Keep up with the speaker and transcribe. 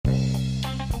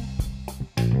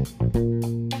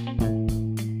In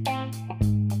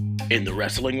the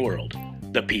wrestling world,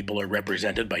 the people are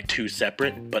represented by two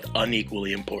separate but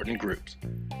unequally important groups.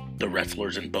 The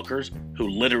wrestlers and bookers, who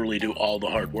literally do all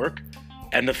the hard work,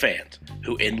 and the fans,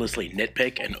 who endlessly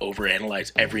nitpick and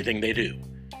overanalyze everything they do.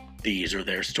 These are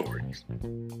their stories.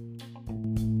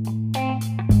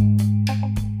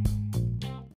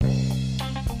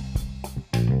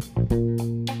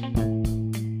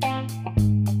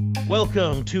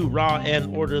 Welcome to Raw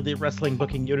and Order, the wrestling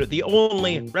booking unit, the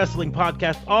only wrestling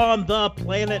podcast on the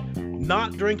planet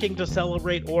not drinking to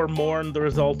celebrate or mourn the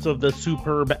results of the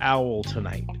Superb Owl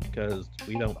tonight, because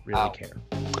we don't really care.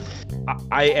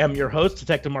 I am your host,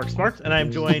 Detective Mark Smarks, and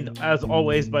I'm joined, as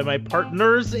always, by my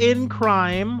partners in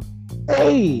crime.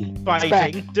 Hey!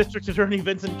 Fighting District Attorney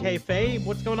Vincent K. Fay.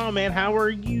 What's going on, man? How are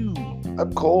you?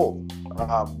 I'm cold.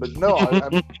 But no,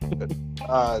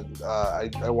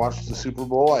 I watched the Super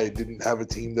Bowl. I didn't have a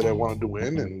team that I wanted to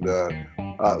win, and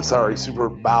Super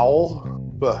Bowl,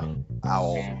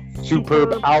 Owl.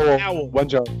 Superb Owl. One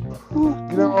job.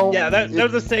 Yeah, that's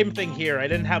the same thing here. I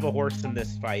didn't have a horse in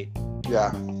this fight.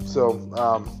 Yeah, so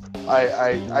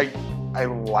I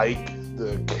like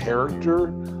the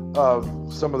character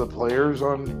of some of the players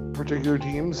on particular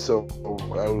teams. So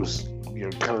I was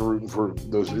kind of rooting for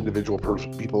those individual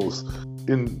people's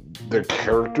in their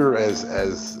character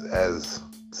as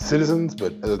citizens,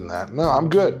 but other than that, no, I'm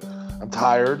good. I'm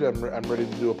tired. I'm ready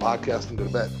to do a podcast and go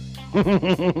to bed.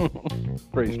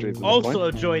 Pretty straight to the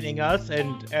also point. Joining us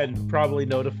and probably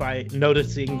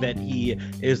noticing that he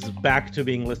is back to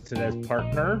being listed as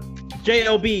partner,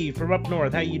 JLB from up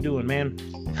north. How you doing, man?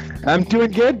 I'm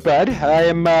doing good, bud.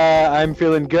 I'm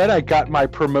feeling good. I got my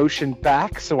promotion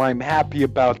back, so I'm happy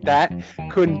about that.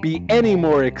 Couldn't be any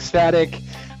more ecstatic.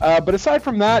 But aside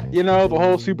from that, the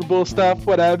whole Super Bowl stuff,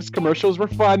 whatevs, commercials were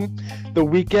fun. The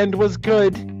weekend was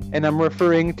good, and I'm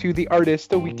referring to the artist,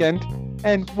 The Weeknd.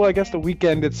 And, well, I guess the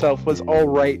weekend itself was all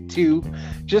right, too.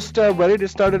 Just ready to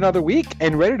start another week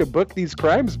and ready to book these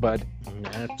crimes, bud.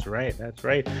 That's right.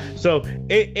 So,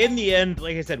 in the end,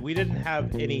 like I said, we didn't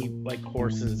have any,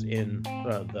 horses in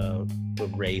the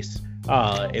race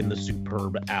in the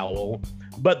Superb Owl.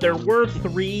 But there were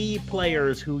 3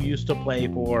 players who used to play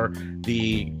for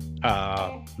the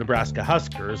Nebraska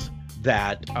Huskers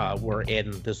that were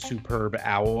in the Superb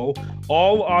Owl,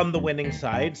 all on the winning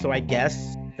side, so I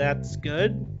guess that's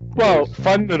good. Well,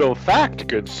 fun little fact,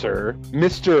 good sir.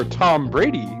 Mr. Tom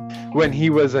Brady, when he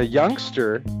was a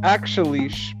youngster, actually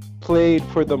played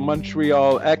for the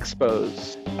Montreal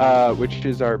Expos, which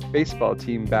is our baseball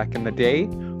team back in the day,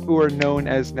 who are known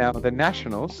as now the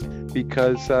Nationals,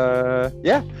 because,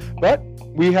 but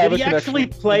we have Did he a connection. actually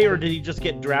play, or did he just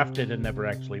get drafted and never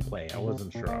actually play? I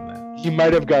wasn't sure on that. He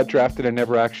might have got drafted and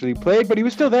never actually played, but he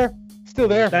was still there. Still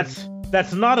there. That's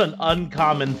not an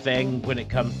uncommon thing when it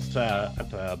comes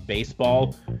to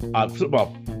baseball.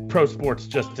 Pro sports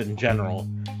just in general,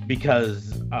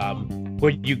 because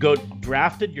when you go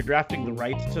drafted, you're drafting the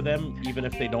rights to them, even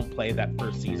if they don't play that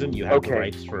first season. You have the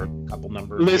rights for a couple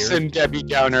number of years. Listen, Debbie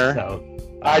Downer. So,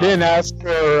 I didn't ask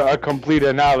for a complete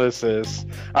analysis.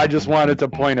 I just wanted to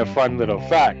point a fun little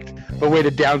fact. But way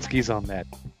to downskis on that.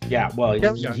 Yeah, well,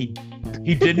 he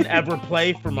didn't ever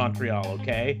play for Montreal,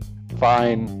 okay?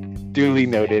 Fine. Duly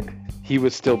noted. He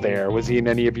was still there. Was he in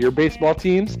any of your baseball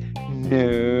teams?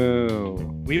 No.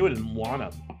 We wouldn't want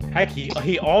him. Heck,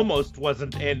 he almost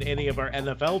wasn't in any of our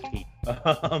NFL teams.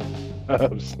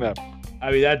 Oh, snap.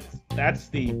 I mean, that's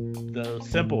the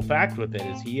simple fact with it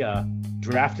is he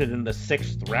drafted in the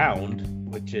 6th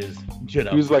round, which is,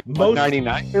 He was like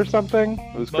 99 or something?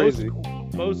 It was crazy.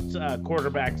 Most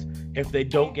quarterbacks, if they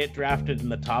don't get drafted in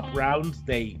the top rounds,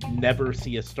 they never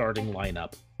see a starting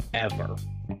lineup, ever.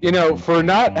 For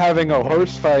not having a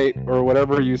horse fight or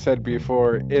whatever you said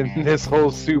before in this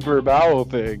whole Super Bowl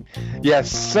thing,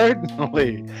 yes,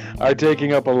 certainly are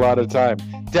taking up a lot of time.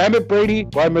 Damn it, Brady!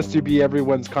 Why must you be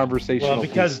everyone's conversational? Well,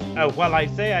 because while I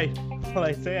say I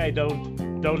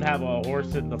don't have a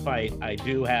horse in the fight, I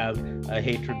do have a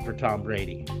hatred for Tom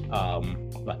Brady.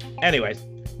 But anyways,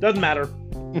 doesn't matter.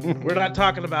 We're not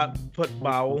talking about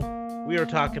football. We are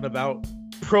talking about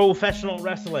professional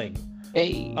wrestling.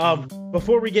 Hey.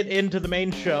 Before we get into the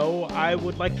main show, I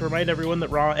would like to remind everyone that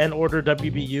Raw and Order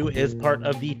WBU is part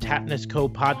of the Tatnus Co.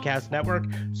 podcast network.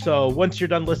 So once you're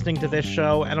done listening to this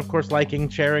show, and of course liking,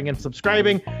 sharing, and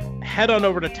subscribing, head on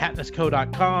over to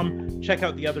tatnusco.com. Check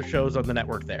out the other shows on the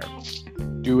network there.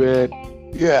 Do it.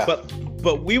 Yeah.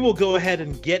 But we will go ahead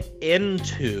and get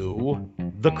into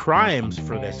the crimes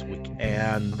for this week.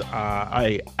 And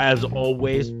I, as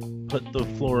always, put the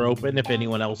floor open if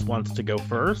anyone else wants to go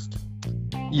first.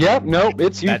 Yep, nope,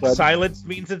 it's you, That bud. silence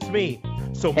means it's me.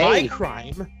 So my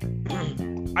crime,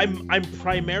 I'm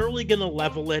primarily gonna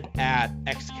level it at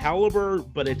Excalibur,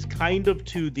 but it's kind of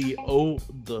to the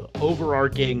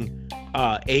overarching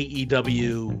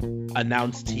AEW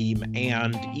announced team,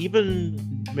 and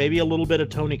even maybe a little bit of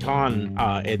Tony Khan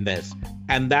in this,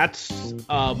 and that's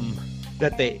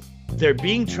that they're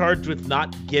being charged with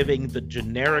not giving the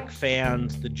generic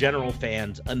fans, the general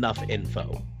fans, enough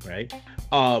info, right?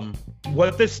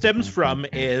 What this stems from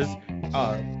is,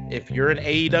 if you're an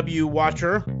AEW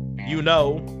watcher, you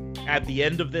know, at the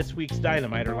end of this week's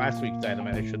Dynamite, or last week's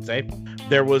Dynamite, I should say,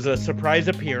 there was a surprise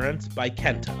appearance by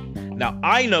Kenta. Now,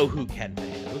 I know who Kenta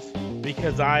is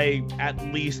because I at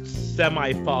least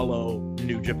semi-follow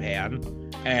New Japan,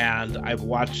 and I've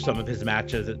watched some of his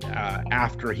matches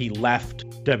after he left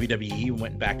WWE and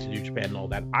went back to New Japan and all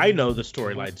that. I know the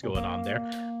storylines going on there.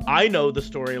 I know the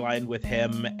storyline with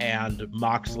him and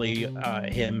Moxley,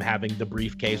 him having the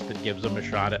briefcase that gives him a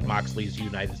shot at Moxley's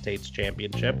United States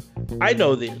Championship. I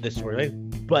know the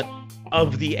storyline, but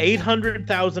of the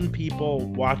 800,000 people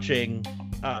watching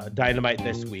Dynamite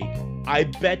this week, I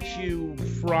bet you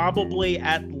probably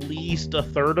at least a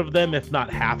third of them, if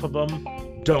not half of them,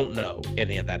 don't know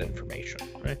any of that information,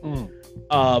 right?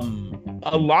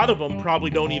 A lot of them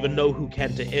probably don't even know who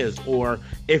Kenta is, or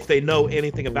if they know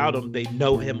anything about him, they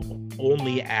know him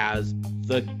only as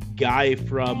the guy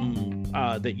from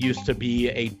that used to be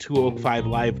a 205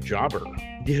 Live jobber,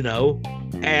 you know?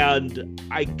 And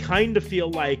I kind of feel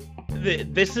like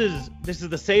this is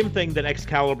the same thing that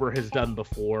Excalibur has done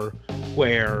before,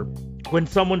 where when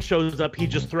someone shows up, he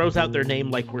just throws out their name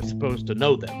like we're supposed to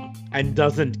know them and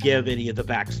doesn't give any of the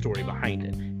backstory behind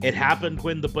it. It happened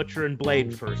when the Butcher and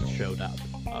Blade first showed up.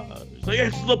 It's like,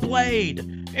 it's the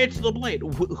Blade! It's the Blade!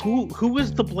 Who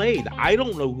is the Blade? I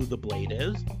don't know who the Blade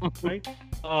is, right?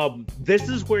 This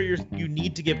is where you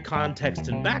need to give context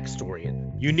and backstory.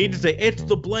 You need to say, it's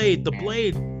the Blade. The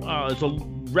Blade is a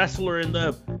wrestler in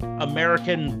the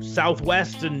American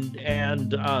Southwest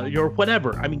and your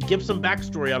whatever. I mean, give some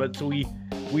backstory on it so we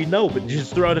know, but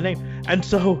just throw out a name. And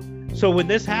so when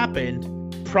this happened,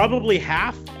 probably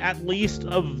half at least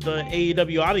of the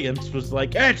AEW audience was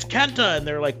like, hey, it's Kenta, and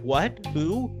they're like, what?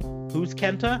 Who's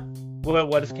Kenta?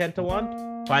 What does Kenta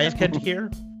want? Why is Kenta here?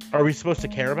 Are we supposed to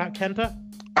care about Kenta?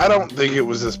 I don't think it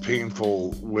was as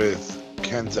painful with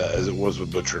Kenta as it was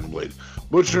with Butcher and Blade.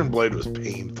 Butcher and Blade was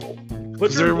painful.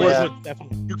 Butcher and Blade was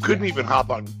definitely. You couldn't even hop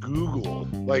on Google.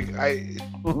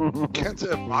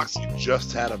 Kenta and Moxley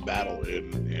just had a battle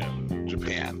in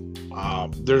Japan.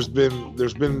 There's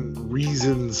been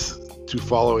reasons to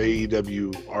follow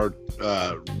AEW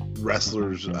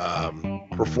wrestlers,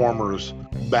 performers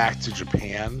back to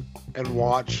Japan and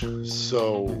watch.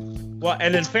 So well,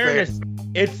 and in fairness,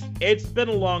 it's been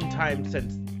a long time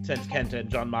since Kenta and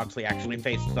Jon Moxley actually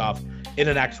faced off in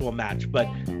an actual match, but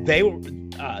they were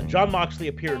Jon Moxley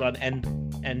appeared on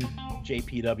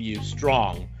NJPW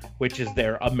Strong, which is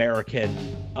their American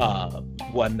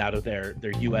one out of their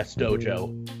US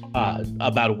dojo,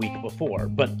 about a week before.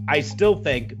 But I still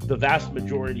think the vast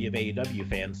majority of AEW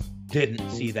fans didn't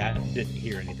see that and didn't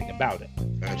hear anything about it.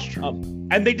 That's true.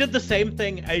 And they did the same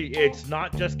thing. It's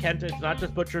not just Kenta, it's not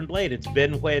just Butcher and Blade. It's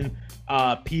been when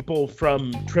people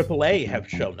from AAA have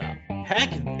shown up. Heck,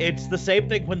 it's the same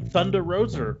thing when Thunder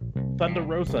Rosa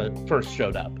first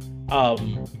showed up.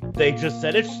 They just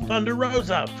said it's Thunder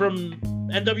Rosa from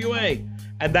NWA,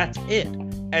 and that's it.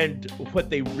 And what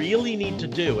they really need to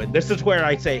do, and this is where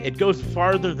I say it goes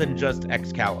farther than just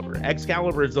Excalibur.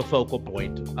 Excalibur is the focal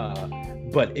point,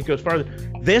 but it goes farther.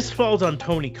 This falls on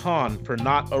Tony Khan for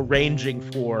not arranging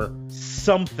for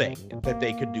something that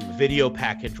they could do video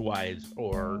package wise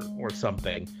or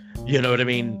something, you know what I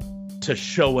mean, to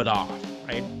show it off,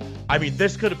 right? I mean,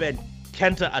 this could have been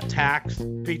Kenta attacks,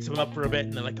 beats him up for a bit,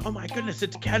 and they're like, oh my goodness,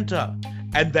 it's Kenta.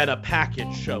 And then a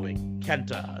package showing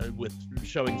Kenta with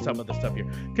showing some of the stuff here.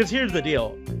 Because here's the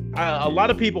deal. A lot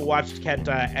of people watched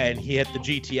Kenta and he hit the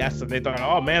GTS and they thought,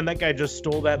 oh man, that guy just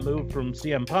stole that move from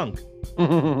CM Punk.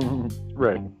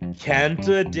 Right.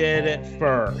 Kenta did it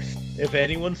first. If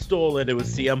anyone stole it, it was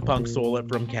CM Punk stole it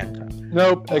from Kenta.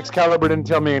 Nope, Excalibur didn't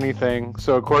tell me anything.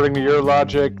 So according to your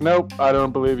logic, nope, I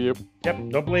don't believe you. Yep,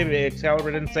 don't believe me.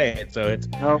 Excalibur didn't say it, so it's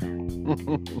nope.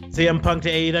 CM Punk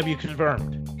to AEW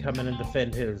confirmed. Come in and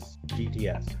defend his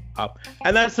GTS.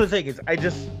 And that's the thing is,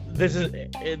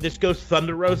 this goes.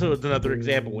 Thunder Rosa was another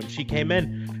example. When she came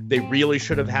in, they really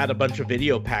should have had a bunch of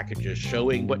video packages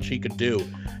showing what she could do.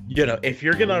 You know, if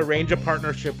you're gonna arrange a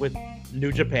partnership with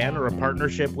New Japan or a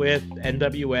partnership with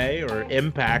NWA or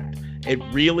Impact, it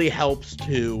really helps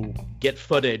to get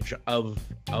footage of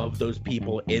those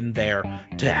people in there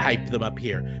to hype them up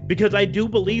here, because I do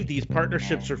believe these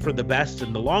partnerships are for the best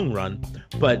in the long run,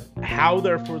 but how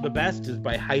they're for the best is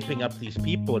by hyping up these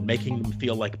people and making them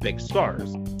feel like big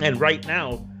stars. And right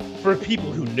now, for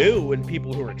people who knew and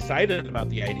people who are excited about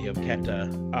the idea of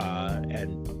Kenta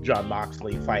and Jon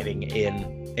Moxley fighting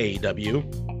in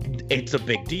AEW, it's a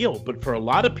big deal. But for a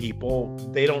lot of people,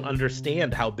 they don't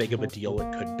understand how big of a deal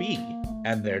it could be.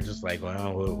 And they're just like,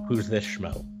 well, who's this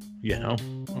schmo? You know?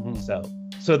 Mm-hmm.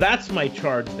 So that's my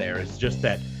charge there, is just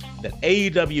that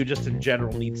AEW just in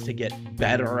general needs to get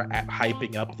better at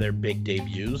hyping up their big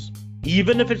debuts.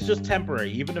 Even if it's just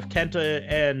temporary, even if Kenta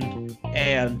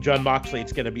and Jon Moxley,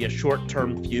 it's going to be a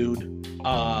short-term feud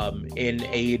in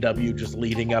AEW just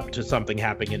leading up to something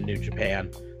happening in New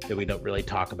Japan that we don't really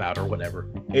talk about or whatever.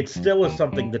 It still is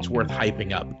something that's worth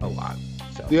hyping up a lot.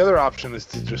 So. The other option is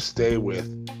to just stay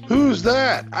with, who's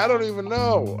that? I don't even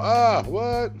know.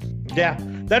 What? Yeah,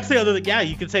 that's the other thing. Yeah,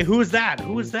 you can say, who is that?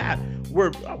 Who is that?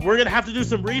 We're going to have to do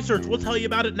some research. We'll tell you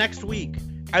about it next week.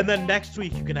 And then next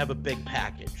week you can have a big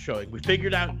package showing we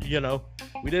figured out,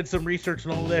 we did some research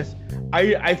and all this.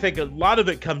 I think a lot of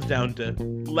it comes down to,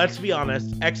 let's be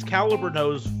honest, Excalibur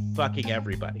knows fucking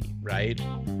everybody, right?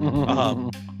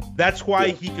 That's why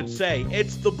he could say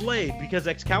it's the Blade, because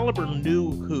Excalibur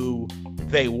knew who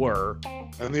they were.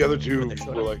 And the other two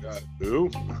were like,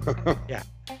 who? Yeah.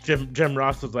 Jim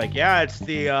Ross was like, yeah, it's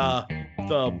the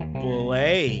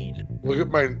Blade.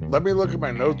 Let me look at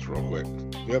my notes real quick.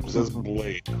 Yep, it says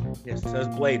Blade. Yes, it says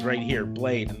Blade right here,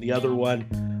 Blade. And the other one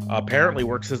apparently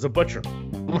works as a butcher.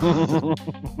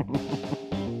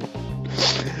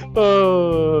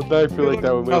 Oh, I feel like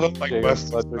that would make like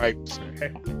Wesley Snipes.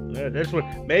 This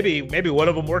one, maybe one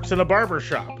of them works in a barber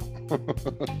shop.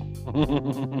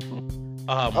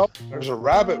 There's a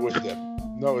rabbit with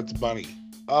them. No, it's Bunny.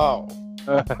 Oh.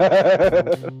 Yeah.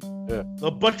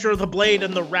 The butcher, the blade,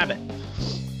 and the rabbit.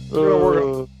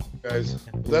 Guys,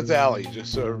 that's Allie,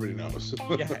 just so everybody knows.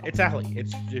 Yeah, it's Allie.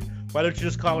 Why don't you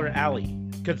just call her Allie?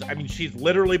 Because she's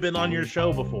literally been on your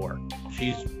show before.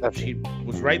 She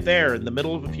was right there in the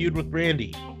middle of a feud with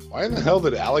Brandy. Why in the hell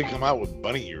did Allie come out with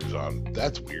bunny ears on?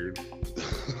 That's weird.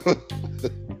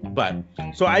 But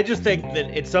so I just think that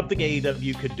it's something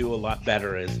AEW could do a lot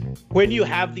better, is when you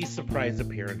have these surprise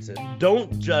appearances,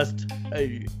 don't just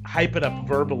hype it up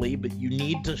verbally, but you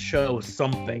need to show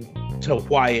something to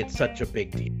why it's such a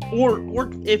big deal.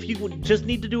 Or if you just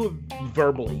need to do it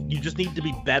verbally, you just need to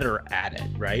be better at it,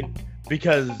 right?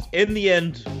 Because in the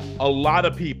end, a lot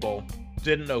of people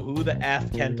didn't know who the F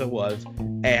Kenta was,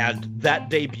 and that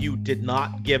debut did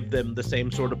not give them the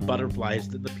same sort of butterflies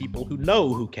that the people who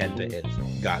know who Kenta is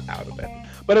got out of it.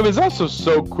 But it was also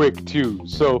so quick too,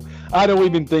 so I don't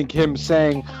even think him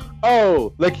saying,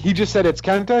 oh, like he just said it's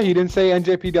Kenta, he didn't say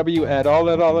NJPW at all?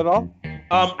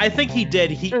 I think he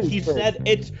did. He said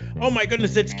it's, oh my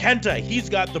goodness, it's Kenta. He's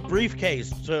got the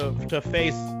briefcase to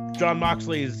face Jon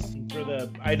Moxley's for the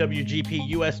IWGP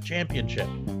US Championship.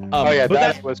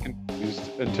 That was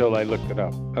confused until I looked it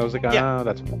up. I was like,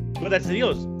 that's fine. But that's the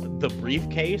deal, is the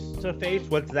briefcase to face,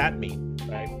 what's that mean?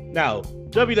 Right? Now,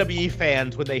 WWE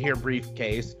fans, when they hear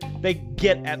briefcase, they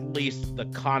get at least the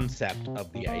concept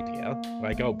of the idea.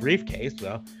 Like, oh, briefcase,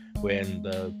 well, when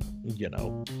the,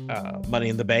 Money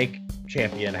in the Bank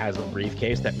champion has a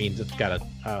briefcase, that means it's got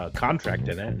a contract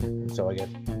in it. And so I guess,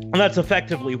 and that's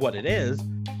effectively what it is.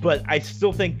 But I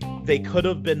still think they could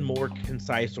have been more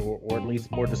concise or at least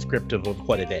more descriptive of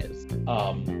what it is.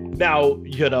 Now,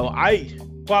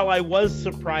 while I was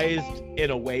surprised in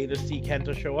a way to see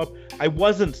Kenta show up, I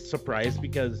wasn't surprised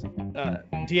because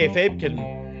D.A. Fabe can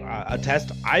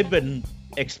attest, I've been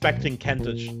expecting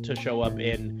Kenta to show up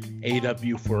in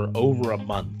AEW for over a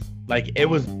month. Like, it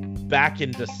was back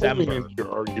in December.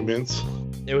 Your arguments.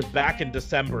 It was back in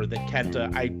December that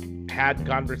Kenta, I had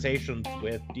conversations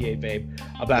with D.A. Fabe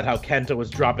about how Kenta was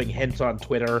dropping hints on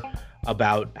Twitter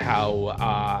about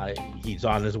how he's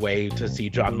on his way to see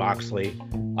Jon Moxley.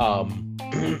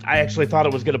 I actually thought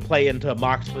it was going to play into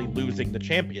Moxley losing the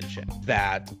championship,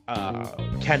 that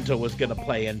Kenta was going to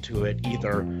play into it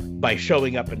either by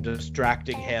showing up and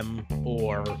distracting him,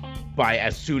 or by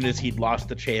as soon as he'd lost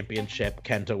the championship,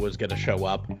 Kenta was going to show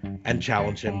up and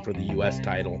challenge him for the US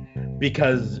title,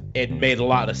 because it made a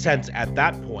lot of sense at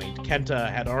that point.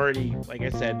 Kenta had already, like I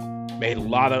said, made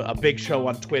a big show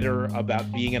on Twitter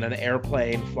about being in an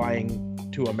airplane flying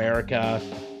to America.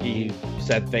 He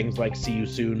said things like, see you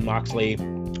soon, Moxley.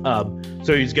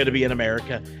 So he's going to be in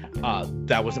America.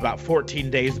 That was about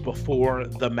 14 days before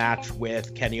the match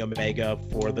with Kenny Omega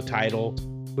for the title,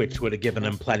 which would have given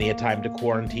him plenty of time to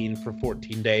quarantine for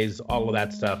 14 days, all of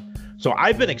that stuff. So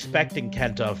I've been expecting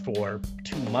Kenta for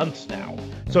 2 months now.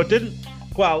 So it didn't,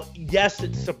 well, yes,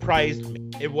 it surprised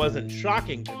me. It wasn't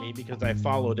shocking to me because I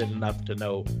followed it enough to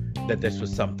know that this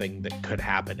was something that could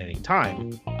happen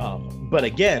anytime. But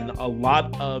again, a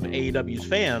lot of AEW's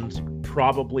fans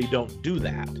probably don't do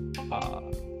that.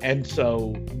 And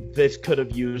so this could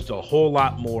have used a whole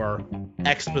lot more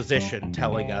exposition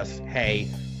telling us, hey,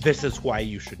 this is why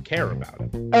you should care about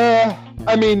it.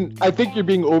 I mean, I think you're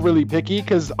being overly picky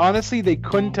because honestly, they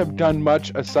couldn't have done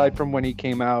much aside from when he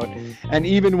came out. And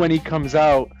even when he comes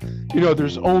out,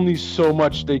 there's only so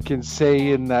much they can say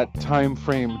in that time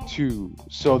frame too.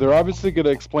 So they're obviously going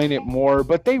to explain it more,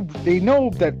 but they know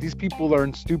that these people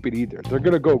aren't stupid either. They're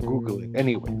going to go Google it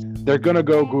anyways. They're going to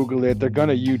go Google it. They're going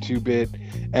to YouTube it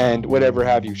and whatever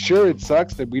have you. Sure, it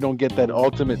sucks that we don't get that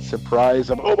ultimate surprise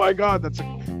of, oh my God,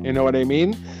 you know what I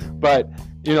mean? But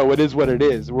it is what it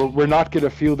is. We're not gonna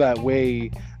feel that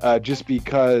way just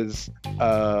because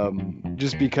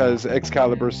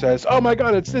Excalibur says, "Oh my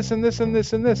God, it's this and this and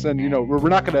this and this," and we're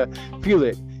not gonna feel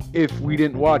it if we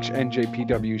didn't watch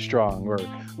NJPW Strong or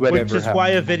whatever. Which is why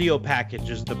a video package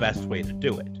is the best way to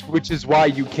do it. Which is why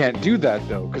you can't do that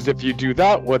though, because if you do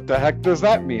that, what the heck does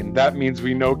that mean? That means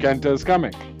we know Kenta is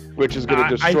coming, which is gonna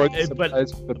destroy the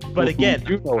surprise. But again,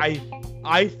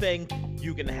 I think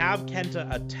you can have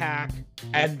Kenta attack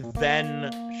and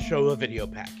then show a video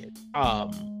package.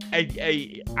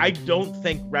 I don't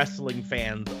think wrestling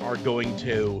fans are going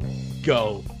to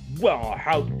go, well,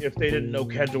 how if they didn't know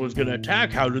Kenta was going to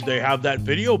attack, how did they have that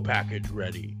video package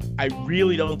ready? I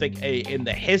really don't think in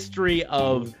the history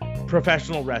of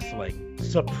professional wrestling,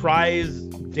 surprise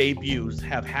debuts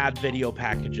have had video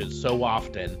packages so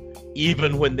often.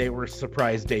 Even when they were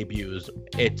surprise debuts,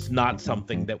 it's not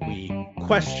something that we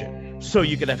question. So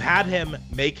you could have had him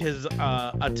make his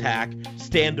attack,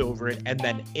 stand over it, and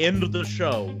then end the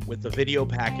show with the video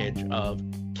package of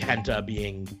Kenta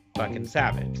being fucking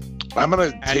savage. I'm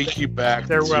gonna take you back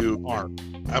to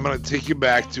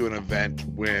an event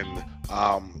when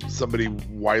somebody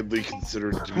widely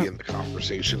considered to be in the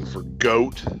conversation for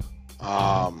GOAT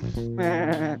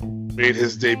made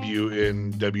his debut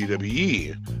in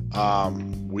WWE.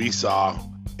 We saw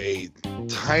a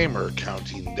timer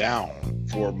counting down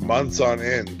for months on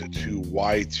end to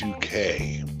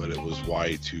Y2K, but it was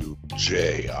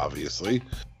Y2J, obviously.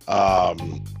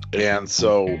 And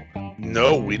so,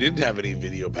 no, we didn't have any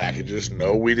video packages.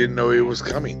 No, we didn't know it was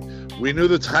coming. We knew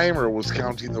the timer was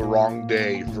counting the wrong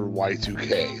day for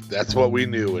Y2K. That's what we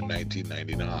knew in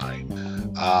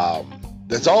 1999.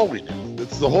 That's all we knew.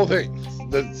 That's the whole thing.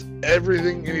 That's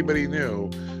everything anybody knew,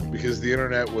 because the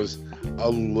internet was a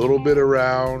little bit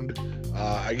around.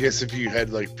 I guess if you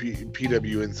had like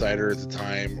PW Insider at the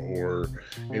time or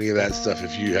any of that stuff,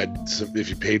 if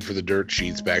you paid for the dirt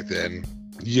sheets back then,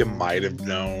 you might have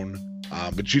known,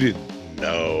 but you didn't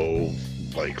know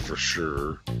like for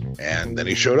sure. And then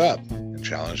he showed up and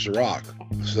challenged The Rock.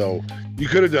 So you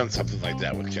could have done something like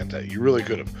that with Kenta. You really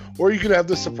could have. Or you could have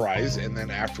the surprise, and then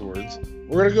afterwards,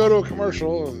 we're going to go to a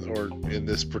commercial, or in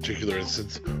this particular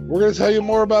instance, we're going to tell you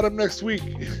more about him next week.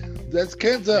 That's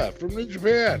Kenta from New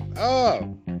Japan.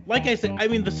 Oh. Like I said, I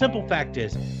mean, the simple fact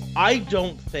is, I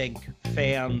don't think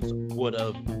fans would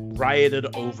have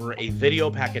rioted over a video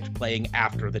package playing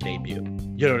after the debut.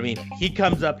 You know what I mean? He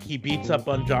comes up, he beats up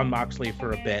on Jon Moxley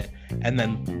for a bit, and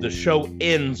then the show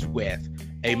ends with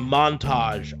a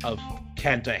montage of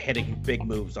Kenta hitting big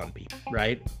moves on people,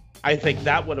 right? I think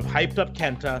that would have hyped up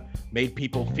Kenta, made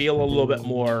people feel a little bit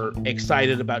more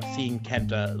excited about seeing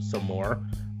Kenta some more.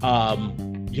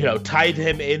 Tied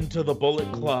him into the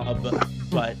Bullet Club,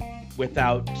 but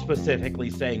without specifically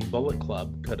saying Bullet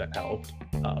Club could have helped.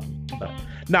 But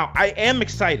now I am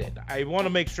excited. I want to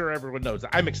make sure everyone knows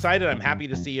I'm excited. I'm happy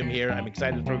to see him here. I'm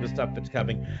excited for the stuff that's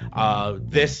coming.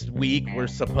 This week we're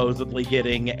supposedly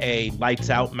getting a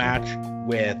lights out match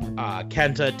with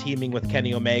Kenta teaming with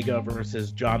Kenny Omega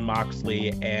versus Jon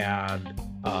Moxley and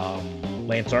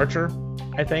Lance Archer,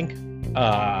 I think,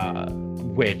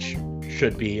 which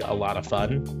should be a lot of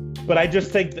fun. But I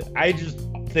just think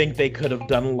they could have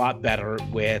done a lot better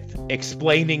with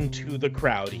explaining to the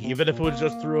crowd, even if it was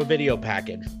just through a video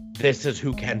package, this is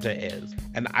who Kenta is.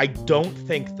 And I don't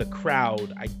think the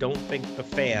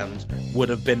fans would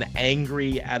have been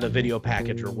angry at a video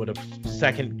package or would have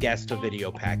second guessed a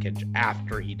video package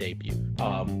after he debuted.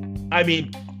 I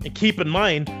mean, keep in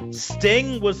mind,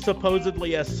 Sting was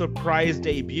supposedly a surprise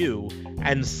debut,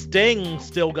 and Sting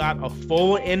still got a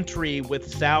full entry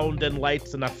with sound and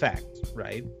lights and effects,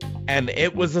 right? And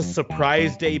it was a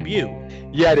surprise debut.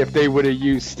 Yet if they would have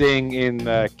used Sting in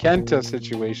the Kenta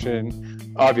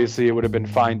situation, obviously it would have been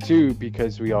fine too,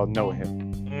 because we all know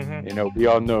him. Mhm. We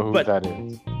all know who that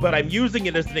is. But I'm using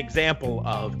it as an example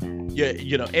of,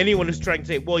 anyone who's trying to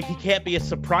say, well, he can't be a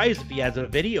surprise if he has a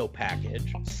video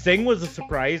package. Sting was a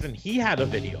surprise and he had a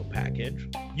video package.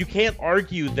 You can't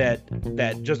argue that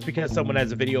just because someone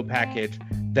has a video package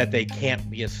that they can't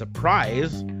be a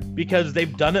surprise, because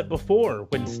they've done it before.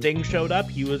 When Sting showed up,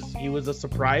 he was a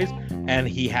surprise and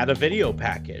he had a video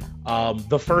package.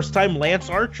 The first time Lance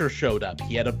Archer showed up,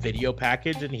 he had a video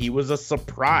package and he was a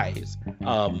surprise.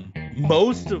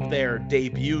 Most of their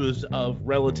debuts of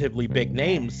relatively big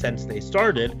names since they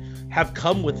started have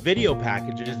come with video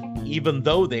packages, even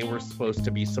though they were supposed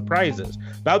to be surprises.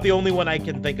 About the only one I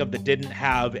can think of that didn't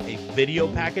have a video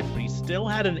package, but he still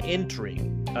had an entry,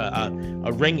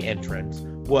 a ring entrance,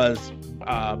 was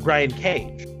Brian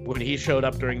Cage. When he showed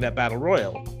up during that Battle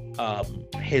Royal,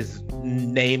 his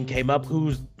name came up,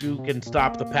 who can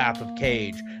stop the path of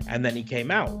Cage, and then he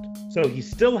came out. So he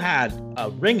still had a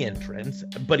ring entrance,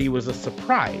 but he was a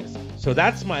surprise. So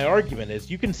that's my argument, is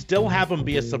you can still have him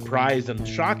be a surprise and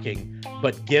shocking,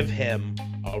 but give him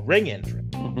a ring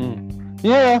entrance. Mm-hmm.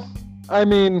 Yeah, I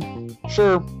mean,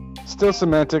 sure, still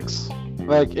semantics.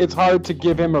 Like, it's hard to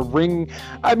give him a ring.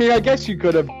 I mean, I guess you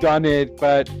could have done it,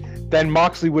 but then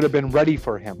Moxley would have been ready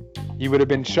for him. He would have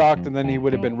been shocked, and then he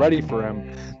would have been ready for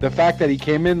him. The fact that he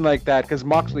came in like that, because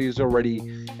Moxley is already,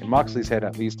 in Moxley's head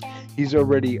at least, he's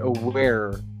already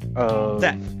aware of...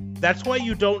 That's why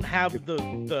you don't have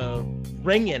the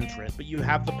ring entrance, but you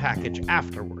have the package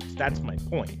afterwards. That's my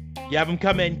point. You have him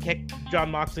come in, kick Jon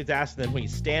Moxley's ass, and then when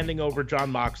he's standing over Jon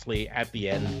Moxley at the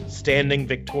end, standing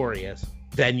victorious,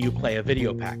 then you play a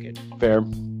video package. Fair.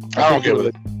 I'll get with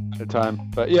it. At a time,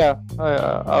 but yeah,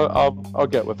 I'll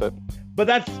get with it. But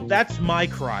that's my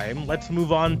crime. Let's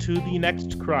move on to the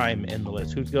next crime in the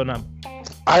list. Who's going up?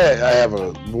 I have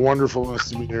a wonderful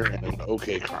misdemeanor and an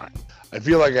okay crime. I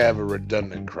feel like I have a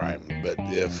redundant crime, but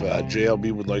if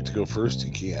JLB would like to go first,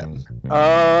 he can.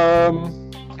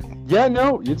 Yeah,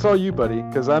 no, it's all you, buddy,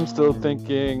 because I'm still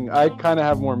thinking. I kind of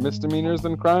have more misdemeanors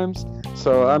than crimes,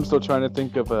 so I'm still trying to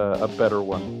think of a better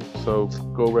one. So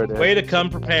go right ahead. Way to come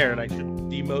prepared. I should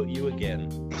demote you again.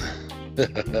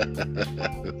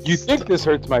 You think this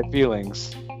hurts my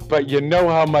feelings, but you know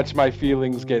how much my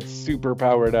feelings get super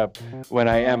powered up when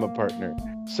I am a partner.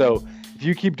 So if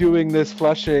you keep doing this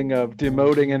flushing of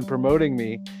demoting and promoting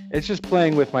me, it's just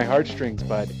playing with my heartstrings,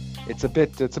 bud. It's a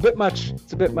bit much.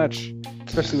 It's a bit much,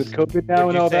 especially with COVID now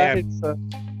and all that.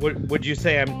 Would you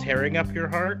say I'm tearing up your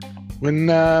heart? When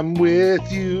I'm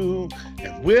with you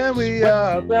and when we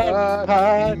are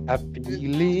apart, I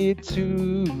feel it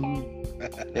too.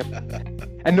 Yep.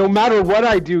 And no matter what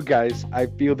I do, guys, I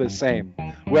feel the same.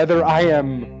 Whether I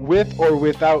am with or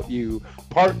without you,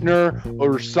 partner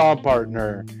or song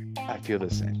partner, I feel the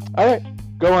same. All right,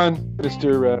 go on,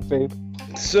 Mr. Faith.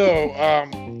 So,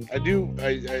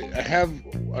 I have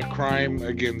a crime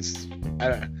against.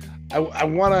 I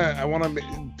wanna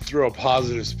throw a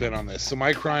positive spin on this. So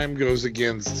my crime goes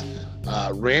against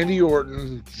Randy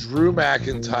Orton, Drew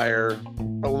McIntyre,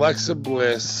 Alexa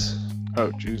Bliss. Oh,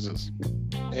 Jesus.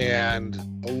 And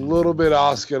a little bit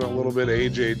Asuka and a little bit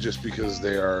AJ, just because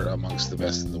they are amongst the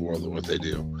best in the world at what they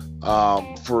do.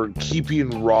 For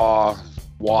keeping Raw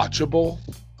watchable.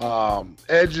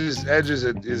 Edge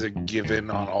is a given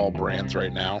on all brands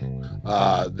right now.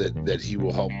 That he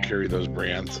will help carry those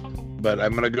brands. But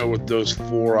I'm gonna go with those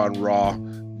four on Raw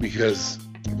because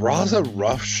Raw's a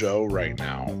rough show right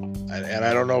now, and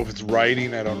I don't know if it's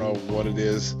writing, I don't know what it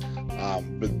is.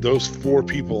 But those four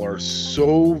people are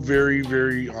so very,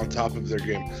 very on top of their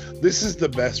game. This is the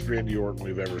best Randy Orton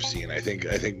we've ever seen. I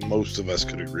think most of us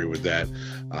could agree with that.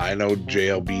 I know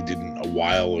JLB didn't a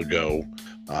while ago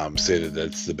say that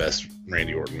that's the best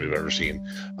Randy Orton we've ever seen.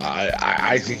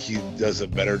 I think he does a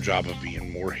better job of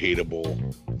being more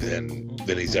hateable than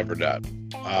he's ever done.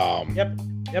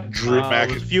 Yep. Drew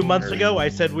McIntyre. A few months ago, I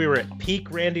said we were at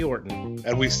peak Randy Orton.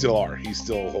 And we still are. He's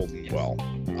still holding well.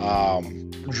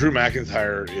 Drew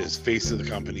McIntyre is face of the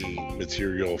company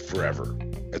material forever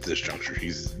at this juncture.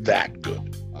 He's that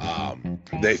good.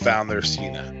 They found their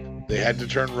Cena. They had to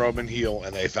turn Roman heel,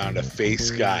 and they found a face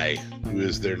guy who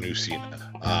is their new Cena.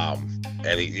 And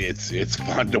it's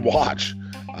fun to watch.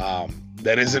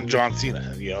 That isn't John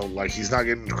Cena, like he's not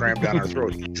getting crammed down our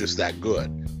throat. He's just that good,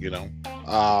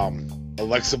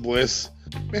 Alexa Bliss,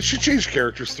 man, she changed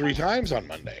characters 3 times on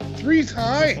Monday. 3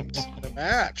 times in a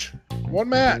match. One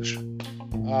match.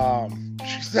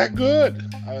 She's that good.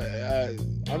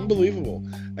 Unbelievable.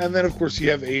 And then, of course, you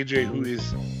have AJ, who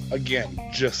is, again,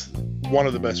 just one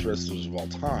of the best wrestlers of all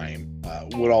time.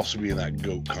 Would also be in that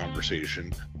GOAT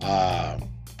conversation.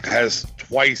 has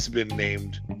twice been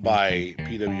named by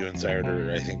PW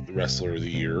Insider, I think, the Wrestler of the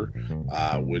Year,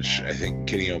 which I think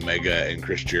Kenny Omega and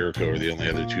Chris Jericho are the only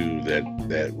other two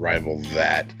that rival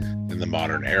that in the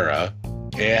modern era.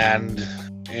 And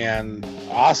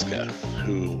Asuka,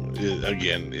 who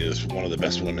is one of the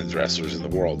best women's wrestlers in the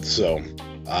world. So,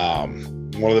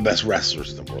 one of the best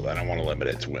wrestlers in the world. I don't want to limit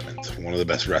it to women. One of the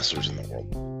best wrestlers in the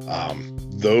world.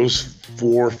 Those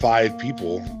 4 or 5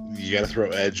 people, you got to throw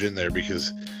Edge in there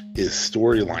because his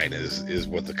storyline is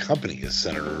what the company is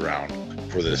centered around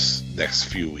for this next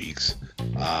few weeks.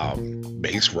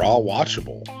 Makes Raw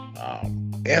watchable.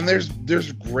 And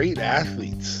there's great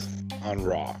athletes on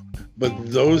Raw. But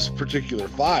those particular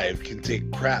 5 can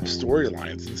take crap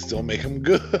storylines and still make them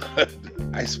good.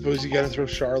 I suppose you got to throw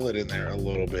Charlotte in there a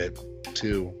little bit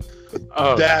too.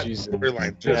 But that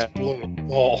storyline just blew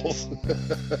balls.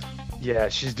 Yeah,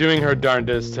 she's doing her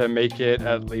darndest to make it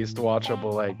at least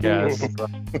watchable, I guess.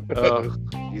 Oh,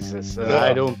 Jesus!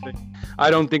 I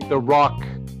don't think The Rock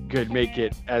could make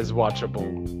it as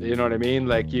watchable. You know what I mean?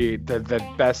 Like the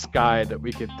best guy that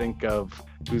we could think of,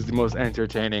 who's the most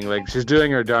entertaining. Like, she's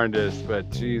doing her darndest, but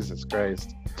Jesus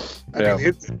Christ. I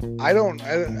mean,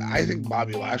 I think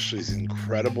Bobby Lashley's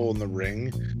incredible in the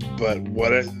ring, but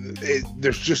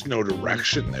there's just no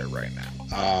direction there right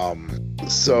now.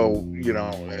 So,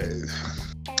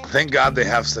 thank God they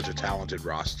have such a talented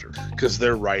roster, because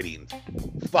their writing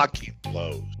fucking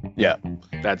blows. Yeah,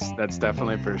 that's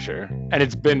definitely for sure. And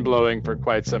it's been blowing for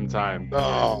quite some time.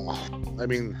 Oh, I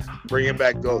mean, bringing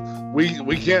back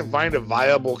we can't find a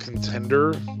viable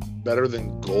contender better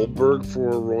than Goldberg for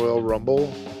a Royal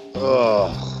Rumble.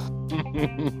 Ugh.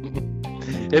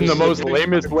 In the most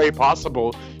lamest way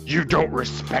possible. You don't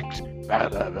respect. Blah,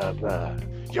 blah, blah, blah.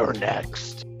 You're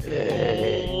next.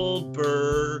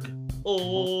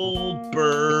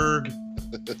 Goldberg.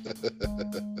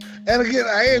 And again,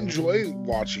 I enjoy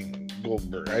watching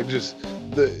Goldberg.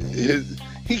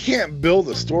 He can't build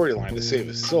a storyline to save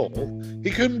his soul. He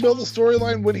couldn't build a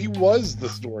storyline when he was the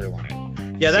storyline.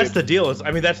 Yeah, that's the deal.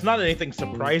 That's not anything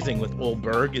surprising with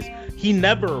Goldberg. Is he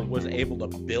never was able to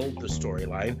build the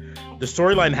storyline. The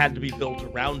storyline had to be built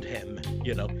around him.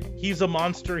 He's a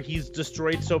monster. He's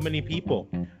destroyed so many people.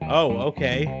 Oh,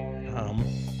 okay.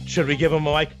 Should we give him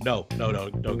a mic? No,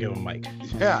 don't give him a mic.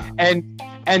 Yeah.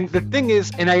 And the thing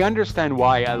is, and I understand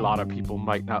why a lot of people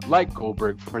might not like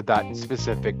Goldberg for that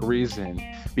specific reason,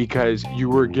 because you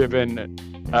were given,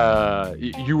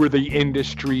 you were the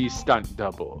industry stunt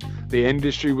double. The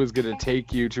industry was going to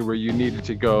take you to where you needed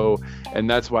to go, and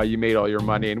that's why you made all your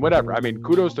money and whatever. I mean,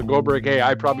 kudos to Goldberg. Hey,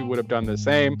 I probably would have done the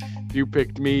same. If you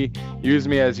picked me, use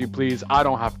me as you please. I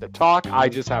don't have to talk. I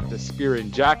just have to spear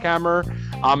and jackhammer.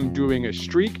 I'm doing a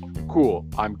streak. Cool.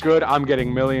 I'm good. I'm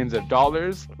getting millions of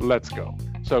dollars. Let's go.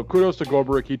 So kudos to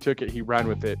Goldberg. He took it. He ran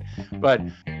with it. But,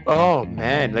 oh,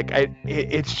 man,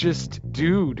 it's just,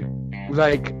 dude,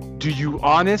 do you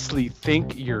honestly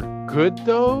think you're good,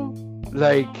 though?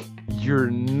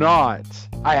 You're not.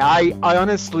 I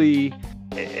honestly,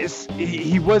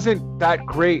 he wasn't that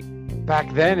great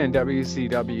back then in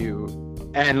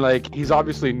WCW. And, he's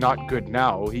obviously not good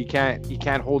now. He can't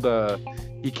hold a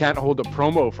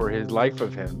promo for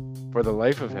the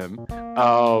life of him.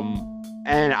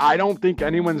 And I don't think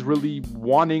anyone's really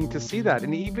wanting to see that.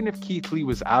 And even if Keith Lee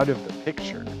was out of the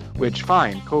picture, which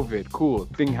fine, COVID, cool,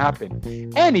 thing happened.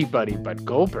 Anybody but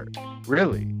Goldberg,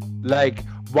 really.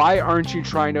 Why aren't you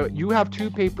trying to? You have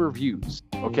 2 pay-per-views,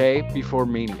 okay, before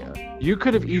Mania. You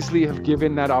could have easily have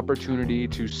given that opportunity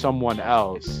to someone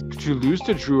else to lose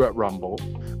to Drew at Rumble,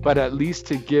 but at least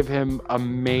to give him a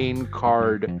main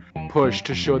card push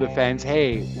to show the fans,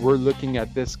 hey, we're looking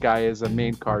at this guy as a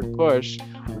main card push.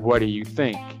 What do you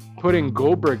think? Putting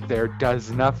Goldberg there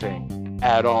does nothing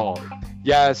at all.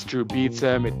 Yes, Drew beats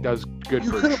him. It does good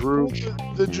for Drew.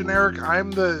 The generic,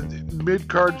 I'm the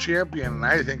mid-card champion, and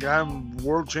I think I'm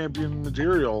world champion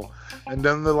material, and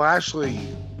then the Lashley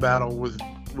battle with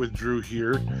Drew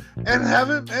here, and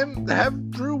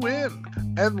have Drew win,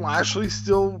 and Lashley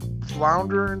still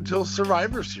flounder until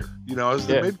Survivor Series, as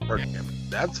the mid-card champion.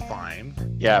 That's fine.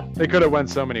 Yeah, they could have went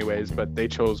so many ways, but they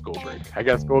chose Goldberg. I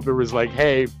guess Goldberg was like,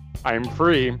 hey, I'm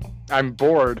free. I'm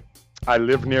bored. I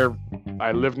live near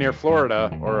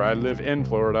Florida, or I live in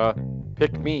Florida.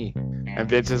 Pick me. And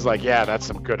Vince is like, yeah, that's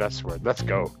some good S word. Let's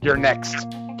go. You're next.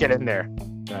 Get in there.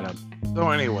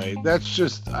 So anyway, that's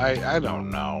just, I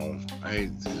don't know.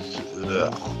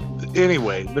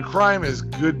 Anyway, the crime is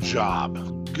good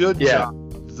job. Good job.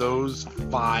 Those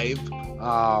 5.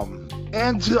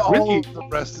 And to all of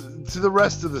the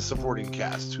rest of the supporting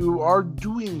cast who are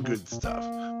doing good stuff,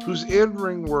 whose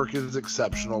in-ring work is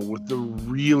exceptional with the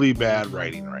really bad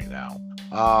writing right now.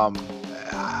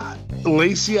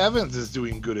 Lacey Evans is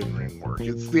doing good in ring work.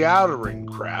 It's the outer ring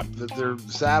crap that they're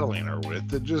saddling her with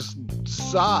that just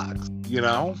sucks, you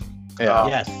know?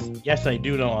 Yeah. Yes, I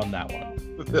do know on that one.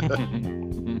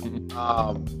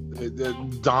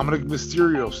 Dominic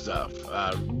Mysterio stuff.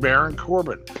 Baron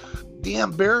Corbin.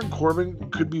 Damn, Baron Corbin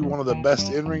could be one of the best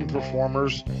in-ring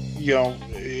performers, you know,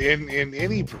 in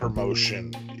any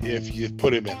promotion if you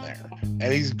put him in there.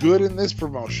 And he's good in this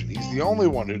promotion. He's the only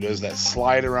one who does that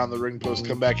slide around the ring post,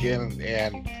 come back in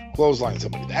and clothesline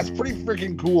somebody. That's pretty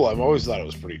freaking cool. I've always thought it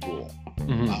was pretty cool.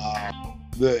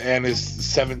 And his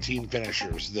 17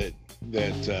 finishers that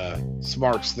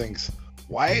Smarks thinks,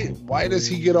 why does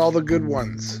he get all the good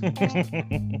ones?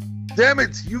 Damn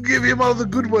it, you give him all the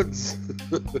good ones.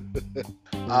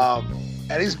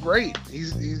 And he's great.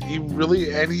 He's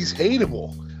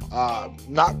hateable.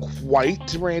 Not quite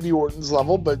to Randy Orton's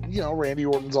level, but you know, Randy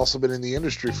Orton's also been in the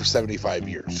industry for 75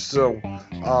 years. So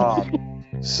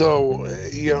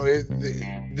you know,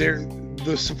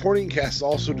 the supporting cast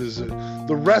also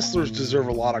the wrestlers deserve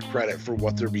a lot of credit for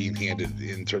what they're being handed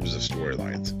in terms of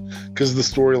storylines, because the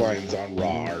storylines on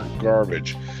Raw are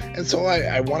garbage. And so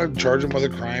I want to charge them with a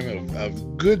crime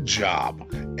of good job.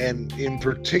 And in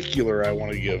particular, I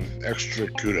want to give extra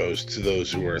kudos to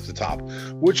those who are at the top,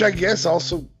 which I guess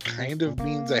also kind of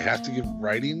means I have to give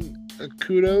writing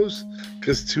kudos,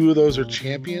 because 2 of those are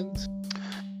champions.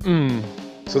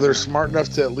 So they're smart enough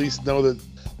to at least know that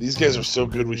these guys are so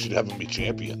good we should have them be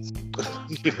champions.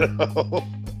 You know?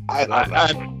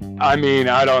 I mean,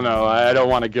 I don't know. I don't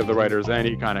want to give the writers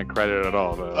any kind of credit at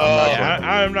all.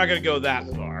 I'm not going to go that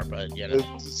far, but you know.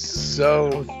 It's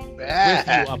so bad.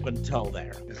 With you up until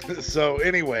there. So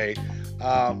anyway,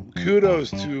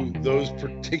 kudos to those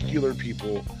particular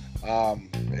people,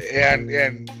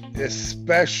 and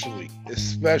especially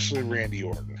Randy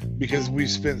Orton, because we've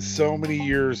spent so many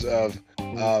years of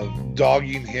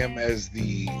dogging him as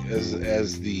the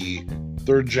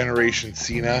 3rd generation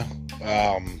Cena.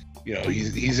 You know,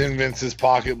 he's in Vince's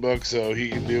pocketbook, so he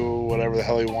can do whatever the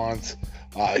hell he wants.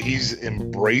 He's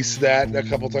embraced that a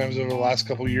couple times over the last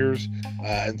couple years,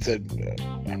 and said,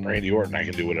 "I'm Randy Orton. I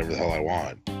can do whatever the hell I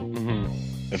want.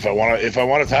 If I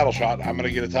want a title shot, I'm gonna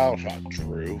get a title shot.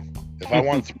 True. If I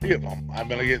want 3 of them, I'm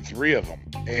gonna get 3 of them."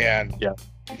 And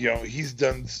you know, he's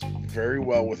done very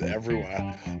well with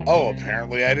everyone. Oh,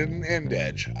 apparently I didn't end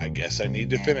Edge. I guess I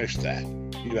need to finish that.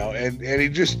 You know, and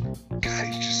he's just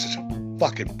such a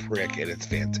fucking prick, and it's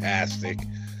fantastic.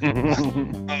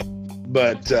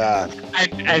 But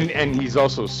and he's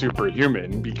also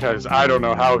superhuman, because I don't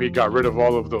know how he got rid of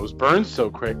all of those burns so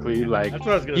quickly. Like, that's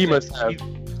what I was gonna say. He must have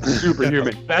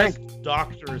superhuman best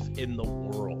doctors in the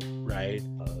world, right?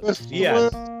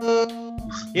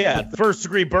 Yeah, 1st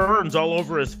degree burns all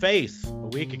over his face a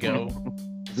week ago.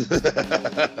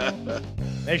 And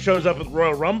he shows up at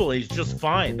Royal Rumble, he's just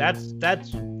fine. That's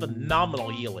phenomenal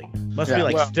healing. Must be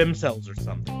like stem cells or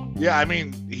something. Yeah, I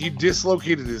mean, he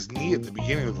dislocated his knee at the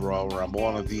beginning of the Royal Rumble,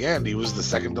 and at the end, he was the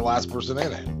 2nd to last person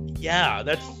in it. Yeah,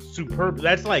 that's superb.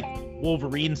 That's like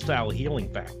Wolverine-style healing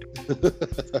factor.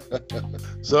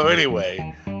 So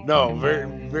anyway, no, very,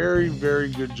 very, very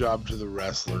good job to the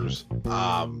wrestlers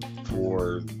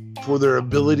for their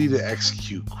ability to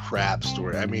execute crap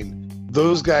story. I mean,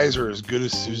 those guys are as good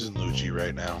as Susan Lucci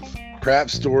right now. Crap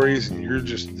stories, and you're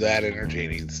just that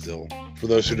entertaining still. For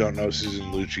those who don't know,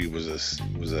 Susan Lucci was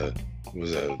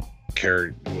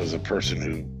a person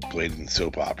who played in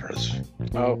soap operas.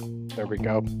 Oh, there we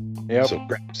go. Yep. So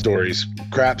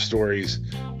crap stories,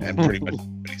 and pretty much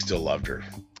everybody still loved her.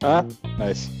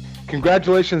 Nice.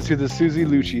 Congratulations to the Susie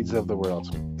Lucci's of the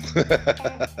world.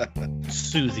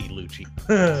 Susie Lucci.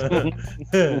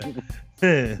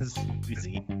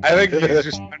 Susie. I think it's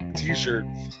just a t-shirt.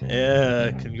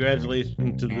 Yeah,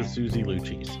 congratulations to the Susie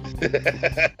Lucci's.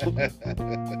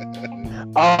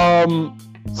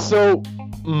 So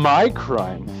my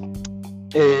crime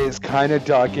is kind of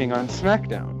dogging on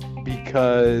SmackDown,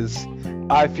 because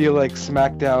I feel like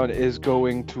SmackDown is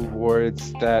going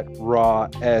towards that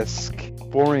Raw-esque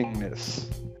boringness.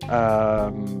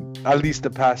 At least the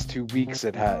past 2 weeks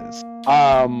it has.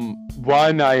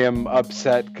 One, I am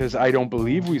upset because I don't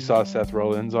believe we saw Seth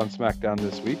Rollins on SmackDown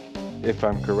this week, if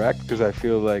I'm correct, because I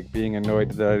feel like being annoyed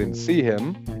that I didn't see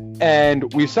him.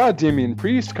 And we saw Damian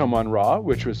Priest come on Raw,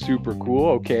 which was super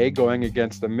cool. Okay, going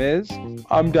against The Miz.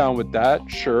 I'm down with that.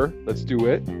 Sure, let's do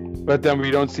it. But then we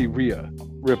don't see Rhea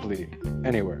Ripley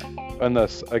anywhere.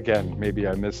 Unless, again, maybe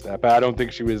I missed that. But I don't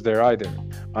think she was there either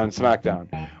on SmackDown.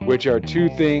 Which are 2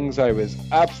 things I was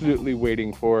absolutely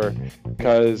waiting for.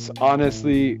 Because,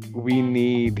 honestly, we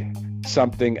need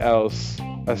something else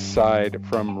aside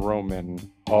from Roman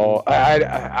all.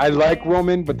 I like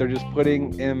Roman, but they're just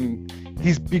putting him.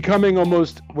 He's becoming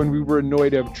almost, when we were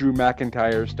annoyed of Drew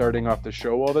McIntyre starting off the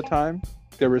show all the time,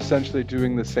 they're essentially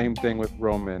doing the same thing with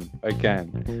Roman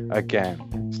again,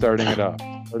 starting it off.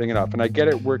 And I get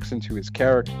it works into his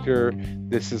character.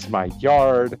 This is my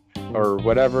yard or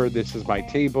whatever. This is my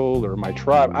table or my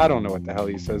tribe. I don't know what the hell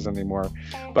he says anymore,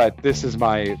 but this is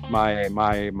my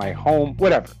home,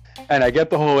 whatever. And I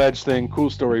get the whole Edge thing. Cool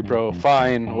story, bro.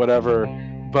 Fine, whatever.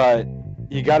 But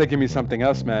you got to give me something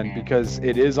else, man, because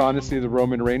it is honestly the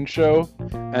Roman Reigns show,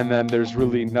 and then there's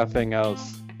really nothing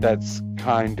else that's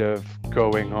kind of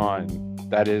going on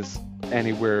that is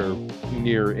anywhere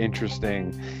near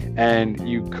interesting. And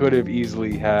you could have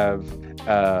easily have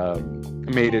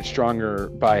made it stronger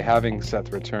by having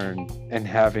Seth return and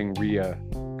having Rhea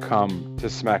come to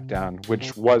SmackDown,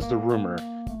 which was the rumor.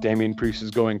 Damian Priest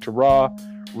is going to Raw,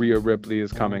 Rhea Ripley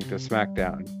is coming to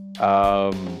SmackDown.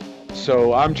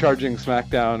 So I'm charging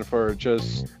SmackDown for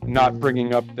just not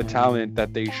bringing up the talent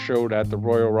that they showed at the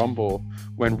Royal Rumble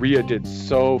when Rhea did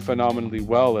so phenomenally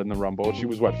well in the Rumble. She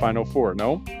was Final Four,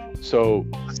 no? So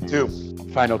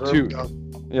Final two.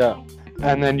 Yeah.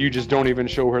 And then you just don't even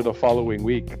show her the following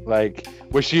week. Like,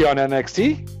 was she on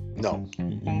NXT? No.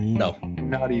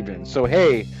 Not even. So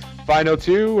hey, Final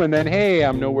two, and then hey,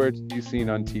 I'm nowhere to be seen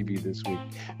on TV this week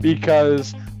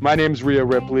because my name's Rhea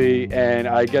Ripley and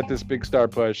I get this big star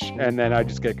push and then I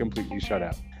just get completely shut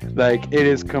out. Like, it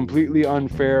is completely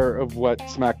unfair of what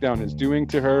SmackDown is doing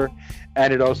to her,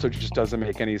 and it also just doesn't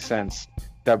make any sense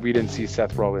that we didn't see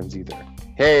Seth Rollins either.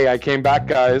 Hey, I came back,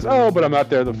 guys. Oh, but I'm not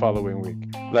there the following week.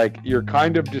 Like, you're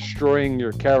kind of destroying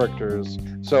your characters.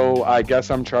 So I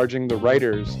guess I'm charging the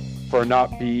writers for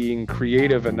not being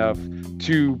creative enough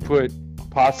to put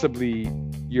possibly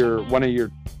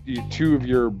two of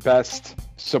your best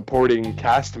supporting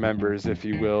cast members, if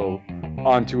you will,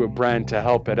 onto a brand to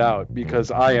help it out, because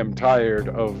I am tired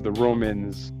of the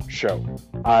Romans show.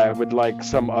 I would like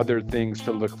some other things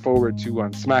to look forward to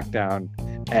on SmackDown,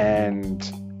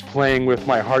 and playing with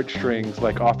my heartstrings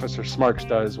like Officer Smarks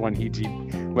does when he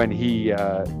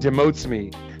demotes me.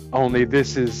 Only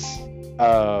this is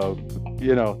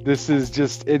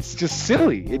it's just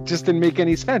silly. It just didn't make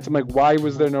any sense. I'm like, why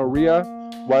was there no Rhea?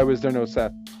 Why was there no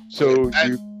Seth? So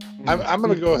I'm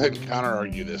going to go ahead and counter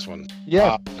argue this one.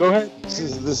 Yeah, go ahead.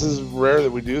 This is rare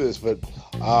that we do this, but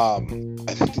I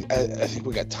think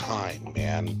we got time,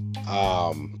 man.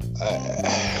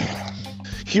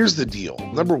 Here's the deal.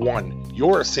 Number one,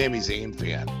 you're a Sami Zayn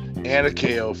fan and a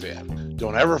KO fan.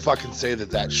 Don't ever fucking say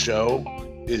that show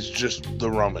is just the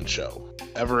Roman show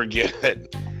ever again,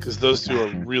 because those two are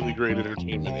really great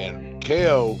entertainment, and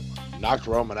KO knocked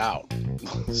Roman out.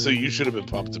 So you should have been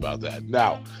pumped about that.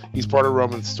 Now, he's part of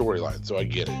Roman's storyline, so I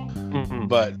get it. Mm-hmm.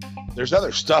 But there's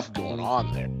other stuff going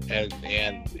on there,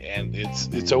 and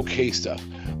it's okay stuff.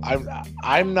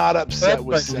 I'm not upset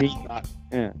with Seth.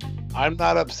 I'm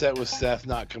not upset with Seth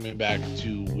not coming back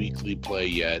to weekly play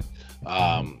yet.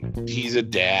 He's a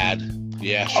dad.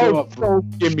 Yeah, show up for.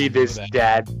 Don't give me this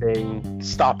dad thing.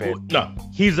 Stop it. No,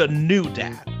 he's a new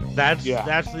dad. That's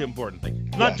the important thing.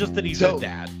 It's not just that he's a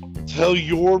dad. Till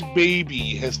your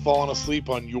baby has fallen asleep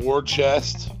on your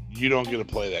chest, you don't get to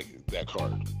play that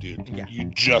card, dude. Yeah. You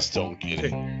just don't get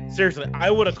it. Seriously,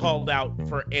 I would have called out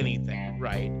for anything,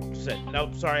 right? Said,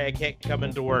 nope, sorry, I can't come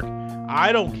into work.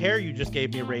 I don't care. You just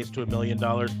gave me a raise to $1 million.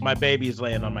 My baby's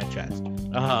laying on my chest.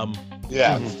 I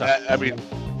mean,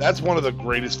 that's one of the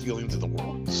greatest feelings in the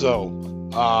world. So,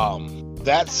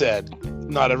 that said,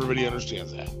 not everybody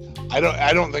understands that. I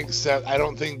don't think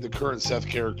the current Seth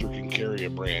character can carry a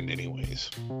brand anyways.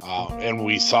 And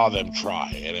we saw them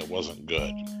try, and it wasn't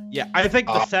good. Yeah, I think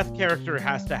the Seth character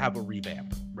has to have a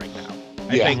revamp right now.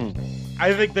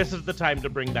 I think this is the time to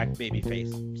bring back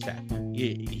babyface Seth.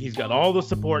 He's got all the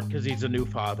support because he's a new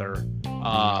father.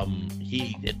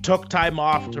 It took time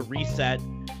off to reset.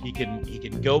 He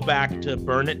can go back to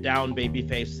burn it down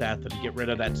babyface Seth and get rid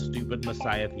of that stupid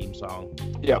Messiah theme song.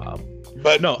 Yeah.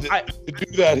 But no, to do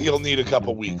that, he'll need a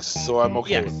couple weeks, so I'm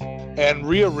okay with it. And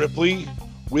Rhea Ripley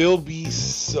will be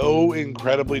so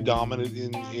incredibly dominant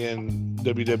in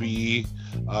WWE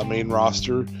main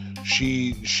roster.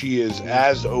 She is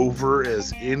as over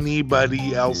as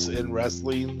anybody else in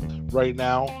wrestling right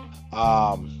now.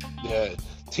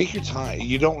 Take your time.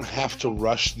 You don't have to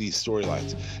rush these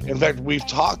storylines. In fact, we've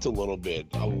talked a lot.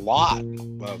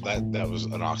 Well, that was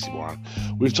an oxymoron.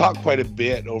 We've talked quite a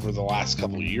bit over the last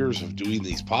couple of years of doing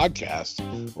these podcasts,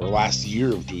 or last year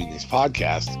of doing these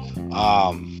podcasts,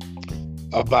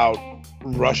 about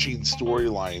rushing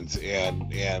storylines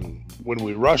and when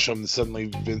we rush them,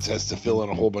 suddenly Vince has to fill in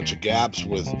a whole bunch of gaps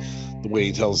with the way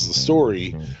he tells the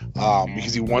story,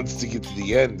 because he wants to get to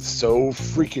the end so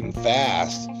freaking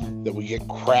fast that we get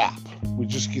crap. We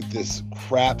just get this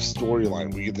crap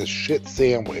storyline. We get this shit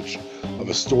sandwich of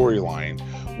a storyline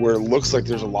where it looks like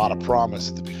there's a lot of promise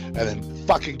at the beginning, and then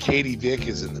fucking Katie Vick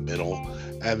is in the middle,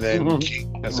 and then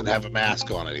Kate doesn't have a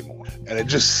mask on anymore, and it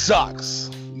just sucks,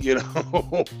 you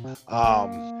know.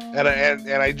 And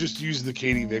I just use the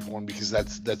Katie Vick one because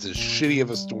that's as shitty of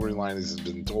a storyline as has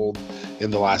been told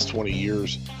in the last 20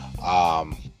 years.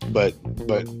 But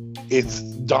it's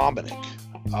Dominic.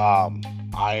 I'm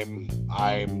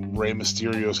Rey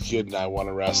Mysterio's kid and I want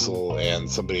to wrestle,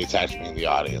 and somebody attacked me in the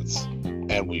audience,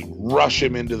 and we rush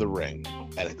him into the ring,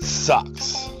 and it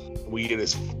sucks. We get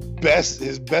his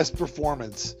best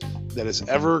performance that has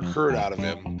ever occurred out of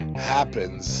him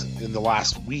happens in the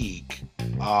last week,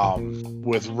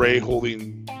 with Ray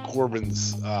holding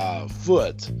Corbin's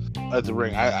foot at the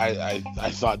ring. I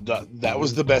thought that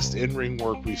was the best in-ring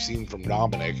work we've seen from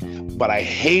Dominic, but I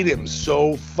hate him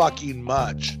so fucking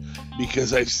much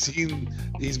because I've seen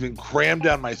he's been crammed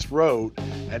down my throat,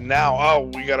 and now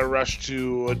we got to rush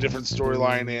to a different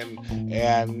storyline,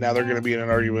 and now they're going to be in an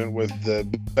argument with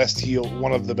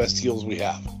one of the best heels we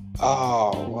have.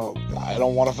 Oh, well, I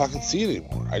don't want to fucking see it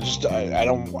anymore. I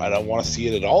don't want to see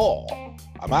it at all.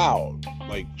 I'm out.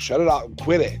 Like, shut it out.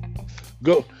 Quit it.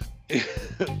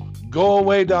 Go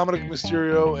away, Dominic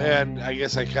Mysterio. And I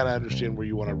guess I kind of understand where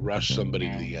you want to rush somebody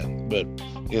to the end,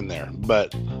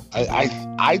 but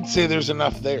I'd say there's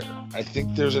enough there. I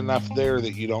think there's enough there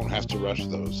that you don't have to rush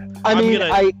those. Go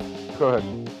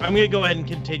ahead. I'm gonna go ahead and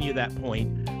continue that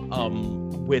point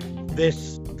with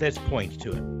this point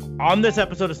to it. On this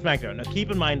episode of SmackDown, now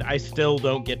keep in mind, I still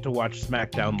don't get to watch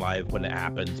SmackDown live when it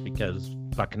happens because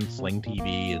fucking Sling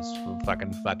TV is for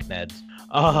fucking fuckheads.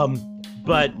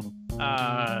 But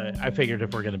I figured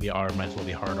if we're gonna be R, might as well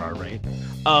be hard R, right?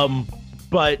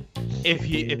 But if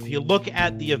you look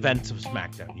at the events of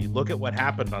SmackDown, you look at what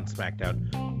happened on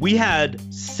SmackDown, we had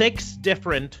 6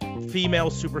 different female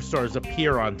superstars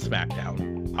appear on SmackDown,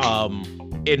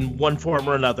 in one form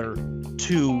or another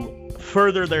to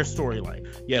further their storyline.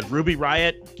 You had Ruby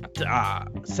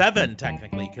Riott, 7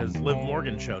 technically, because Liv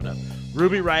Morgan showed up.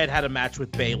 Ruby Riott had a match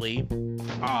with Bayley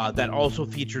that also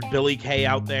featured Billie Kay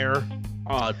out there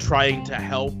trying to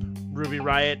help Ruby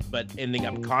Riott, but ending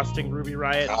up costing Ruby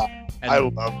Riott. I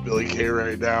love Billie Kay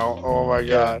right now. Oh my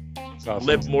god. Awesome.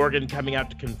 Liv Morgan coming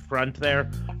out to confront there.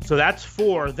 So that's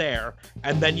 4 there.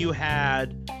 And then you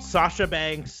had Sasha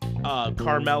Banks,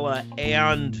 Carmella,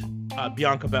 and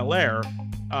Bianca Belair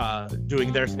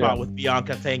doing their spot with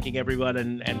Bianca thanking everyone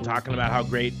and talking about how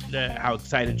great, how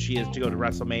excited she is to go to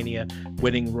WrestleMania,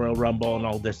 winning Royal Rumble and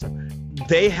all this.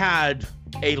 They had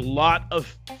a lot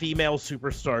of female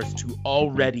superstars to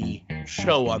already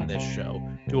show on this show,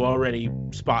 to already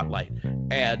spotlight.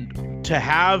 And to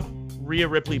have Rhea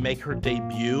Ripley make her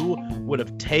debut would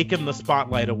have taken the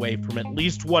spotlight away from at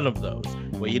least one of those.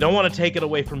 Well, you don't want to take it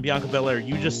away from Bianca Belair.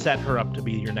 You just set her up to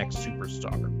be your next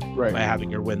superstar by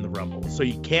having her win the Rumble. So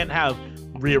you can't have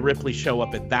Rhea Ripley show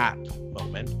up at that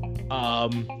moment.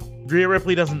 Rhea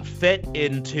Ripley doesn't fit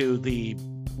into the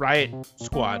Riot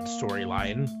Squad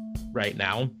storyline right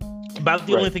now. About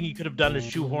the only thing you could have done is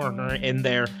shoehorn her in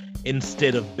there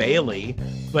instead of Bayley.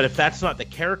 But if that's not the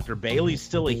character, Bayley's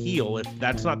still a heel. If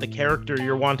that's not the character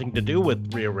you're wanting to do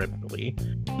with Rhea Ripley,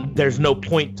 there's no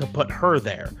point to put her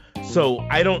there. So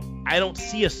I don't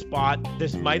see a spot.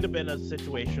 This might have been a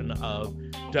situation of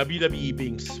WWE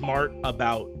being smart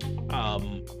about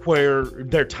where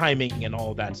their timing and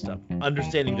all that stuff.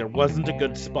 Understanding there wasn't a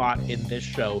good spot in this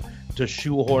show to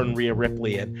shoehorn Rhea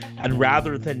Ripley in, and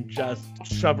rather than just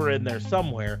shove her in there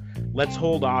somewhere, let's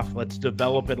hold off, let's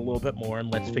develop it a little bit more, and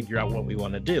let's figure out what we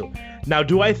want to do. Now,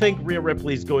 do I think Rhea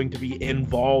Ripley's going to be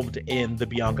involved in the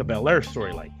Bianca Belair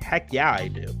storyline? Heck yeah, I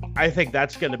do. I think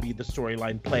that's going to be the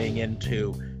storyline playing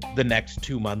into the next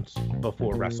 2 months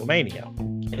before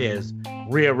WrestleMania, is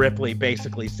Rhea Ripley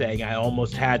basically saying, I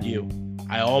almost had you,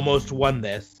 I almost won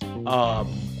this,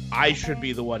 I should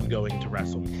be the one going to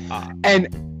WrestleMania.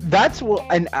 And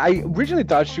I originally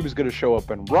thought she was going to show up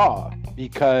in Raw,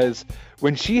 because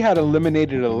when she had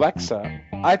eliminated Alexa,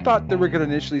 I thought they were going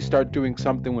to initially start doing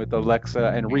something with Alexa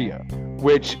and Rhea,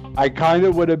 which I kind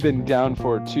of would have been down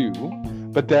for too.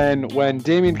 But then when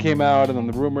Damian came out and then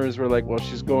the rumors were like, well,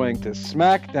 she's going to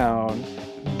SmackDown,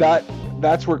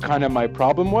 that's where kind of my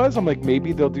problem was. I'm like,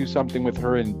 maybe they'll do something with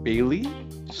her and Bayley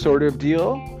sort of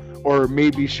deal, or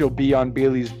maybe she'll be on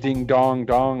Bayley's ding dong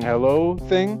dong hello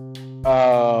thing.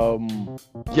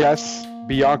 Yes,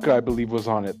 Bianca, I believe, was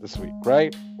on it this week,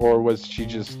 right? Or was she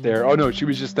just there? Oh no, she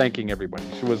was just thanking everybody.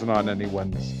 She wasn't on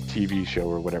anyone's TV show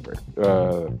or whatever.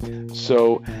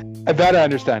 So that I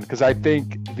understand, because I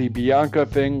think the Bianca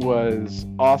thing was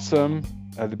awesome.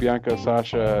 The Bianca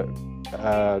Sasha,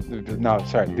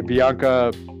 the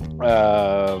Bianca.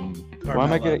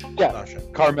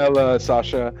 Carmella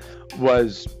Sasha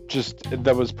was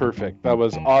that was perfect. That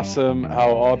was awesome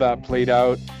how all that played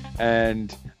out,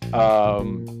 and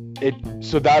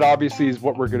so that obviously is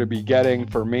what we're going to be getting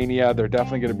for Mania. They're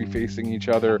definitely going to be facing each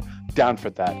other. Down for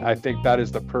that. I think that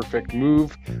is the perfect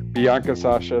move. Bianca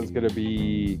Sasha is going to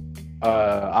be,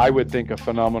 I would think, a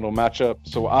phenomenal matchup.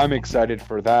 So I'm excited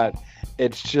for that.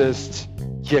 It's just,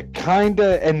 you kind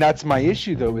of, and that's my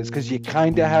issue though, is because you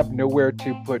kind of have nowhere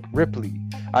to put Ripley.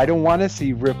 I don't want to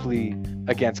see Ripley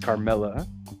against Carmella.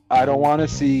 I don't want to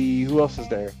see, who else is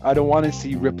there? I don't want to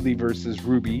see Ripley versus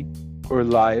Ruby or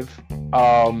Liv.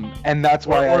 And that's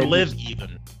why or Liv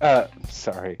even.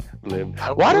 Sorry, Liv.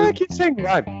 Why do I keep saying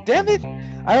Liv? Damn it!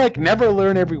 I never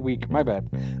learn every week. My bad.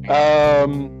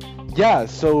 Yeah.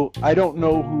 So I don't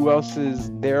know who else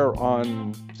is there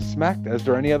on SmackDown. Is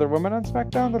there any other women on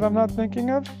SmackDown that I'm not thinking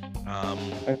of?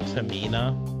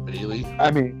 Tamina, Bailey.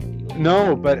 I mean,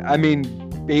 no, but I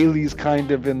mean, Bailey's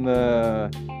kind of in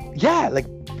the. Yeah,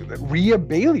 Rhea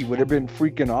Bailey would have been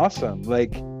freaking awesome.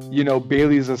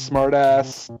 Bailey's a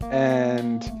smartass,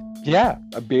 and yeah,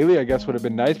 Bailey I guess would have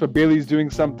been nice. But Bailey's doing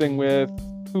something with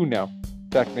who now?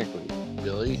 Technically,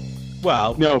 Really?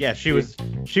 well, No. yeah, she was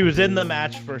in the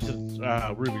match versus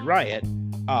Ruby Riott,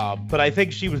 but I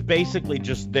think she was basically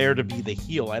just there to be the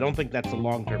heel. I don't think that's a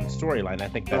long-term storyline. I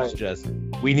think that's Right. just,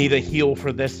 we need a heel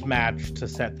for this match to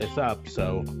set this up.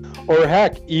 So or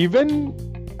heck, even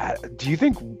do you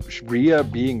think Rhea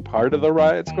being part of the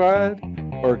Riot Squad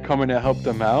or coming to help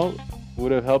them out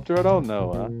would have helped her at all?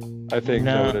 No, I think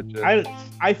that would have just...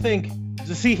 I think,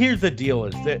 see, here's the deal,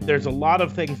 is that there's a lot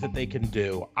of things that they can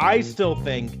do. I still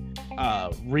think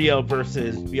Rhea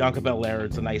versus Bianca Belair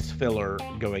is a nice filler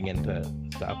going into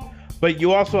stuff. But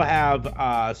you also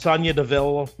have Sonya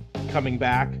Deville coming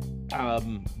back.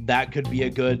 That could be a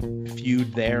good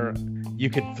feud there. You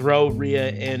could throw Rhea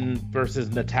in versus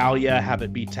Natalya, have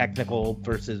it be technical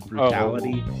versus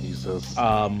brutality. Oh, Jesus.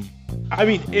 I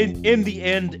mean, in the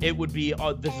end, it would be,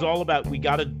 this is all about, we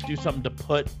got to do something to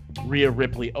put Rhea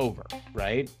Ripley over,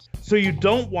 right? So you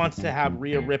don't want to have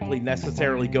Rhea Ripley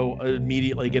necessarily go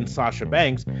immediately against Sasha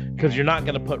Banks, because you're not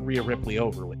going to put Rhea Ripley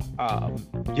over with.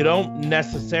 You don't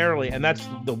necessarily, and that's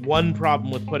the one problem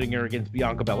with putting her against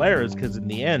Bianca Belair, is because in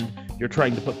the end, you're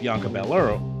trying to put Bianca Belair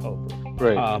over.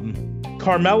 Right.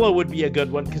 Carmella would be a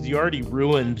good one, because you already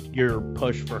ruined your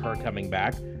push for her coming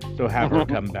back. So have her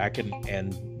come back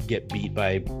and get beat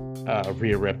by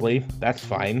Rhea Ripley. That's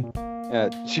fine. Yeah,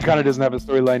 she kind of doesn't have a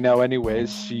storyline now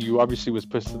anyways. She obviously was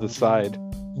pushed to the side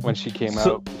when she came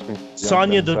out.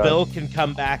 Sonya Deville can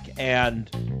come back and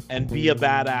be a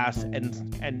badass,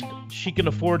 and she can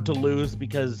afford to lose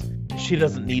because she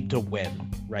doesn't need to win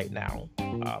right now.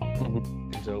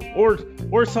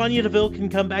 Or Sonya Deville can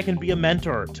come back and be a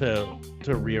mentor to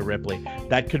Rhea Ripley.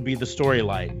 That could be the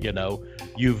storyline.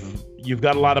 You've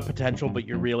got a lot of potential, but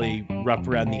you're really rough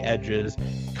around the edges.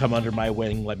 Come under my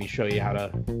wing. Let me show you how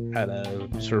to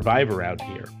survive around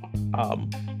here.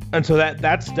 And so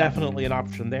that's definitely an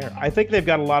option there. I think they've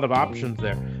got a lot of options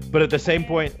there. But at the same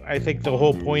point, I think the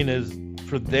whole point is,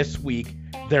 for this week,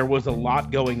 there was a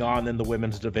lot going on in the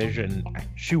women's division.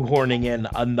 Shoehorning in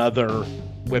another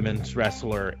women's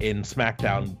wrestler in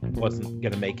SmackDown wasn't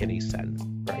going to make any sense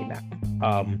right now.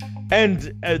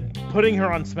 And putting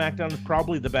her on SmackDown is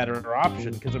probably the better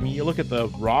option, because, I mean, you look at the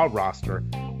Raw roster,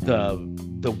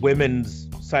 the women's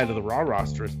side of the Raw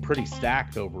roster is pretty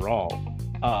stacked overall.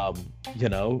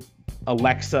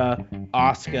 Alexa,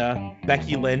 Asuka,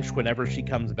 Becky Lynch, whenever she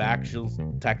comes back, she's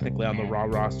technically on the Raw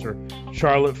roster.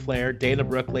 Charlotte Flair, Dana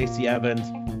Brooke, Lacey Evans,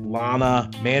 Lana,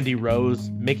 Mandy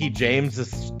Rose, Mickie James is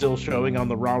still showing on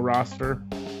the Raw roster.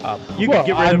 You could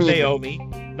get rid of Naomi,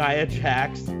 Nia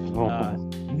Jax,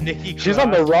 Nikki Cross. She's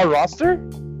on the Raw roster?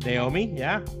 Naomi,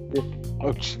 yeah.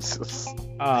 Oh, Jesus.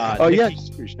 Nikki, yeah,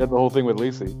 she had the whole thing with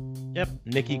Lacey. Yep,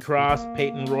 Nikki Cross,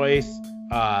 Peyton Royce,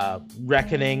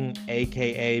 Reckoning,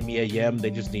 aka Mia Yim.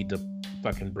 They just need to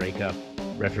fucking break up.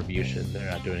 Retribution, they're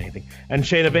not doing anything. And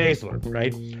Shayna Baszler,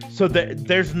 right? So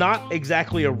there's not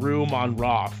exactly a room on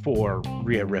Raw for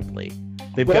Rhea Ripley.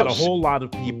 They've got a whole lot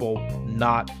of people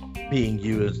not being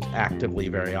used actively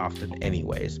very often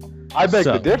anyways. I beg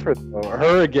to differ, though.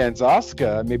 Her against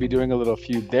Asuka, maybe doing a little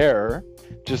feud there,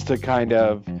 just to kind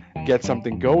of get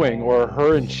something going. Or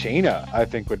her and Shayna, I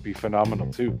think, would be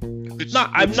phenomenal too.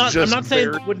 I'm not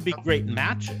saying it wouldn't be great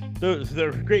matches.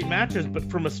 They're great matches, but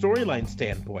from a storyline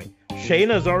standpoint,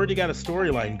 Shayna's already got a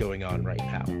storyline going on right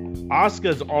now.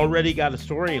 Asuka's already got a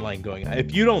storyline going on.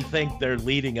 If you don't think they're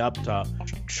leading up to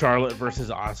Charlotte versus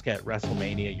Asuka at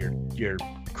WrestleMania, you're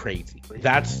crazy.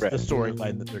 That's the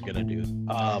storyline that they're gonna do.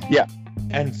 Yeah.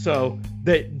 And so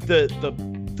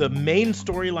the main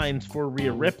storylines for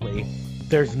Rhea Ripley,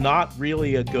 there's not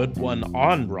really a good one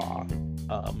on Raw.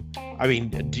 I mean,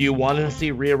 do you want to see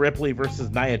Rhea Ripley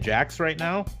versus Nia Jax right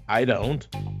now? I don't.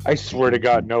 I swear to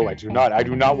God, no, I do not. I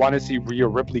do not want to see Rhea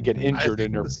Ripley get injured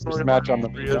in her first match on the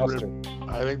roster.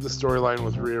 I think the storyline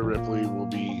with Rhea Ripley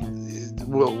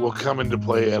will come into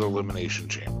play at Elimination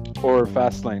Chamber. Or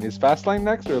Fastlane. Is Fastlane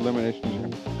next or Elimination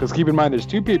Chamber? Because keep in mind, there's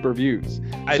 2 pay-per-views.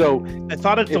 I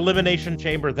thought it's Elimination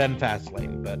Chamber, then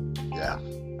Fastlane, but... Yeah.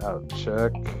 I'll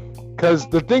check. Because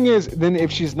the thing is, then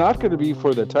if she's not going to be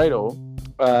for the title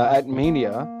at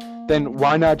Mania, then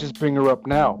why not just bring her up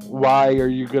now? Why are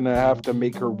you going to have to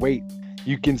make her wait?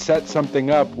 You can set something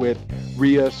up with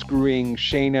Rhea screwing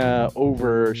Shayna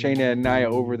and Nia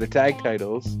over the tag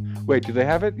titles. Wait, do they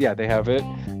have it? Yeah, they have it.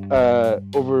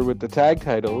 Over with the tag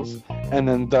titles, and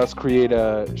then thus create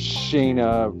a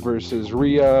Shayna versus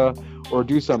Rhea, or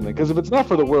do something. Because if it's not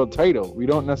for the world title, we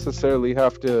don't necessarily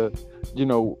have to,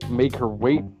 make her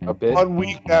wait a bit. 1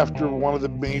 week after one of the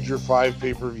major 5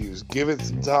 pay-per-views. Give it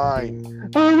some time.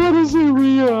 I want to see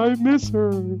Rhea. I miss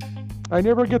her. I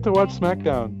never get to watch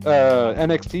SmackDown,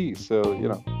 NXT, so,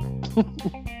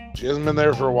 She hasn't been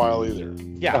there for a while either.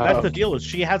 Yeah, that's the deal. Is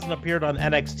she hasn't appeared on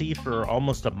NXT for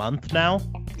almost a month now.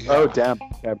 Yeah. Oh, damn.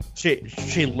 Yeah.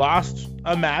 She lost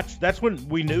a match. That's when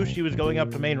we knew she was going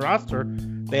up to main roster.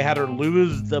 They had her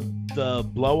lose the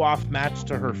blow-off match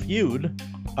to her feud.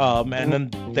 And then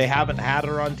they haven't had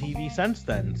her on TV since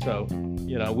then. So,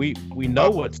 we know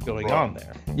what's going on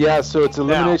there. Yeah, so it's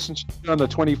Elimination Chamber on the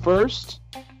 21st.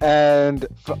 And,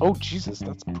 oh, Jesus,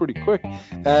 that's pretty quick.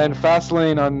 And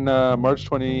Fastlane on March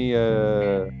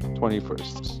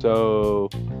 21st. So,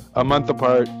 a month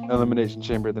apart, Elimination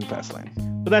Chamber, then Fastlane.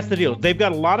 But that's the deal. They've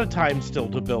got a lot of time still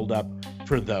to build up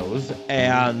for those.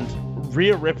 And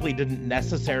Rhea Ripley didn't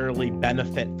necessarily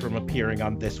benefit from appearing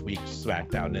on this week's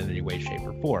SmackDown in any way, shape,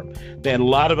 or form. They had a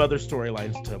lot of other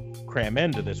storylines to cram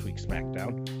into this week's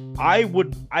SmackDown. I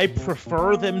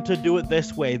prefer them to do it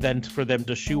this way than for them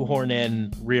to shoehorn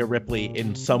in Rhea Ripley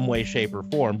in some way, shape, or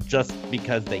form just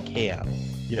because they can,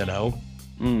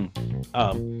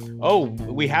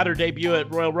 we had her debut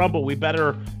at Royal Rumble. We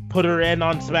better put her in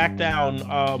on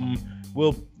SmackDown.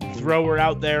 We'll throw her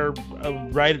out there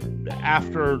right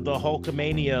after the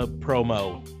Hulkamania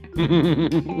promo.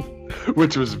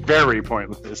 Which was very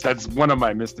pointless. That's one of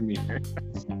my misdemeanors.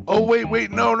 Oh,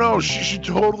 wait, no. She should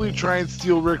totally try and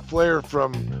steal Ric Flair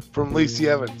from Lacey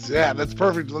Evans. Yeah, that's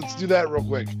perfect. Let's do that real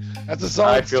quick. That's a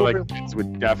solid I feel like Vince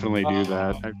would definitely do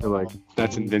that. I feel like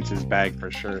that's in Vince's bag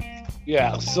for sure.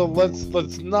 Yeah, so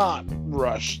let's not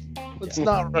rush. Let's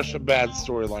not rush a bad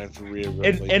storyline for Rhea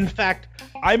Ripley. In fact,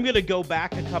 I'm going to go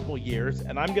back a couple years,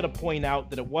 and I'm going to point out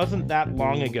that it wasn't that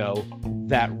long ago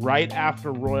that right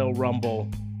after Royal Rumble,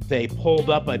 they pulled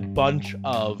up a bunch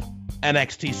of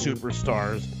NXT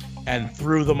superstars and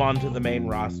threw them onto the main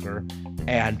roster,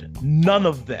 and none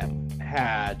of them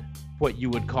had what you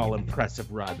would call impressive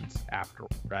runs after,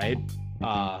 right?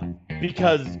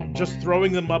 Because just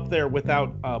throwing them up there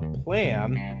without a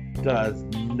plan does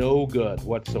no good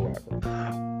whatsoever.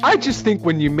 I just think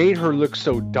when you made her look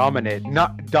so dominant,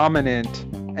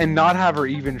 and not have her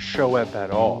even show up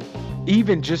at all,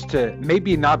 even just to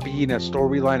maybe not be in a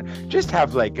storyline, just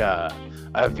have like a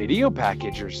video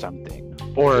package or something.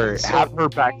 Or have her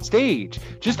backstage.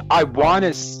 Just, I want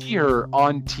to see her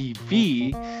on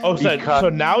TV. Oh, so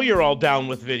now you're all down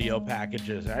with video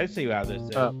packages. I see how this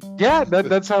is. Yeah,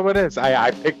 that's how it is.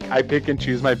 I pick and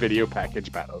choose my video package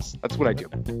battles. That's what I do.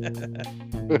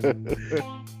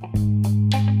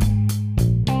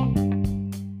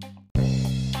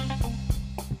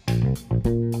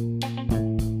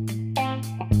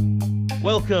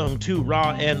 Welcome to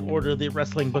Raw and Order, the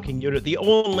wrestling booking unit, the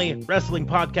only wrestling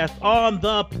podcast on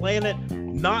the planet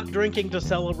not drinking to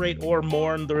celebrate or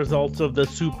mourn the results of the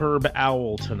Superb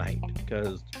Owl tonight,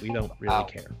 because we don't really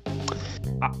care.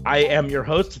 I am your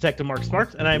host, Detective Mark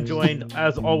Sparks, and I am joined,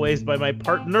 as always, by my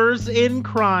partners in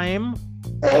crime.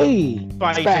 Hey!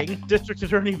 Fighting District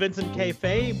Attorney Vincent K.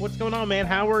 Fay. What's going on, man?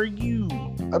 How are you?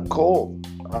 I'm cold.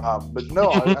 But no,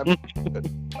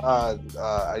 I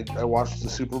watched the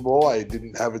Super Bowl. I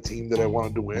didn't have a team that I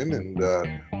wanted to win, and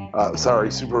sorry,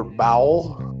 Super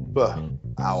Bowl. But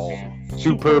Owl.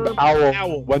 Superb owl.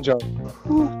 Owl. One job.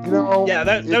 Yeah,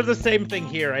 that was the same thing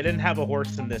here. I didn't have a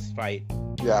horse in this fight.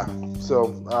 Yeah.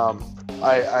 So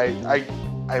I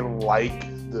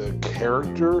like the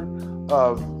character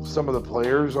of some of the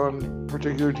players on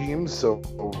particular teams. So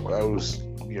I was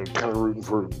kind of rooting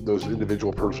for those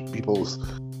individual people's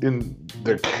in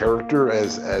their character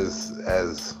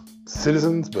as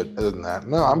citizens. But other than that,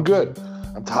 no, I'm good.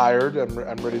 I'm tired. I'm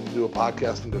ready to do a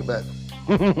podcast and go to bed.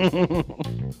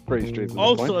 Pretty straight to the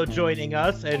Also point. joining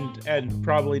us and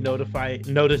probably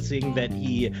noticing that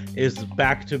he is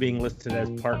back to being listed as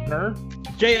partner,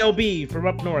 JLB from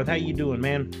up north. How you doing,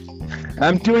 man?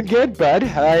 I'm doing good, bud.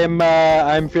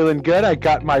 I'm feeling good. I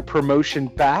got my promotion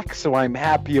back, so I'm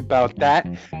happy about that.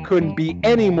 Couldn't be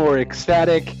any more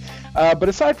ecstatic. But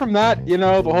aside from that,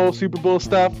 the whole Super Bowl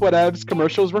stuff, whatevs,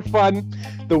 commercials were fun.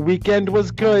 The weekend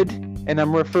was good, and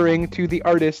I'm referring to the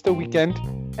artist, The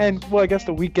Weeknd. And, well, I guess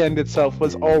the weekend itself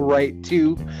was all right,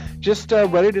 too. Just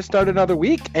ready to start another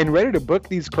week and ready to book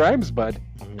these crimes, bud.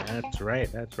 That's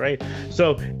right.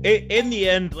 So in the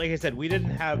end, like I said, we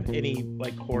didn't have any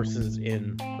horses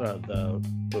in the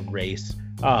race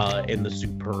in the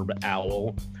Superb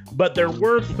Owl, but there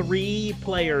were 3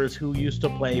 players who used to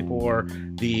play for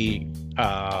the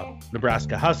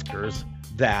Nebraska Huskers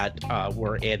that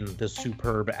were in the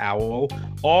Superb Owl,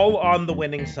 all on the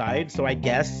winning side. So I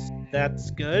guess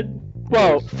that's good.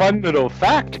 Well, fun little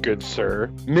fact, good sir.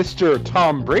 Mr.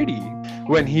 Tom Brady,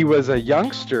 when he was a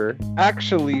youngster,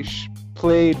 actually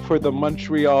played for the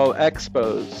Montreal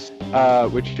Expos,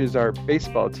 which is our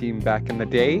baseball team back in the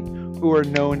day, who are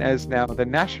known as now the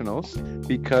Nationals,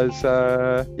 because,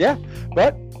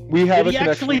 but we have Did he a connection.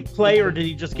 actually play, or did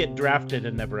he just get drafted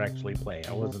and never actually play?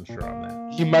 I wasn't sure on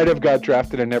that. He might have got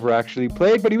drafted and never actually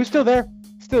played, but he was still there.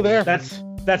 Still there.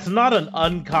 That's not an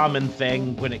uncommon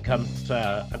thing when it comes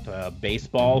to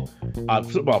baseball,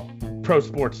 well, pro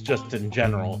sports just in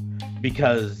general,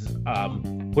 because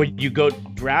when you go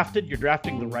drafted, you're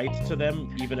drafting the rights to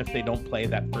them, even if they don't play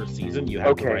that first season. You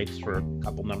have the rights for a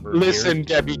couple number of Listen, years.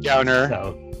 Debbie Downer.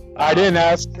 So, I didn't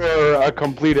ask for a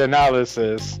complete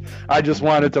analysis. I just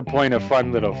wanted to point a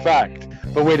fun little fact.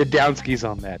 But way to downskis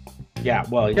on that. Yeah,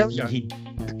 well,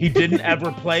 he didn't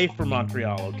ever play for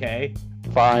Montreal, okay?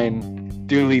 Fine.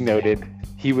 Duly noted.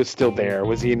 He was still there.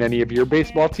 Was he in any of your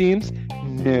baseball teams?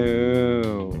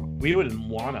 No. We wouldn't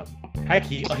want him. Heck,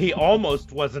 he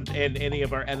almost wasn't in any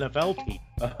of our NFL teams.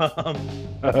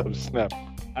 Oh, snap.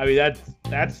 I mean,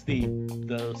 that's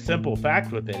the simple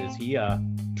fact with it is he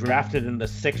drafted in the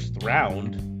 6th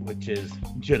round, which is,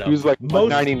 He was like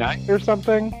 99 or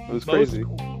something? It was crazy.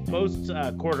 Most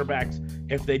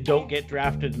quarterbacks, if they don't get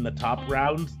drafted in the top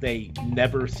rounds, they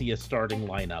never see a starting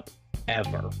lineup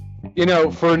ever.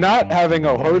 For not having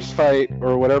a horse fight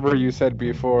or whatever you said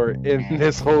before in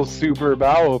this whole Super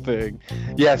Bowl thing,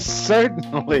 yes,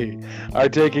 certainly are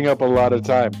taking up a lot of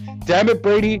time. Damn it,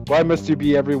 Brady! Why must you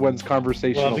be everyone's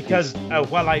conversational? Well, because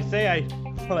while I say I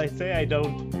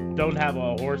don't have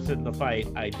a horse in the fight,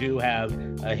 I do have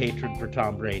a hatred for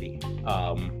Tom Brady.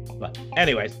 But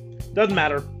anyways, doesn't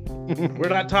matter. We're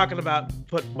not talking about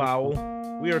football.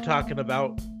 We are talking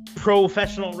about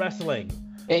professional wrestling.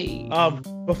 Hey.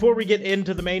 Before we get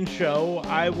into the main show,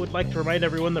 I would like to remind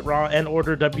everyone that Raw and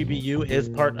Order WBU is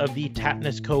part of the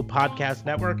Tatnus Co. podcast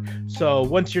network. So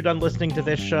once you're done listening to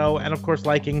this show, and of course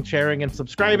liking, sharing, and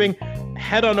subscribing,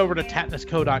 head on over to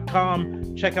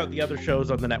tatnusco.com. Check out the other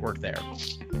shows on the network there.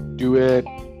 Do it.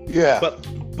 Yeah.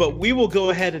 But we will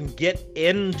go ahead and get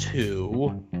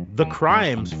into the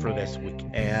crimes for this week.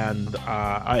 And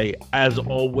I, as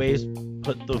always,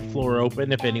 put the floor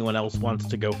open if anyone else wants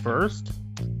to go first.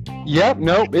 Yep,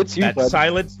 no, it's you, That bud.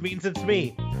 silence means it's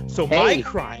me. So Hey. my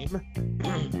crime,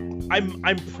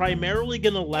 I'm primarily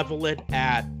gonna level it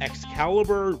at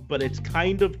Excalibur, but it's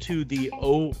kind of to the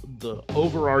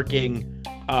overarching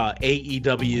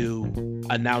AEW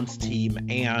announced team,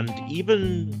 and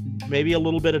even maybe a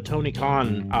little bit of Tony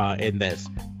Khan in this,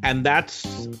 and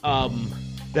that's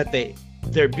that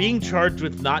they're being charged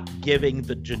with not giving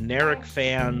the generic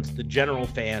fans, the general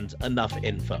fans, enough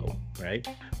info, right?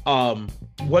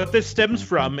 What this stems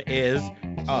from is,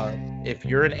 if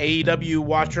you're an AEW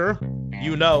watcher,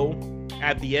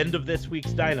 at the end of this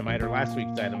week's Dynamite, or last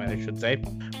week's Dynamite, I should say,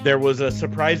 there was a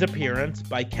surprise appearance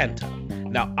by Kenta.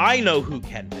 Now, I know who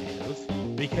Kenta is,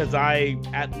 because I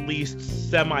at least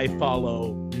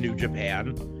semi-follow New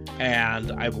Japan,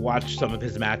 and I've watched some of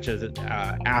his matches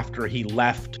after he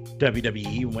left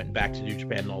WWE and went back to New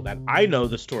Japan and all that. I know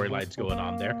the storylines going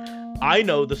on there. I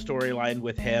know the storyline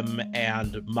with him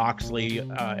and Moxley,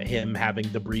 him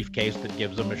having the briefcase that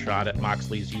gives him a shot at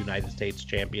Moxley's United States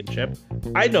Championship.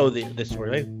 I know the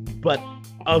storyline, but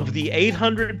of the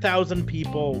 800,000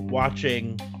 people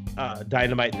watching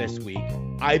Dynamite this week,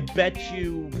 I bet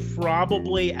you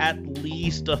probably at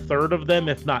least a third of them,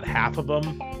 if not half of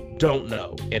them, don't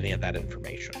know any of that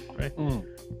information, right?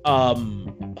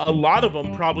 A lot of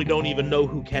them probably don't even know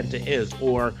who Kenta is,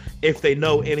 or if they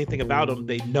know anything about him,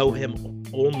 they know him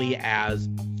only as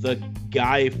the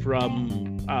guy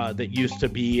from that used to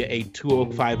be a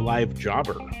 205 Live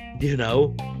jobber, you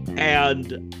know?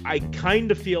 And I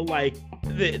kind of feel like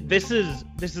this is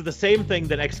the same thing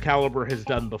that Excalibur has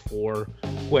done before,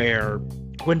 where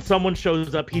when someone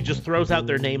shows up, he just throws out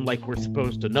their name like we're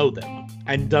supposed to know them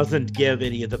and doesn't give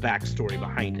any of the backstory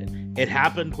behind it. It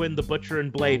happened when the Butcher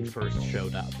and Blade first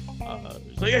showed up.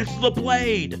 It's like, it's the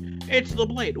Blade! It's the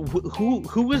Blade!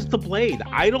 Who is the Blade?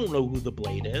 I don't know who the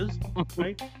Blade is,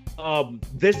 right?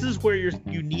 This is where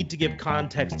you need to give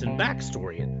context and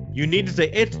backstory. You need to say,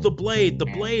 it's the Blade. The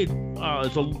Blade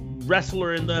is a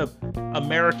wrestler in the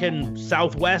American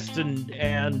Southwest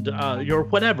and your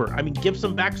whatever. I mean, give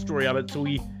some backstory on it so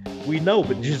we know,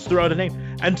 but just throw out a name.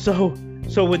 And so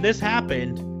when this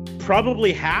happened,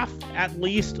 probably half at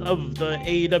least of the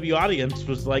AEW audience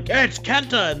was like, hey, it's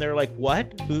Kenta, and they're like,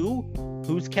 what?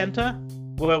 Who's Kenta?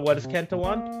 What does Kenta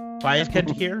want? Why is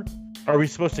Kenta here? Are we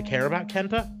supposed to care about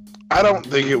Kenta? I don't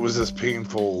think it was as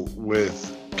painful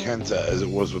with Kenta as it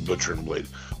was with Butcher and Blade.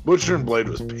 Butcher and Blade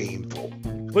was painful.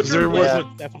 Butcher and Blade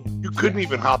was definitely. You couldn't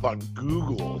even hop on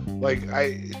Google. Like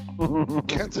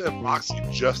Kenta and Moxley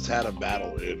just had a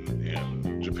battle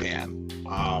in Japan.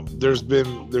 There's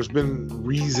been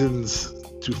reasons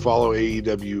to follow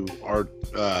AEW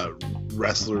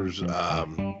wrestlers,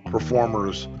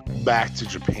 performers back to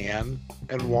Japan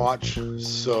and watch.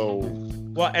 So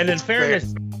well, and in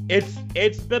fairness,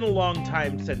 it's been a long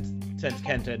time since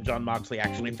Kenta and Jon Moxley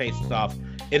actually faced off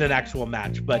in an actual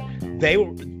match, but they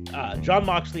were Jon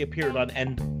Moxley appeared on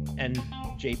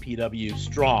NJPW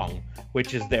Strong,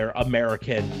 which is their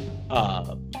American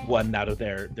one out of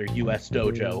their US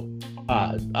dojo,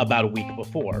 about a week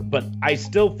before. But I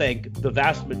still think the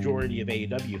vast majority of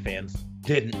AEW fans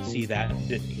didn't see that and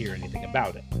didn't hear anything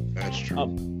about it. That's true.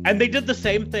 And they did the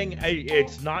same thing.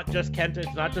 It's not just Kenta,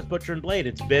 it's not just Butcher and Blade.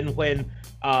 It's been when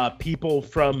people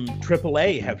from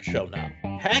AAA have shown up.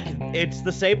 Heck, it's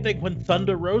the same thing when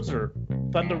Thunder Rosa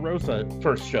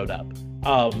first showed up.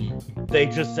 They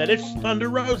just said it's Thunder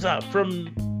Rosa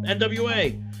from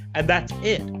NWA, and that's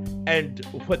it. And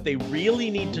what they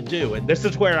really need to do, and this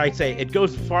is where I say it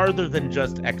goes farther than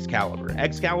just Excalibur.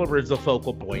 Excalibur is the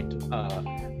focal point,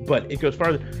 but it goes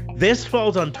farther. This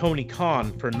falls on Tony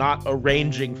Khan for not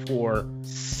arranging for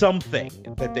something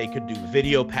that they could do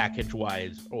video package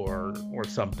wise or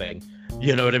something,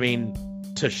 you know what I mean,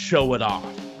 to show it off,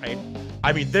 right?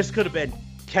 I mean, this could have been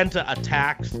Kenta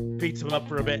attacks, beats him up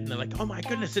for a bit, and they're like, oh my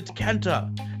goodness, it's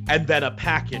Kenta. And then a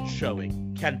package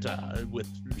showing Kenta with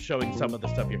showing some of the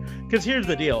stuff here. Because here's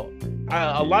the deal.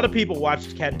 A lot of people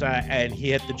watched Kenta and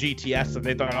he hit the GTS and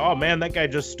they thought, oh man, that guy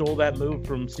just stole that move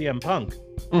from CM Punk.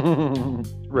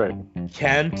 Right.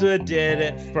 Kenta did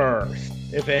it first.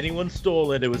 If anyone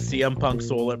stole it, it was CM Punk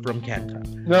stole it from Kenta.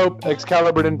 Nope,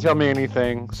 Excalibur didn't tell me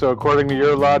anything. So according to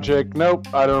your logic,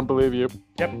 nope, I don't believe you.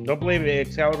 Yep, don't believe me.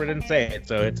 Excalibur didn't say it,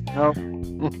 so it's no.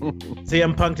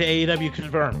 CM Punk to AEW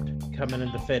confirmed. Come in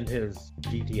and defend his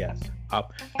GTS.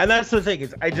 And that's the thing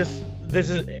is,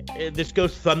 this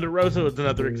goes Thunder Rosa is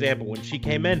another example. When she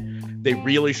came in, they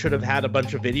really should have had a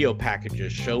bunch of video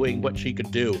packages showing what she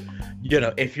could do. You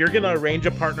know, if you're gonna arrange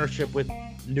a partnership with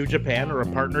New Japan or a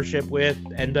partnership with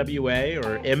NWA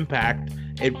or Impact,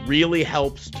 it really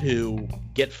helps to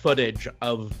get footage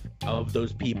of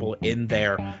those people in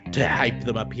there to hype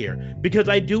them up here, because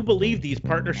I do believe these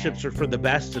partnerships are for the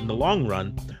best in the long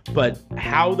run, but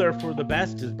how they're for the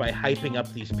best is by hyping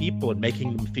up these people and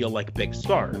making them feel like big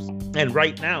stars. And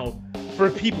right now, for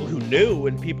people who knew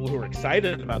and people who are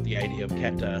excited about the idea of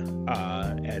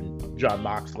Kenta and Jon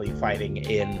Moxley fighting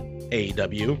in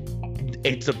AEW,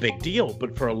 it's a big deal.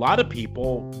 But for a lot of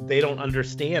people, they don't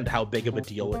understand how big of a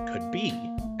deal it could be.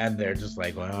 And they're just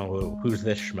like, well, who's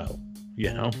this schmo?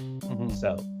 You know?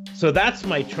 Mm-hmm. So that's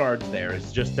my charge there,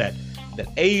 is just that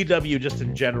AEW just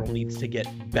in general needs to get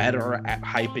better at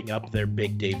hyping up their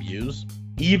big debuts.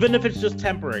 Even if it's just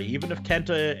temporary, even if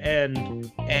Kenta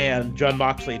and Jon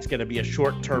Moxley, it's going to be a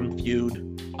short-term feud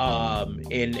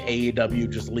in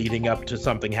AEW just leading up to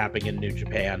something happening in New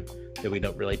Japan that we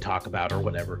don't really talk about or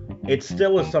whatever. It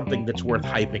still is something that's worth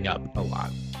hyping up a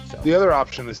lot. So The other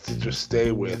option is to just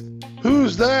stay with,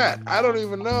 who's that? I don't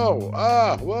even know.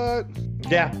 What?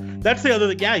 yeah, that's the other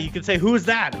thing. Yeah, you can say, who is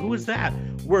that? Who is that?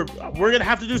 We're gonna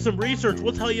have to do some research.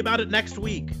 We'll tell you about it next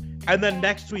week. And then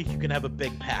next week you can have a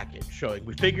big package showing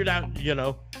we figured out,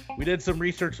 we did some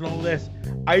research and all this.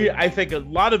 I think a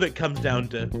lot of it comes down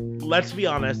to, let's be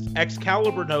honest,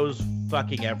 Excalibur knows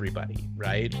fucking everybody,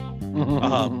 right?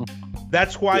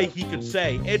 That's why he could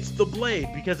say it's the Blade,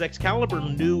 because Excalibur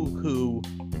knew who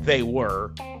they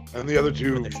were. And the other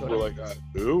two were like,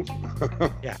 who?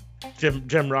 Yeah.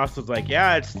 Jim Ross was like,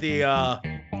 yeah, it's the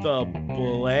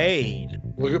Blade.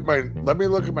 Let me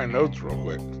look at my notes real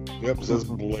quick. Yep, it says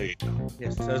Blade.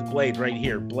 Yes, it says Blade right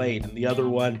here, Blade. And the other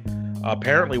one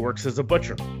apparently works as a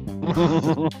butcher.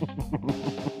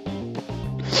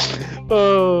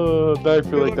 Oh, I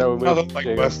feel like that would make like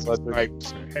Wesley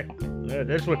Snipes. Yeah,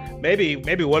 this one,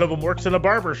 maybe one of them works in a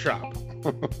barber shop.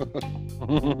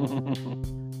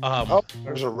 Oh,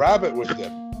 there's a rabbit with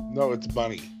them. No, it's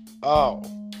Bunny. Oh.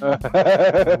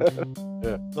 The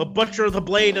butcher, the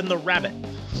Blade, and the rabbit.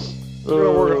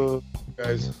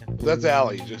 Guys, that's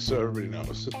Allie, just so everybody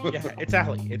knows. Yeah, it's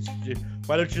Allie.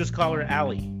 Why don't you just call her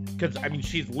Allie? Because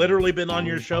she's literally been on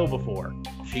your show before.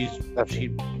 She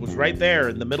was right there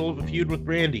in the middle of a feud with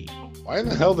Brandy. Why in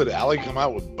the hell did Allie come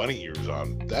out with bunny ears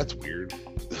on? That's weird.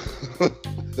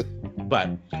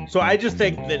 But so I just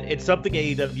think that it's something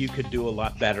AEW could do a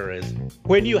lot better is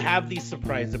when you have these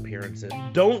surprise appearances,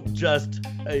 don't just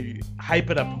hype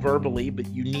it up verbally, but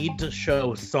you need to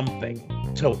show something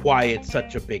to why it's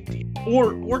such a big deal.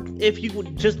 Or if you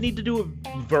just need to do it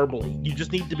verbally, you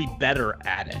just need to be better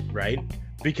at it, right?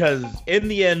 Because in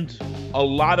the end, a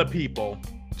lot of people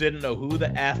didn't know who the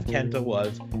F Kenta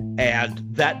was, and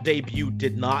that debut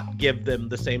did not give them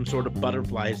the same sort of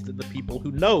butterflies that the people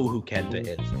who know who Kenta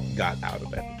is got out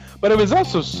of it. But it was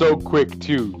also so quick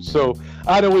too, so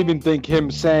I don't even think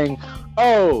him saying,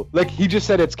 oh, like he just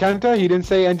said it's Kenta, he didn't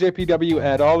say NJPW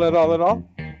at all.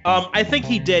 I think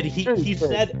he did. He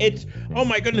said it's, oh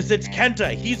my goodness, it's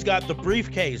Kenta. He's got the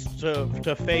briefcase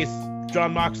to face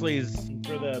Jon Moxley's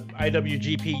for the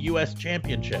IWGP US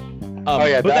Championship.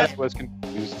 But that was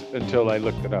confused until I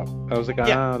looked it up. I was like,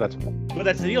 that's fine. But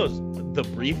that's the deal, is the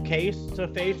briefcase to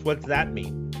face, what's that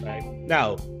mean, right?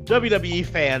 Now, WWE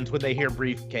fans, when they hear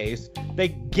briefcase, they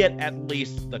get at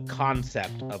least the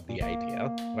concept of the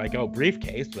idea. Like, oh,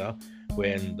 briefcase, well,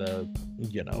 when the,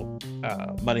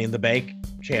 Money in the Bank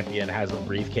champion has a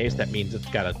briefcase, that means it's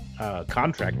got a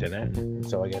contract in it. And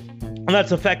so I guess, and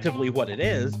that's effectively what it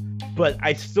is. But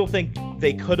I still think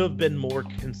they could have been more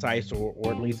concise or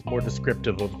at least more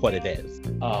descriptive of what it is.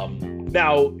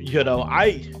 Now,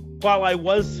 while I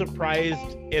was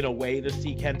surprised in a way to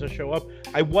see Kenta show up,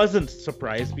 I wasn't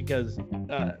surprised because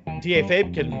DA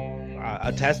Fabe can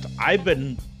attest, I've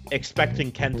been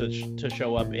expecting Kenta to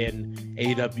show up in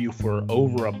AEW for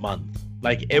over a month.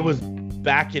 Like, it was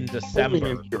back in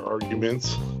December. Your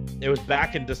arguments. It was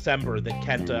back in December that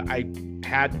Kenta, I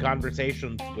had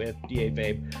conversations with DA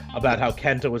Fabe about how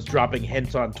Kenta was dropping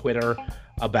hints on Twitter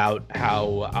about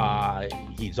how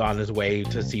he's on his way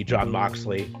to see Jon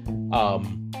Moxley.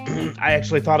 I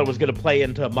actually thought it was going to play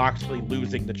into Moxley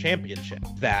losing the championship,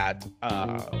 that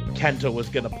Kenta was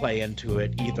going to play into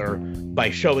it either by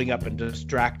showing up and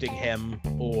distracting him,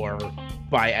 or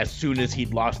by as soon as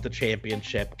he'd lost the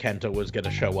championship, Kenta was going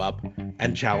to show up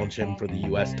and challenge him for the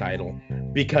US title,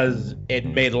 because it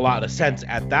made a lot of sense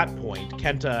at that point.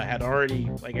 Kenta had already,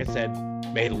 like I said,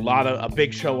 made a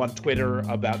big show on Twitter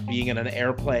about being in an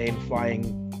airplane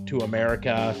flying to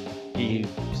America. He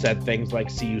said things like,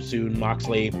 see you soon,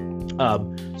 Moxley.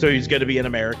 So he's going to be in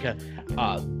America.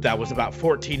 That was about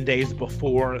 14 days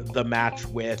before the match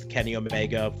with Kenny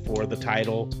Omega for the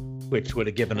title, which would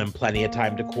have given him plenty of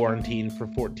time to quarantine for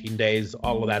 14 days,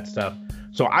 all of that stuff.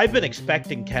 So I've been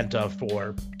expecting Kenta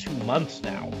for 2 months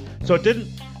now. So it didn't,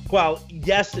 well,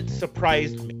 yes, it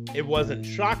surprised me. It wasn't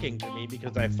shocking to me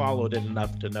because I followed it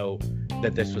enough to know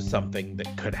that this was something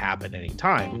that could happen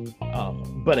anytime.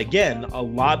 But again, a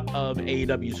lot of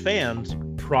AEW's fans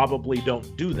probably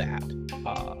don't do that.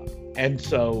 And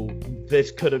so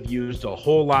this could have used a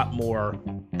whole lot more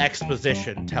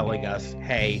exposition telling us,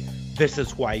 hey, this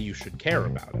is why you should care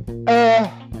about it.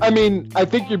 I mean, I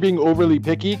think you're being overly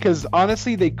picky, because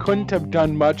honestly, they couldn't have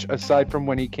done much aside from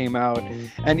when he came out.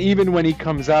 And even when he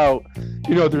comes out,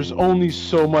 there's only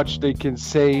so much they can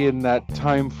say in that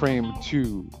time frame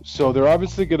too. So they're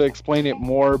obviously going to explain it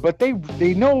more, but they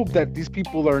know that these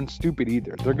people aren't stupid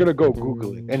either. They're going to go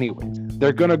Google it anyway.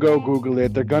 They're going to go Google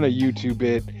it. They're going to YouTube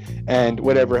it and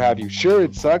whatever have you. Sure,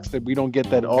 it sucks that we don't get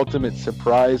that ultimate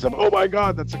surprise of, oh my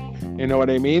God, you know what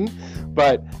I mean?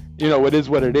 But, you know, it is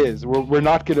what it is. We're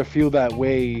not gonna feel that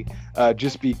way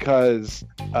just because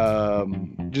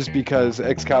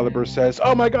Excalibur says,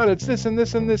 "Oh my God, it's this and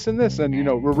this and this and this," and you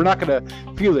know, we're not gonna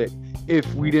feel it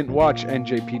if we didn't watch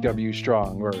NJPW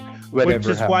Strong or whatever. Which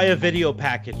is why a video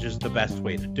package is the best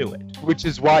way to do it. Which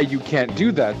is why you can't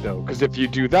do that though, because if you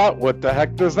do that, what the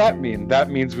heck does that mean?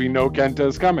 That means we know Kenta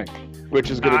is coming,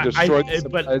 which is going to destroy the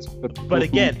surprise. But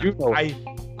again,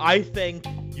 I think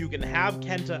you can have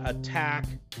Kenta attack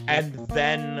and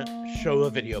then show a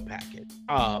video package.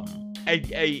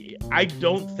 I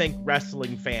don't think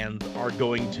wrestling fans are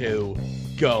going to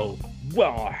go,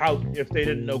 well, how if they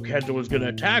didn't know Kenta was going to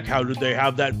attack, how did they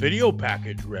have that video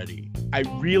package ready? I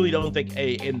really don't think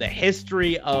in the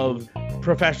history of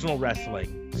professional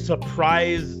wrestling,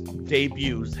 surprise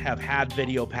debuts have had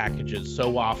video packages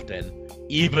so often.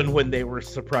 Even when they were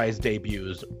surprise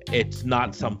debuts, it's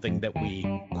not something that we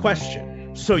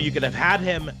question. So you could have had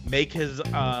him make his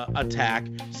attack,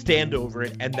 stand over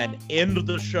it, and then end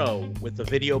the show with a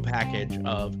video package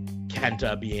of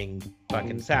Kenta being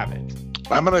fucking savage.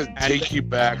 I'm gonna take you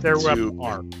back to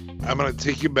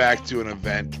an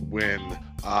event when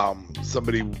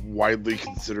somebody widely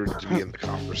considered to be in the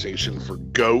conversation for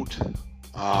GOAT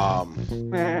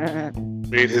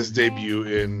made his debut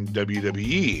in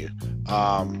WWE.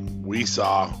 We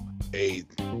saw a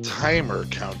timer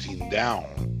counting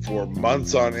down for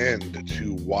months on end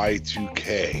to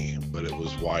Y2K, but it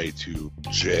was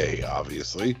Y2J,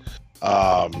 obviously.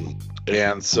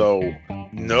 And so,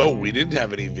 no, we didn't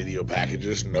have any video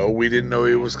packages. No, we didn't know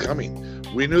it was coming.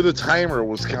 We knew the timer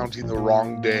was counting the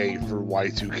wrong day for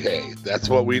Y2K. That's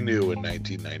what we knew in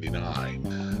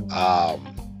 1999.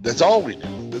 That's all we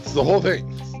knew. That's the whole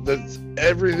thing. That's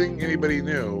everything anybody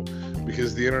knew,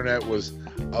 because the internet was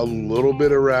a little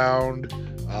bit around.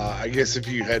 I guess if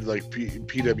you had like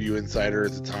PW Insider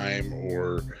at the time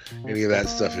or any of that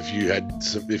stuff, if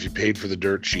you paid for the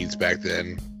dirt sheets back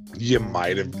then, you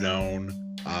might have known,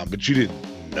 but you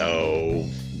didn't know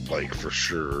like for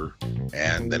sure.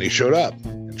 And then he showed up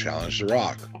and challenged The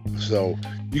Rock. So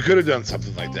you could have done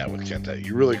something like that with Kenta.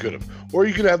 You really could have. Or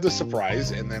you could have the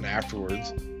surprise, and then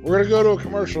afterwards, we're going to go to a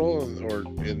commercial, or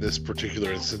in this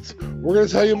particular instance, we're going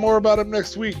to tell you more about him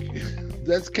next week.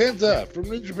 That's Kenta from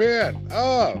New Japan.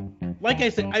 Oh. Like I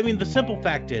said, I mean, the simple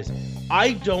fact is,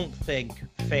 I don't think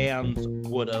fans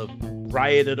would have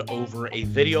rioted over a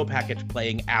video package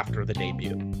playing after the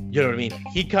debut. You know what I mean?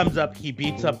 He comes up, he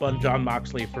beats up on Jon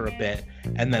Moxley for a bit,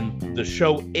 and then the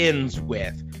show ends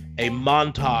with a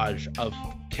montage of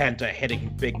Kenta hitting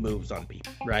big moves on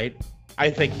people, right? I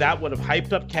think that would have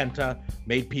hyped up Kenta,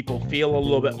 made people feel a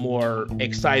little bit more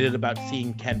excited about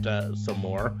seeing Kenta some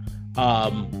more.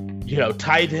 You know,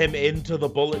 tied him into the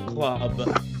Bullet Club,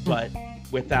 but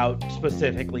without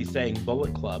specifically saying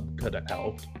Bullet Club could have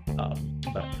helped.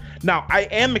 But now I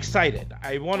am excited.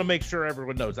 I want to make sure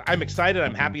everyone knows I'm excited.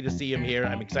 I'm happy to see him here.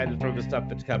 I'm excited for the stuff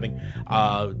that's coming.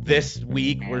 This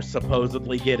week we're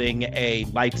supposedly getting a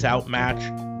lights out match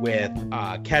with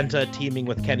Kenta teaming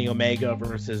with Kenny Omega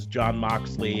versus Jon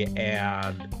Moxley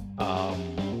and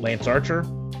Lance Archer,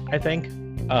 I think,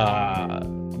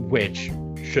 which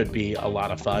should be a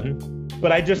lot of fun.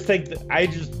 But I just think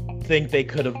they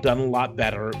could have done a lot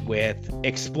better with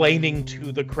explaining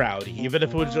to the crowd, even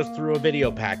if it was just through a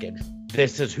video package,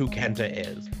 this is who Kenta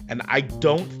is. And I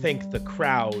don't think the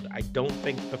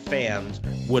fans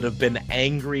would have been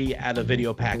angry at a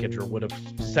video package or would have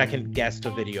second guessed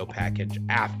a video package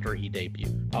after he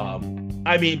debuted.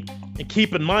 I mean,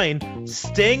 keep in mind,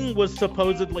 Sting was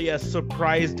supposedly a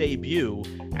surprise debut,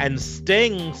 and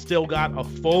Sting still got a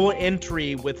full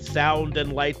entry with sound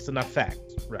and lights and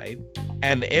effects, right?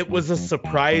 And it was a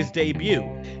surprise debut.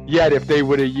 Yet if they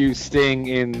would have used Sting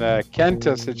in the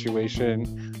Kenta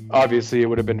situation, obviously it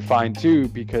would have been fine too,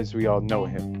 because we all know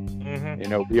him. Mm-hmm. You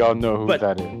know, we all know who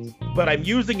that is. But I'm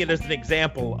using it as an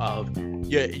example of,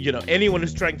 you know, anyone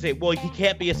who's trying to say, well, he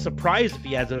can't be a surprise if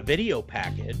he has a video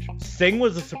package. Sting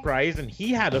was a surprise and he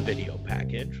had a video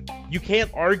package. You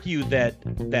can't argue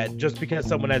that just because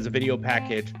someone has a video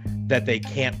package that they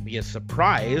can't be a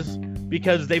surprise,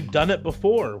 because they've done it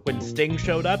before. When Sting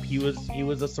showed up, he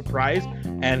was a surprise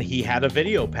and he had a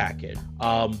video package.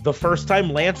 The first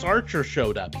time Lance Archer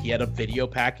showed up, he had a video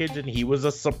package and he was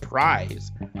a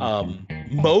surprise.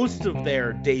 Most of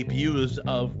their debuts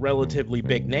of relatively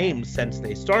big names since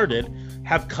they started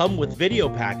have come with video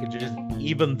packages,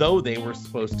 even though they were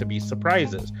supposed to be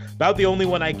surprises. About the only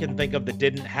one I can think of that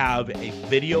didn't have a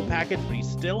video package, but he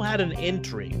still had an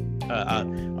entry,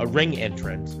 a ring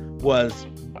entrance, was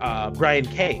Brian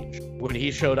Cage when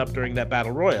he showed up during that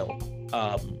Battle Royal.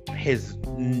 his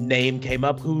name came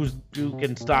up, who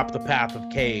can stop the path of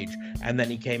Cage, and then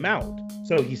he came out.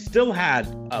 So he still had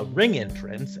a ring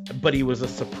entrance, but he was a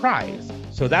surprise.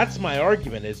 So that's my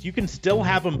argument, is you can still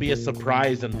have him be a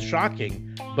surprise and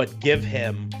shocking, but give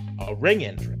him a ring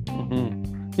entrance.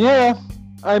 Yeah,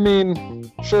 I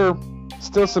mean, sure,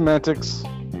 still semantics.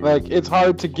 Like, it's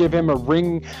hard to give him a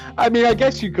ring. I mean, I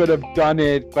guess you could have done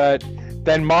it, but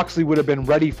then Moxley would have been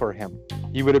ready for him.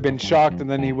 He would have been shocked, and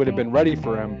then he would have been ready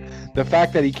for him. The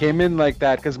fact that he came in like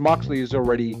that, because Moxley is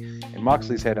already, in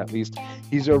Moxley's head at least,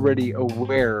 he's already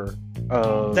aware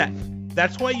of...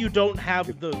 That's why you don't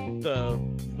have the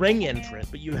ring entrance,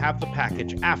 but you have the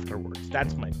package afterwards.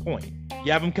 That's my point.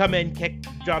 You have him come in, kick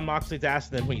Jon Moxley's ass,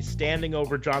 and then when he's standing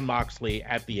over Jon Moxley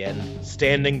at the end,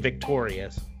 standing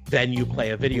victorious, then you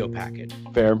play a video package.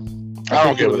 Fair.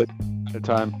 I'll get with it at a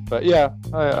time. But yeah,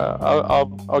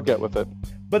 I'll get with it.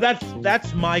 But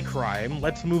that's my crime.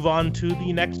 Let's move on to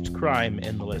the next crime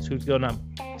in the list. Who's going up?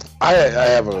 I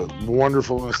have a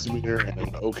wonderful misdemeanor and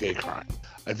an okay crime.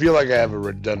 I feel like I have a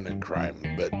redundant crime,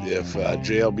 but if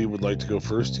JLB would like to go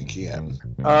first, he can.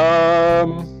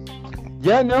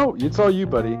 Yeah, no, it's all you,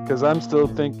 buddy, because I'm still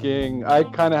thinking I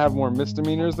kind of have more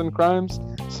misdemeanors than crimes,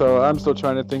 so I'm still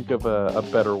trying to think of a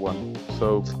better one.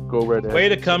 So go right ahead. Way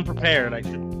to come prepared. I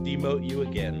should demote you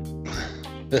again.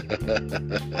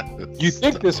 You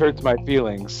think this hurts my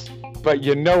feelings, but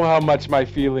you know how much my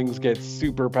feelings get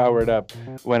super powered up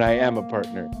when I am a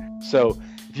partner. So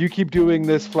if you keep doing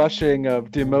this flushing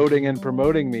of demoting and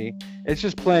promoting me, it's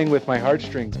just playing with my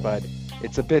heartstrings, bud.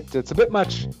 It's a bit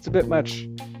much. It's a bit much,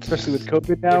 especially with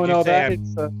COVID now and all that.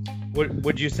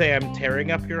 Would you say I'm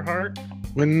tearing up your heart?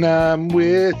 When I'm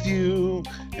with you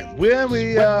and when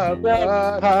we are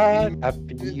apart, I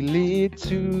feel it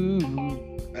too.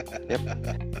 Yep.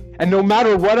 And no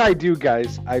matter what I do,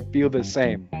 guys, I feel the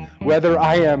same. Whether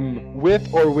I am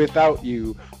with or without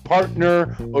you,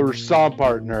 partner or song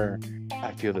partner,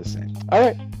 I feel the same. All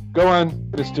right, go on,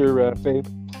 Mr. Fabe.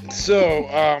 So,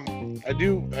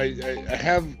 I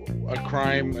have a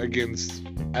crime against.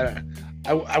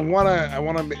 I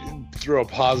wanna throw a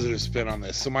positive spin on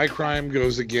this. So my crime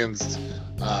goes against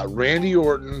Randy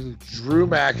Orton, Drew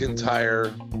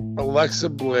McIntyre, Alexa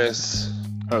Bliss.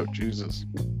 Oh Jesus.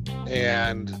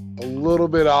 And a little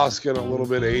bit Asuka and a little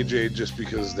bit AJ, just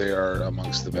because they are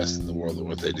amongst the best in the world at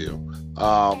what they do.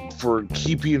 For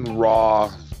keeping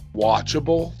Raw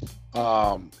watchable.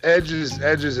 Edge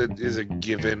is a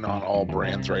given on all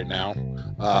brands right now.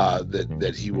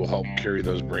 That he will help carry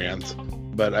those brands.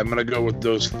 But I'm gonna go with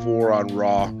those 4 on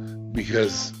Raw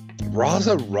because Raw's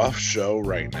a rough show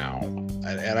right now,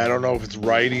 and I don't know if it's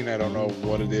writing, I don't know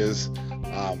what it is.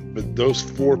 But those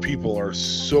 4 people are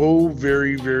so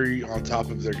very, very on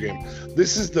top of their game.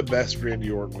 This is the best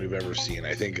Randy Orton we've ever seen.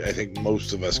 I think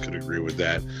most of us could agree with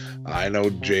that. I know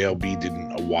JLB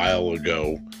didn't a while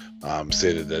ago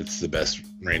say that that's the best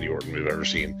Randy Orton we've ever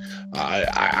seen.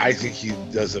 I think he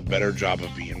does a better job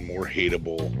of being more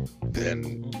hateable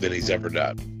than he's ever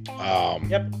done.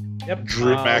 Yep.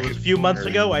 Drew McIntyre. A few months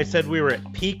ago, I said we were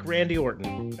at peak Randy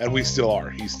Orton. And we still are.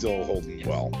 He's still holding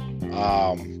well.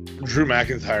 Drew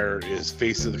McIntyre is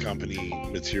face of the company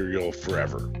material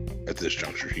forever at this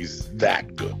juncture. He's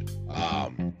that good.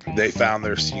 They found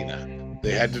their Cena.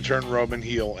 They had to turn Roman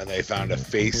heel, and they found a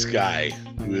face guy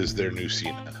who is their new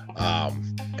Cena.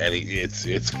 And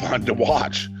it's fun to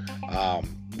watch.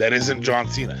 That isn't John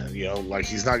Cena, like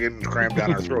he's not getting crammed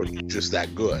down our throat. He's just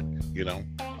that good,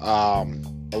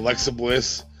 Alexa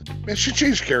Bliss, man, she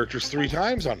changed characters 3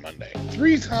 times on Monday.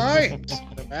 3 times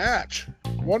in a match.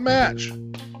 1 match.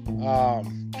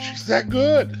 She's that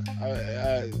good.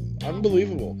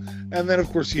 Unbelievable. And then, of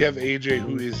course, you have AJ,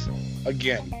 who is,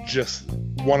 again, just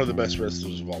one of the best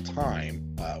wrestlers of all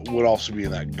time. Would also be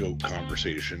in that GOAT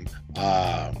conversation.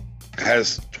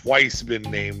 Has twice been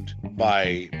named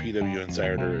by PW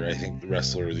Insider, I think, the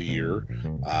Wrestler of the Year,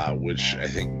 which I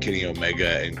think Kenny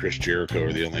Omega and Chris Jericho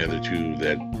are the only other 2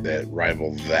 that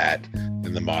rival that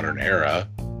in the modern era.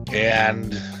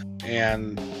 And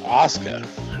Asuka,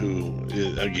 who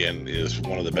is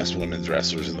one of the best women's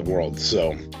wrestlers in the world.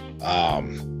 So,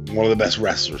 one of the best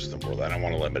wrestlers in the world. I don't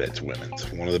want to limit it to women's.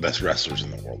 One of the best wrestlers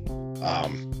in the world.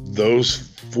 Those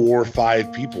 4 or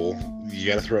 5 people, you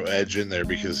got to throw Edge in there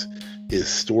because his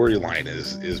storyline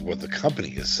is what the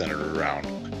company is centered around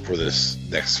for this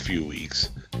next few weeks.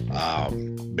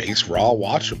 Makes Raw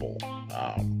watchable.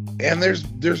 And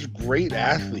there's great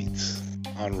athletes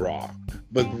on Raw.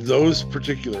 But those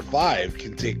particular 5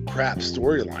 can take crap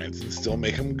storylines and still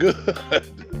make them good.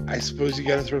 I suppose you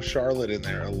got to throw Charlotte in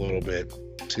there a little bit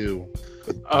too.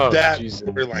 But that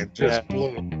storyline just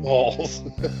blew balls.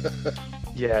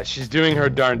 Yeah, she's doing her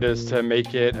darndest to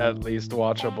make it at least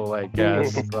watchable, I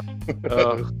guess.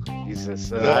 Oh,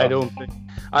 Jesus. I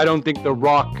don't think The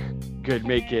Rock could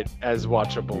make it as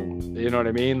watchable. You know what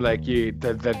I mean? Like the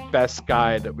best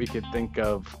guy that we could think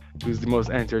of who's the most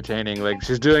entertaining. Like,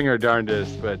 she's doing her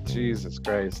darndest, but Jesus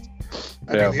Christ.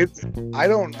 I mean,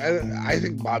 I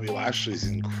think Bobby Lashley's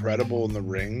incredible in the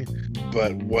ring,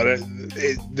 but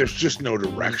there's just no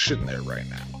direction there right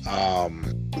now.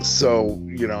 So,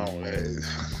 you know,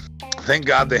 thank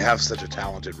God they have such a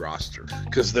talented roster,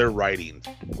 because their writing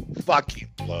fucking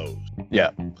blows.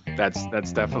 Yeah,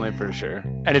 that's definitely for sure.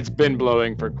 And it's been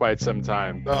blowing for quite some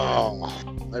time. Oh,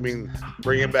 I mean,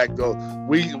 bringing back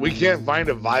we can't find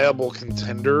a viable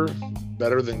contender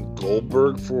better than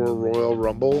Goldberg for a Royal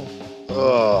Rumble.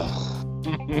 Ugh.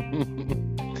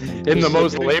 In the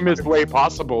most lamest way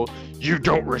possible. You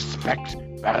don't respect.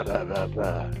 Blah, blah, blah,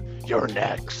 blah. You're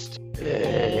next.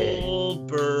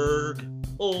 Goldberg.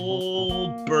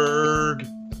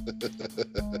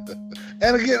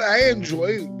 And again, I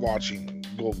enjoy watching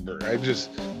Goldberg.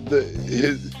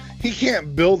 He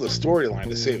can't build a storyline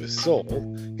to save his soul.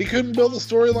 He couldn't build a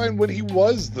storyline when he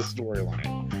was the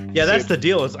storyline. Yeah, that's the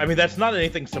deal. That's not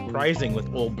anything surprising with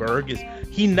Goldberg. Is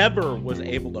he never was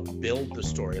able to build the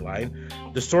storyline.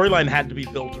 The storyline had to be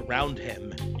built around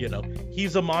him. You know,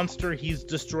 he's a monster. He's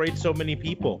destroyed so many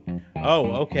people.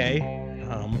 Oh, okay.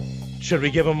 Should we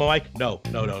give him a mic? No,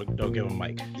 don't give him a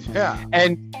mic. Yeah.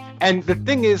 And the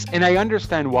thing is, and I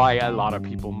understand why a lot of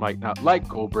people might not like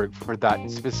Goldberg for that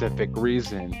specific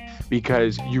reason,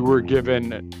 because you were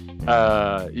given,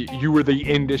 you were the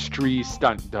industry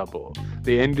stunt double.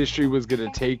 The industry was going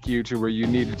to take you to where you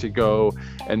needed to go,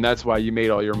 and that's why you made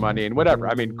all your money and whatever.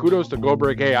 I mean, kudos to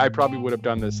Goldberg. Hey, I probably would have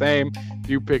done the same. If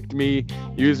you picked me,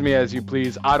 use me as you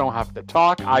please. I don't have to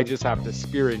talk. I just have to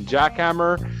spear and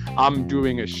jackhammer. I'm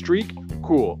doing a streak.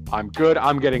 Cool. I'm good.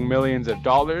 I'm getting millions of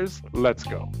dollars. Let's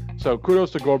go. So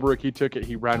kudos to Goldberg. He took it.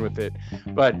 He ran with it.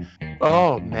 But,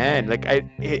 oh, man, like,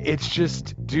 it's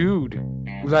just, dude,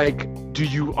 like, do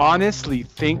you honestly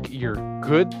think you're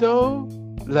good, though?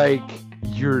 Like,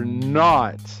 you're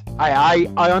not. I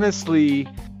honestly,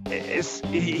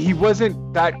 he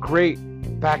wasn't that great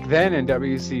back then in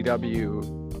WCW,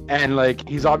 and like,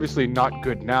 he's obviously not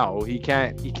good now. He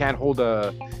can't hold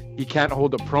a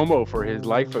promo for the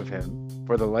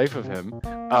life of him.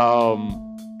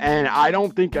 And I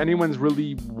don't think anyone's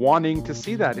really wanting to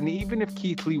see that. And even if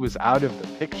Keith Lee was out of the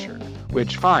picture,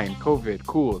 which fine, COVID,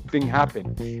 cool, thing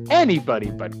happened.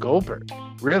 Anybody but Goldberg,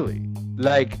 really.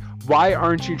 Like, why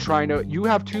aren't you trying to? You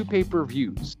have 2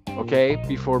 pay-per-views, okay,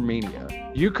 before Mania.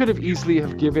 You could have easily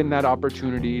have given that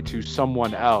opportunity to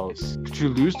someone else to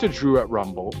lose to Drew at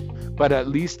Rumble, but at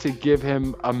least to give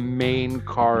him a main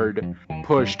card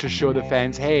push to show the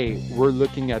fans, hey, we're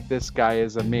looking at this guy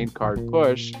as a main card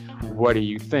push. What do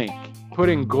you think?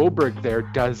 Putting Goldberg there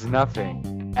does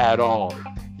nothing at all.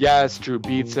 Yes, Drew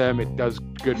beats him. It does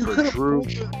good for Drew.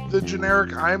 The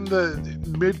generic, I'm the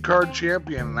mid-card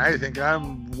champion, and I think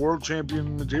I'm world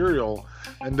champion material,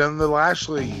 and then the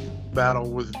Lashley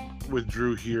battle with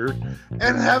Drew here,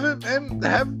 and have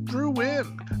Drew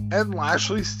win, and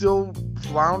Lashley still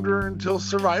flounder until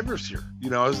Survivor's here,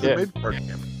 as the mid-card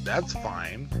champion. That's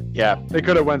fine. Yeah, they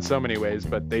could have went so many ways,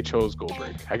 but they chose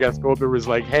Goldberg. I guess Goldberg was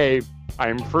like, hey,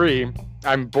 I'm free,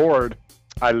 I'm bored,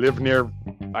 I live near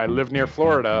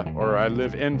Florida, or I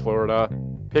live in Florida,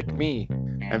 pick me.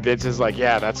 And Vince is like,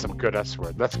 yeah, that's some good S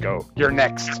word, let's go, you're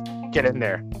next, get in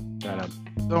there.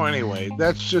 So anyway,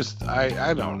 that's just,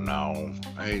 I don't know.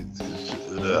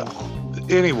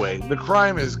 Anyway, the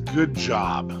crime is good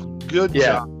job. Good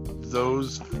job,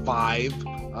 those 5.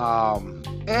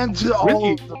 And to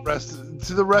all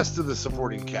the rest of the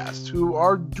supporting cast who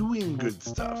are doing good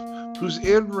stuff, whose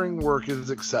in-ring work is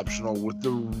exceptional with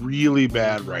the really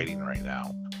bad writing right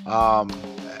now.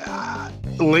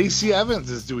 Lacey Evans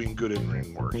is doing good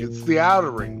in-ring work. It's the outer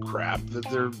ring crap that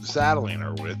they're saddling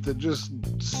her with that just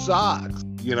sucks,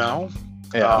 Yeah.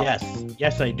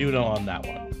 Yes, I do know on that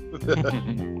one.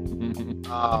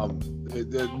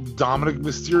 Dominic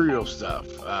Mysterio stuff.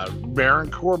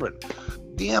 Baron Corbin.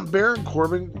 Damn, Baron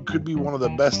Corbin could be one of the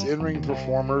best in-ring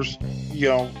performers,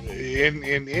 in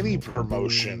any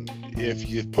promotion if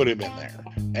you put him in there.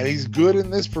 And he's good in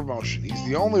this promotion. He's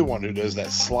the only one who does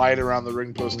that slide around the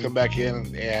ring post, come back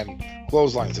in, and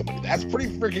clothesline somebody. That's pretty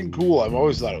freaking cool. I've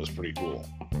always thought it was pretty cool.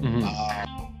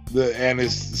 Mm-hmm. And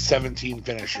his 17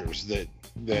 finishers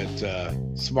that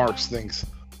Smarks thinks,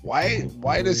 why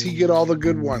does he get all the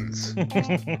good ones?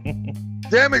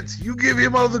 Damn it, you give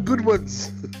him all the good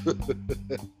ones.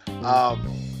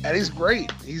 And he's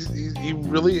great. He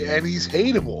really, and he's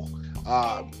hateable.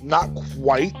 Not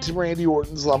quite to Randy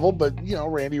Orton's level, but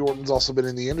Randy Orton's also been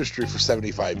in the industry for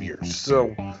 75 years.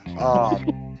 So,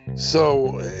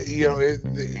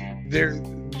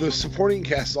 the supporting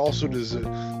cast also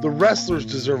the wrestlers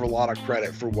deserve a lot of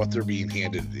credit for what they're being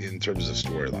handed in terms of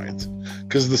storylines,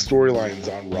 because the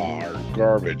storylines on Raw are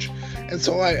garbage. And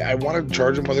so I want to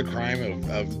charge them with a crime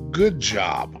of good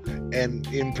job. And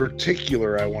in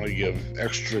particular, I want to give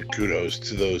extra kudos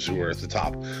to those who are at the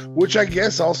top, which I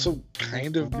guess also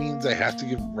kind of means I have to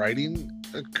give writing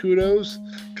a kudos,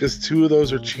 because 2 of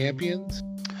those are champions.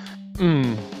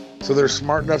 So they're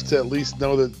smart enough to at least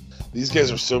know that these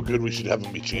guys are so good we should have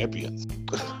them be champions.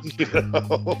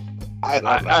 I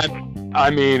don't know. I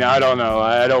mean, I don't know.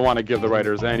 I don't want to give the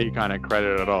writers any kind of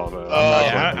credit at all. Though.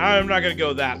 I'm not going to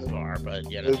go that far, but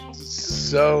it's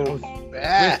so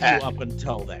bad. With you up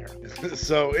until there.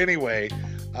 So anyway,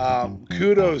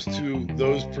 kudos to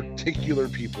those particular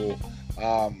people,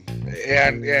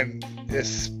 and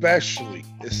especially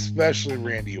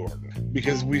Randy Orton,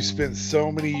 because we've spent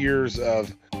so many years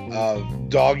of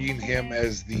dogging him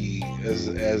as the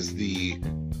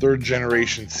 3rd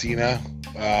generation Cena.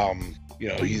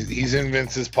 He's in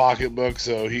Vince's pocketbook,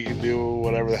 so he can do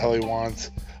whatever the hell he wants.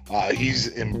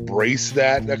 He's embraced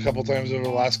that a couple times over the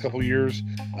last couple years,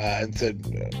 and said,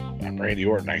 "I'm Randy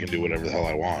Orton. I can do whatever the hell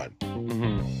I want.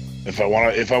 Mm-hmm. If I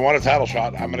want a title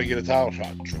shot, I'm gonna get a title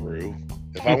shot. True.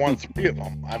 If I want 3 of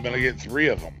them, I'm gonna get 3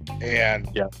 of them." And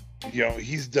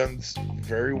he's done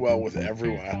very well with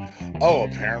everyone. Oh,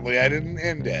 apparently I didn't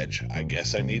end Edge. I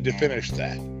guess I need to finish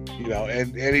that.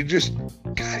 And he's just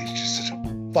such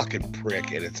a fucking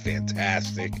prick, and it's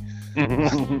fantastic.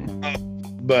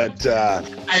 But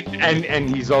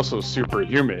and he's also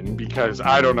superhuman, because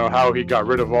I don't know how he got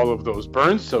rid of all of those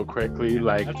burns so quickly.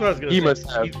 Like, that's what I was gonna he say. must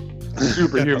have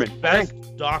superhuman best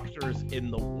doctors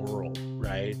in the world,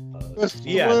 right?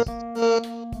 Yeah,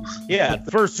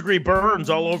 1st degree burns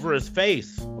all over his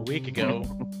face a week ago.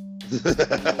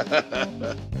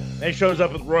 And he shows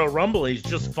up at Royal Rumble, he's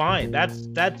just fine. That's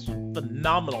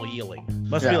phenomenal healing.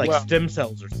 Must be like stem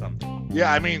cells or something.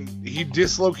 Yeah, I mean, he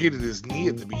dislocated his knee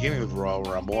at the beginning of the Royal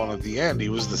Rumble, and at the end, he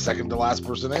was the second to last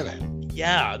person in it.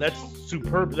 Yeah, that's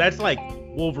superb. That's like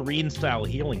Wolverine-style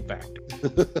healing factor.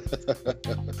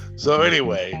 So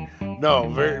anyway, no,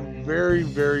 very, very,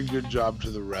 very good job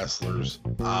to the wrestlers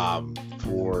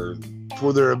for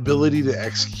their ability to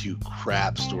execute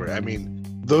crap story. I mean,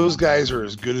 those guys are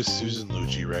as good as Susan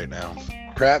Lucci right now.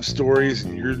 Crap stories,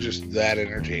 and you're just that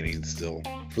entertaining still.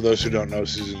 For those who don't know,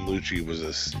 Susan Lucci was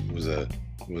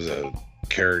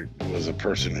a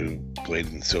person who played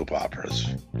in soap operas.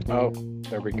 Oh,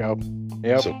 there we go.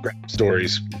 Yep. So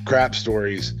crap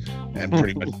stories, and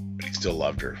pretty much everybody still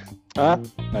loved her.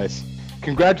 Nice.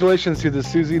 Congratulations to the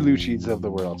Susie Lucci's of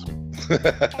the world.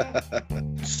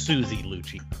 Susie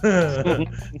Lucci.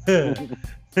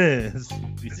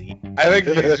 Susie. I think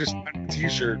he's just on a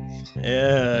t-shirt.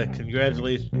 Yeah,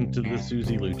 congratulations to the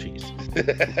Susie Lucci's.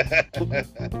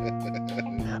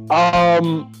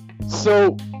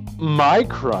 So my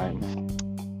crime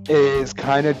is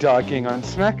kind of dogging on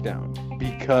SmackDown,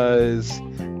 because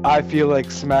I feel like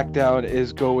SmackDown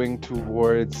is going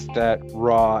towards that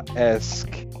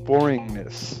Raw-esque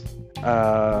boringness.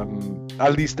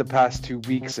 At least the past 2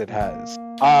 weeks it has.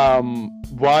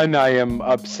 One, I am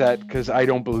upset because I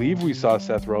don't believe we saw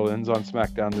Seth Rollins on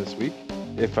SmackDown this week,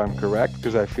 if I'm correct,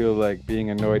 because I feel like being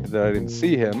annoyed that I didn't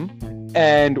see him.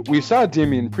 And we saw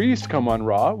Damian Priest come on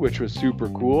Raw, which was super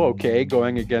cool. Okay,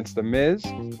 going against The Miz.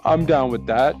 I'm down with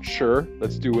that. Sure,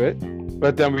 let's do it.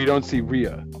 But then we don't see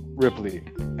Rhea Ripley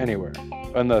anywhere.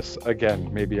 Unless, again,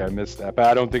 maybe I missed that. But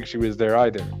I don't think she was there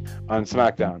either on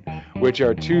SmackDown. Which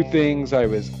are 2 things I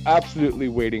was absolutely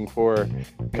waiting for.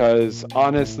 Because,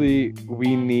 honestly,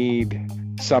 we need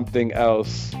something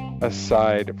else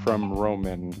aside from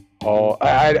Roman.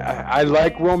 I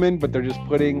like Roman, but they're just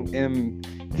putting him...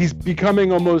 He's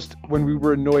becoming almost, when we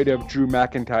were annoyed of Drew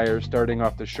McIntyre starting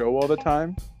off the show all the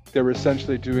time, they're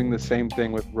essentially doing the same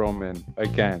thing with Roman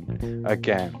again,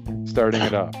 starting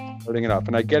it off.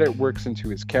 And I get it works into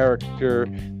his character.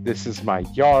 This is my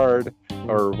yard,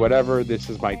 or whatever. This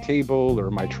is my table,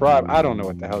 or my tribe. I don't know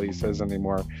what the hell he says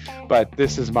anymore. But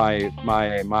this is my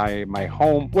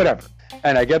home, whatever.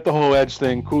 And I get the whole Edge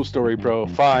thing. Cool story, bro.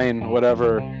 Fine,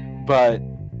 whatever. But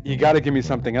you got to give me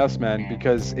something else, man,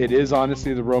 because it is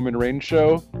honestly the Roman Reigns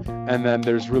show, and then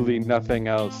there's really nothing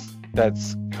else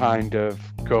that's kind of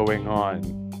going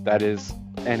on that is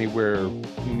anywhere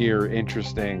near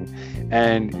interesting.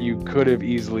 And you could have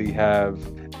easily have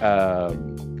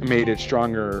made it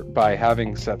stronger by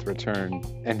having Seth return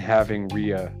and having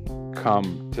Rhea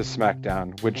come to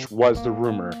SmackDown, which was the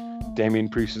rumor Damian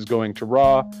Priest is going to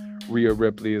Raw. Rhea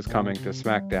Ripley is coming to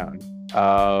SmackDown.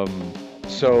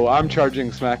 So I'm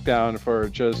charging SmackDown for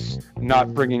just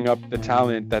not bringing up the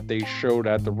talent that they showed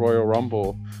at the Royal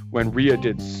Rumble when Rhea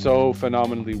did so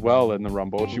phenomenally well in the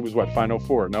Rumble. She was Final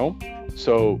Four, no?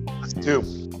 So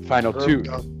Final two.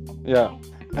 Yeah.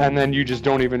 And then you just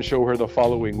don't even show her the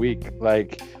following week.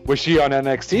 Like, was she on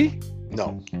NXT?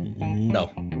 No.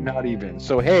 Not even.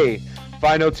 So, hey,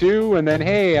 Final two, and then,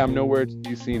 hey, I'm nowhere to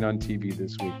be seen on TV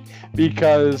this week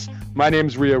because my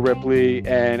name's Rhea Ripley,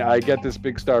 and I get this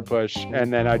big star push,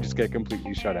 and then I just get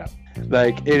completely shut out.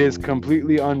 Like, it is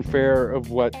completely unfair of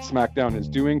what SmackDown is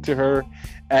doing to her,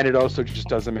 and it also just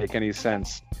doesn't make any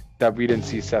sense that we didn't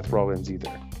see Seth Rollins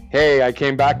either. Hey, I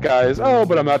came back, guys. Oh,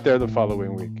 but I'm not there the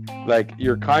following week. Like,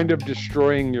 you're kind of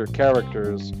destroying your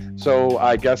characters, so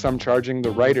I guess I'm charging the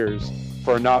writers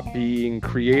for not being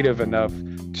creative enough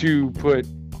to put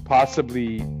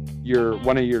possibly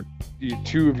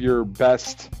two of your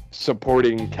best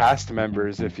supporting cast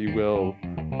members, if you will,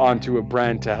 onto a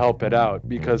brand to help it out,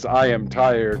 because I am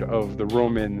tired of the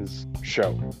Romans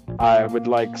show. I would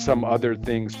like some other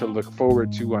things to look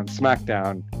forward to on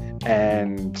SmackDown,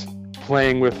 and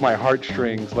playing with my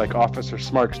heartstrings like Officer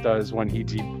Smarks does when he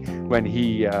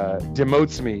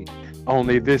demotes me.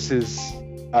 Only this is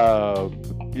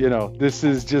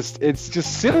it's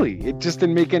just silly. It just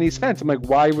didn't make any sense. I'm like,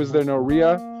 why was there no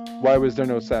Rhea? Why was there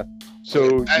no Seth?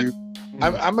 So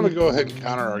I'm going to go ahead and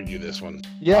counter argue this one.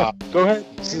 Yeah, go ahead.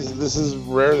 This is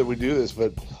rare that we do this,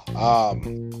 but I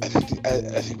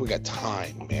think we got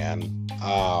time, man.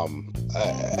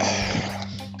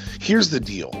 Here's the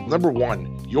deal. Number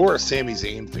one, you're a Sami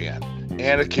Zayn fan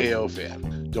and a KO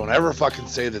fan. Don't ever fucking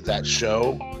say that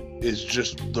show is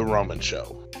just the Roman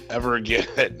show ever again,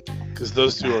 because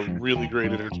those two are really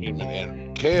great entertainment,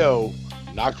 and KO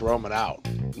knocked Roman out.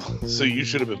 So you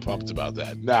should have been pumped about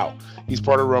that. Now, he's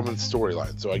part of Roman's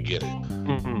storyline, so I get it.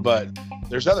 Mm-hmm. But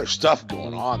there's other stuff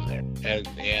going on there, and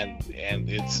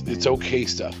it's okay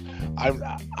stuff.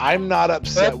 I'm not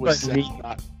upset with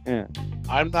Seth.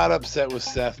 I'm not upset with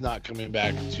Seth not coming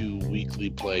back to weekly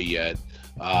play yet.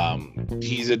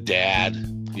 He's a dad.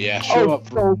 Yeah, show up.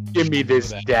 Don't give me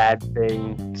this dad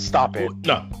thing. Stop it.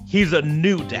 No, he's a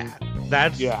new dad.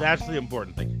 That's the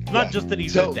important thing. It's not just that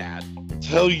he's a dad.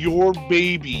 Till your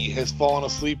baby has fallen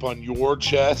asleep on your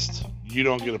chest, you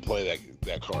don't get to play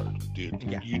that card, dude.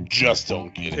 Yeah. You just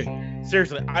don't get it.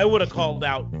 Seriously, I would have called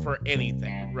out for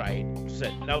anything, right?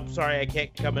 Said, nope, sorry, I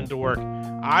can't come into work.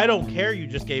 I don't care. You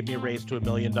just gave me a raise to $1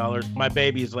 million. My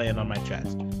baby's laying on my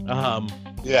chest.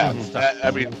 Yeah,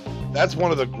 I mean, that's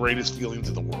one of the greatest feelings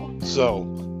in the world. So,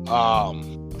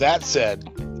 that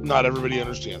said, not everybody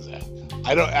understands that.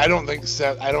 I don't think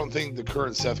the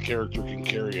current Seth character can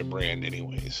carry a brand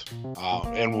anyways.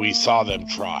 And we saw them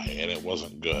try, and it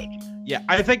wasn't good. Yeah,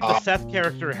 I think the Seth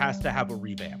character has to have a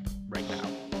revamp right now.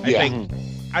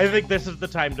 I think this is the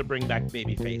time to bring back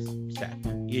babyface Seth.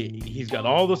 He's got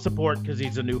all the support because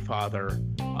he's a new father.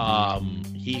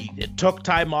 It took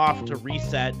time off to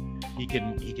reset. He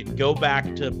can go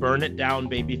back to burn it down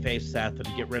babyface Seth and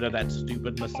get rid of that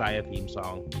stupid Messiah theme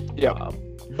song. Yeah.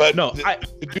 But no,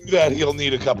 to do that, he'll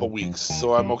need a couple weeks,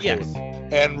 so I'm okay with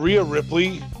it. And Rhea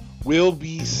Ripley will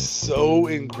be so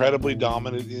incredibly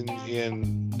dominant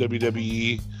in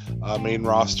WWE main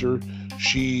roster.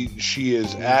 She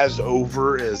is as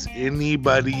over as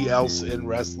anybody else in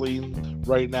wrestling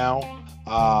right now.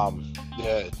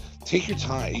 Take your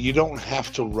time. You don't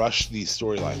have to rush these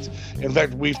storylines. In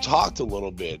fact, we've talked a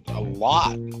lot.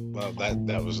 Well,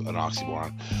 that was an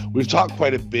oxymoron. We've talked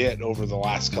quite a bit over the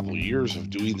last couple of years of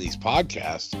doing these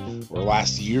podcasts, or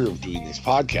last year of doing these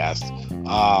podcasts,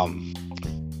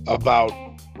 about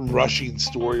rushing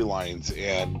storylines,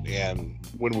 and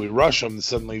when we rush them,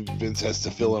 suddenly Vince has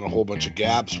to fill in a whole bunch of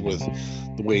gaps with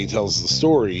the way he tells the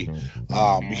story,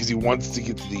 because he wants to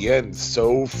get to the end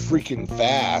so freaking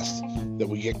fast that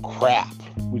we get crap.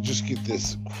 We just get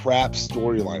this crap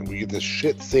storyline. We get this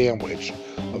shit sandwich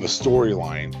of a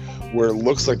storyline where it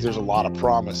looks like there's a lot of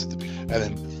promise at the beginning,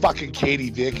 and then fucking Katie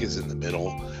Vick is in the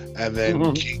middle, and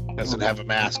then Kate doesn't have a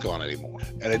mask on anymore,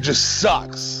 and it just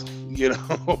sucks, you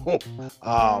know.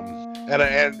 And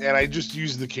I just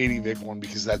use the Katie Vick one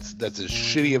because that's as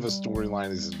shitty of a storyline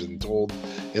as has been told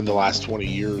in the last 20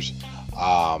 years.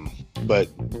 But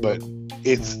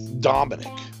it's Dominic.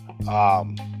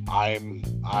 I'm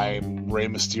Rey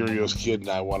Mysterio's kid and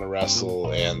I want to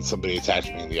wrestle, and somebody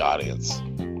attached me in the audience,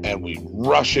 and we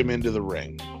rush him into the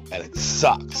ring, and it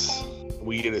sucks.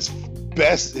 We get his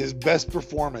best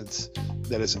performance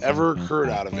that has ever occurred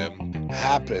out of him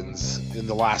happens in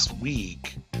the last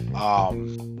week,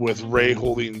 with Rey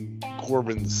holding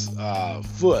Corbin's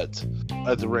foot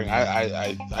at the ring.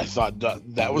 I thought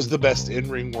that was the best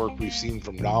in-ring work we've seen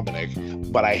from Dominic,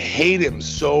 but I hate him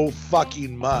so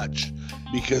fucking much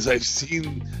because I've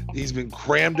seen he's been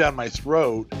crammed down my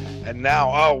throat, and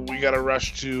now we got to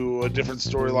rush to a different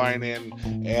storyline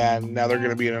and now they're going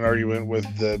to be in an argument with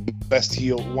the best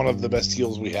heel, one of the best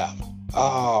heels we have.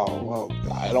 Oh,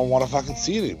 well, I don't want to fucking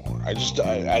see it anymore. I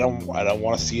don't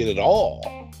want to see it at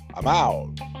all. I'm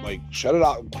out. Like, shut it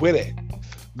out. Quit it.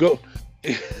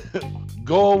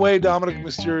 Go away, Dominic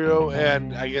Mysterio.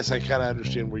 And I guess I kind of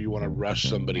understand where you want to rush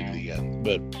somebody to the end,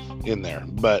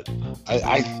 but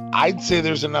I'd say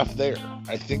there's enough there.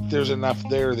 I think there's enough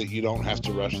there that you don't have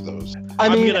to rush those. Go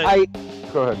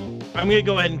ahead. I'm gonna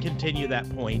go ahead and continue that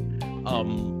point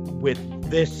with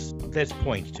this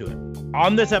point to it.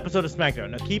 On this episode of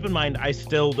SmackDown, now keep in mind, I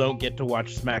still don't get to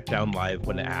watch SmackDown live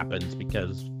when it happens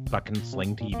because fucking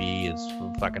Sling TV is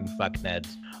for fucking fuckheads.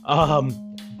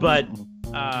 But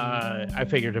I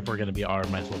figured if we're gonna be R,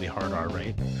 might as well be hard R,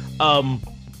 right?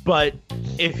 But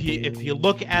if you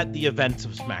look at the events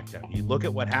of SmackDown, you look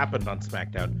at what happened on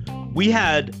SmackDown, we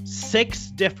had 6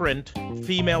 different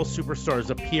female superstars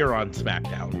appear on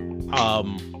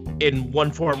SmackDown in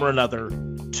one form or another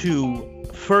to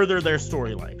further their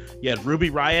storyline. You had Ruby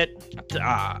Riott,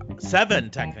 7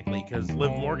 technically, because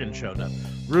Liv Morgan showed up.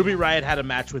 Ruby Riott had a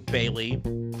match with Bayley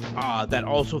that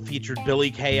also featured Billie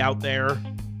Kay out there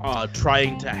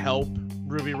trying to help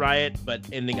Ruby Riott, but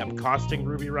ending up costing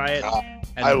Ruby Riott.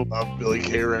 I love Billie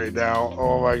Kay right now.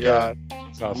 Oh my god.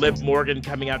 Awesome. Liv Morgan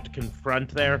coming out to confront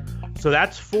there. So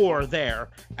that's 4 there.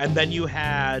 And then you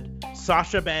had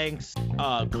Sasha Banks,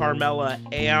 Carmella,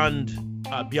 and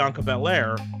Bianca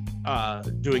Belair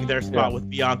doing their spot with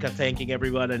Bianca, thanking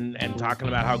everyone and talking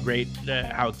about how great,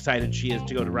 how excited she is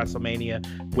to go to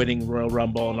WrestleMania, winning Royal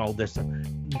Rumble and all this stuff.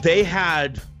 They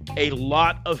had a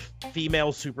lot of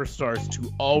female superstars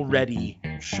to already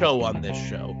show on this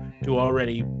show, to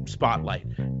already spotlight.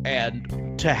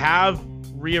 And to have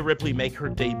Rhea Ripley make her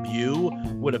debut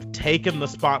would have taken the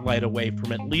spotlight away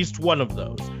from at least one of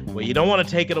those. Well, you don't want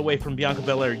to take it away from Bianca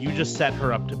Belair. You just set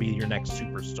her up to be your next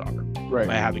superstar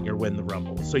by having her win the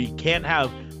Rumble. So you can't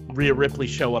have Rhea Ripley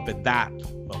show up at that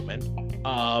moment.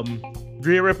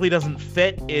 Rhea Ripley doesn't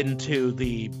fit into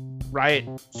the Riot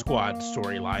Squad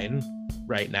storyline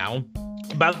right now.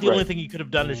 About the only thing you could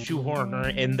have done is shoehorn her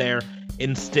in there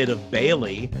instead of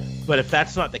Bayley. But if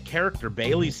that's not the character,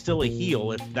 Bayley's still a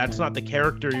heel. If that's not the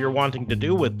character you're wanting to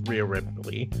do with Rhea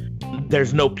Ripley,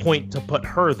 there's no point to put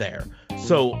her there.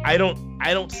 So I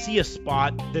don't see a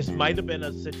spot. This might have been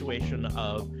a situation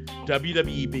of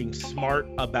WWE being smart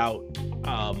about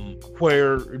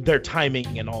where their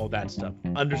timing and all that stuff.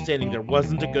 Understanding there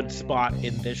wasn't a good spot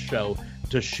in this show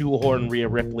to shoehorn Rhea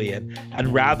Ripley in,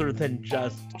 and rather than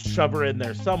just shove her in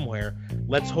there somewhere,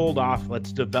 let's hold off,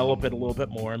 let's develop it a little bit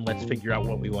more, and let's figure out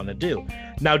what we want to do.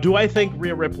 Now, do I think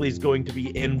Rhea Ripley is going to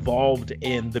be involved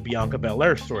in the Bianca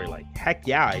Belair storyline? Heck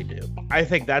yeah, I do. I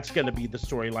think that's going to be the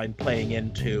storyline playing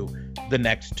into the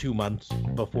next 2 months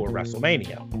before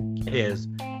WrestleMania, is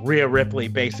Rhea Ripley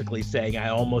basically saying, I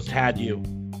almost had you,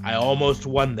 I almost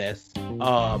won this,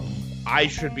 I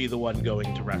should be the one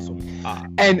going to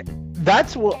WrestleMania. And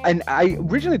I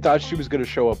originally thought she was going to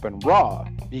show up in Raw,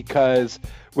 because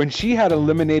when she had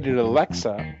eliminated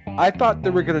Alexa, I thought they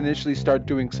were going to initially start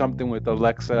doing something with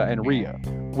Alexa and Rhea,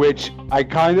 which I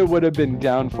kind of would have been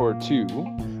down for too.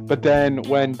 But then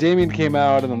when Damian came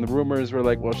out and then the rumors were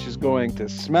like, well, she's going to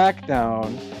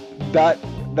SmackDown,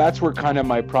 that's where kind of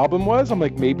my problem was. I'm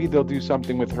like, maybe they'll do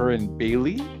something with her and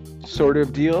Bayley sort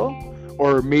of deal,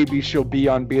 or maybe she'll be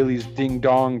on Bayley's ding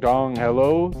dong dong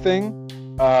hello thing.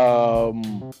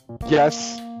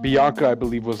 Yes, Bianca, I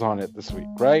believe, was on it this week,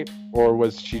 right? Or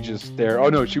was she just there? Oh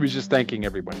no, she was just thanking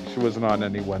everybody. She wasn't on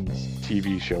anyone's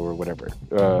TV show or whatever.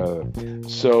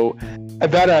 So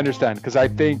that I understand, because I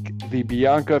think the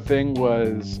Bianca thing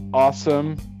was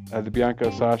awesome. The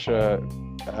Bianca Sasha,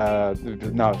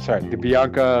 the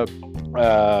Bianca.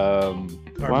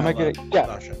 Why am I getting? Yeah,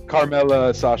 Sasha.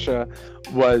 Carmella Sasha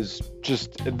was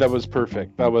that was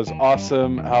perfect. That was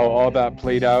awesome how all that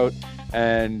played out.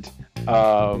 And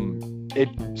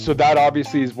so that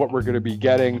obviously is what we're going to be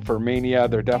getting for Mania.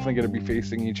 They're definitely going to be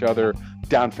facing each other.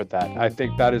 Down for that. I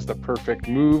think that is the perfect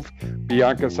move.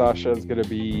 Bianca Sasha is going to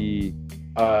be,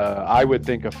 I would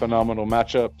think, a phenomenal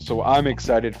matchup. So I'm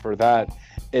excited for that.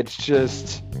 It's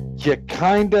just, you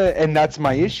kind of, and that's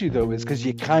my issue though, is because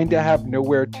you kind of have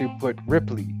nowhere to put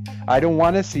Ripley. I don't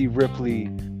want to see Ripley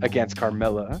against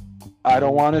Carmella. I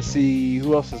don't want to see,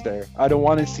 who else is there? I don't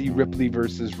want to see Ripley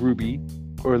versus Ruby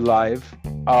or Liv.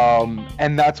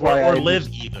 And that's why or Liv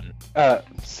even.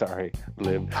 Sorry,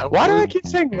 Liv. Why do I keep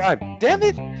saying Liv? Damn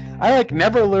it! I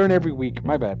never learn every week.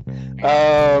 My bad.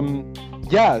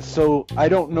 Yeah. So I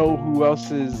don't know who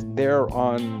else is there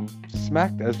on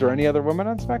SmackDown. Is there any other women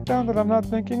on SmackDown that I'm not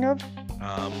thinking of?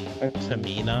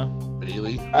 Tamina,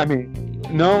 Bailey. I mean,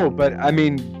 no, but I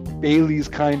mean, Bailey's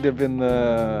kind of in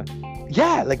the.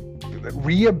 Yeah,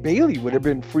 Rhea Bailey would have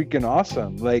been freaking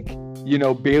awesome.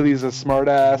 Bailey's a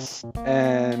smartass,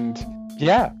 and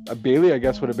yeah, a Bailey I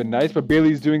guess would have been nice. But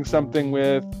Bailey's doing something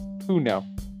with who now?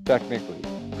 Technically,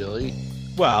 Billy.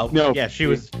 well, No. yeah, she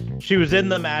was in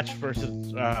the match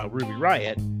versus Ruby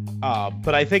Riott,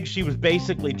 but I think she was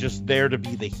basically just there to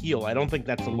be the heel. I don't think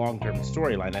that's a long-term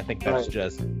storyline. I think that's Right.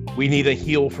 just we need a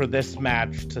heel for this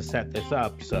match to set this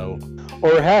up. So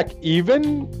or heck,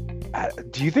 even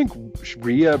do you think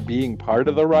Rhea being part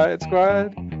of the Riot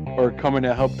Squad or coming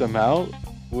to help them out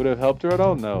would have helped her at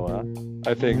all? No,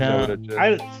 I think that would no,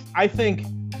 have just. I think.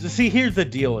 See, here's the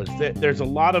deal: is that there's a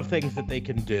lot of things that they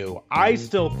can do. I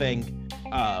still think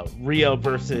Rhea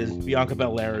versus Bianca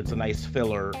Belair is a nice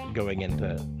filler going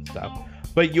into stuff.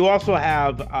 But you also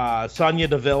have Sonya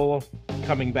Deville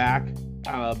coming back.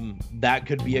 That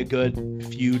could be a good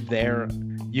feud there.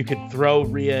 You could throw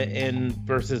Rhea in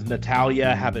versus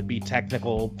Natalya, have it be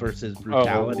technical versus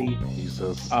brutality.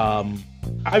 Jesus.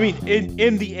 I mean,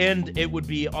 in the end, it would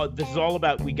be this is all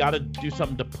about we got to do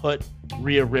something to put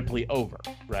Rhea Ripley over,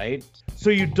 right? So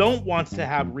you don't want to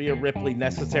have Rhea Ripley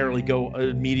necessarily go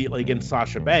immediately against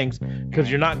Sasha Banks because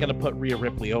you're not going to put Rhea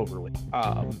Ripley over.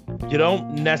 You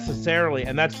don't necessarily,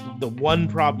 and that's the one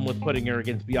problem with putting her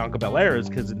against Bianca Belair is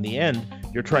because in the end,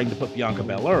 you're trying to put Bianca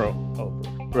Belair over.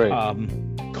 Right.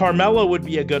 Carmella would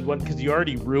be a good one because you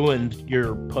already ruined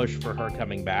your push for her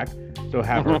coming back. So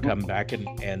have her come back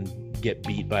and get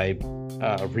beat by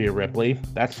Rhea Ripley.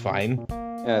 That's fine.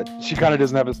 Yeah, she kind of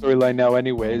doesn't have a storyline now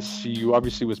anyways. She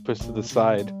obviously was pushed to the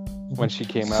side when she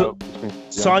came out.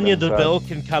 Sonya Deville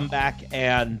can come back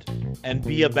and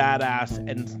be a badass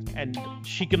and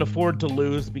she can afford to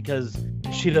lose because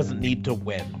she doesn't need to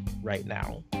win right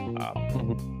now.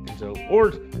 So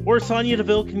or Sonya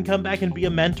Deville can come back and be a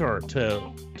mentor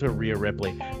to Rhea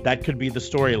Ripley. That could be the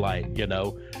storyline,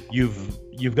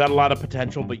 You've got a lot of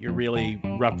potential, but you're really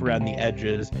rough around the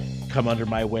edges. Come under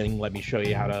my wing. Let me show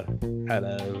you how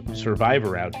to survive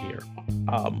around here.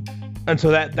 And so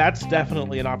that's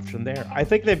definitely an option there. I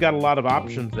think they've got a lot of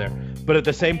options there. But at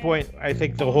the same point, I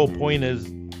think the whole point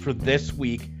is for this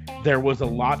week, there was a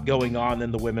lot going on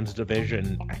in the women's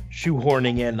division.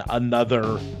 Shoehorning in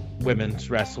another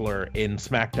women's wrestler in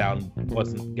SmackDown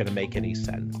wasn't going to make any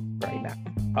sense right now.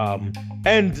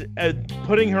 And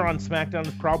putting her on SmackDown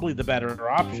is probably the better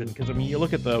option because I mean, you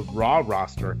look at the Raw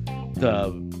roster,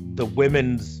 the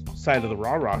women's side of the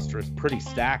Raw roster is pretty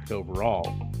stacked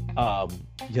overall.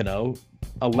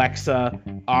 Alexa,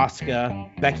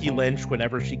 Asuka, Becky Lynch,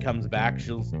 whenever she comes back,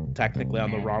 she's technically on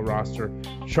the Raw roster.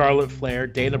 Charlotte Flair,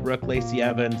 Dana Brooke, Lacey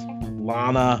Evans,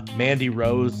 Lana, Mandy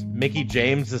Rose, Mickie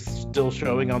James is still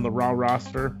showing on the Raw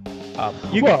roster.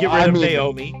 You could get rid of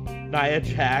Naomi, Nia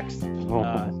Jax,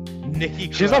 Nikki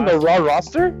Cross. She's on the Raw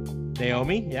roster?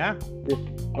 Naomi, yeah.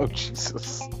 Oh,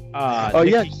 Jesus. Nikki,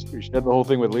 yeah, she had the whole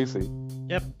thing with Lacey.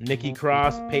 Yep, Nikki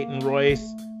Cross, Peyton Royce,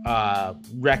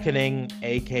 Reckoning,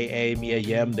 a.k.a. Mia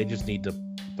Yim. They just need to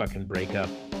fucking break up.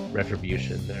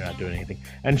 Retribution, they're not doing anything.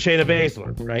 And Shayna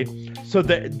Baszler, right? So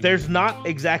there's not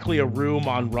exactly a room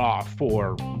on Raw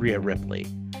for Rhea Ripley.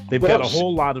 They've got a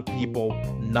whole lot of people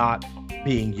not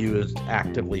being used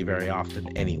actively very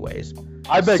often anyways.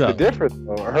 I beg the difference,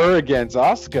 though. Her against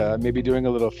Asuka, maybe doing a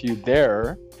little feud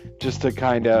there just to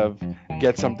kind of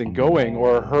get something going,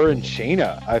 or her and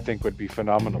Shayna, I think would be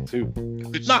phenomenal too.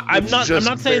 I'm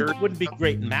not saying it wouldn't be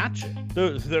great matches.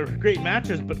 They're great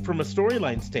matches, but from a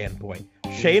storyline standpoint,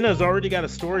 Shayna's already got a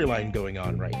storyline going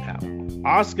on right now.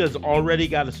 Asuka's already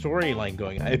got a storyline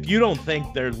going on. If you don't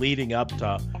think they're leading up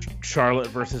to Charlotte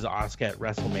versus Asuka at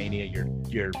WrestleMania,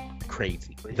 you're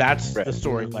crazy. That's the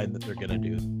storyline that they're gonna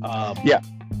do. Yeah.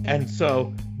 And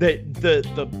so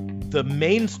the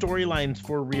main storylines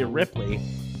for Rhea Ripley,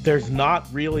 there's not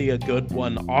really a good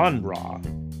one on Raw.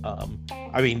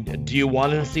 I mean, do you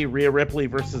want to see Rhea Ripley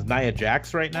versus Nia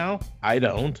Jax right now? I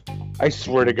don't. I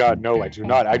swear to God, no, I do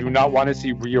not. I do not want to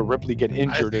see Rhea Ripley get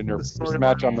injured in her first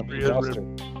match on the roster.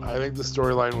 I think the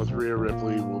storyline with Rhea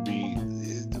Ripley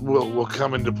will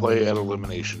come into play at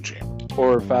Elimination Chamber.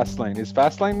 Or Fastlane. Is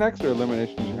Fastlane next or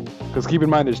Elimination Chamber? Because keep in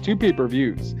mind, there's 2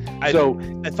 pay-per-views. I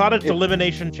thought it's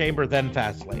Elimination Chamber, then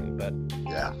Fastlane, but...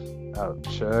 Yeah. I'll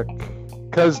check.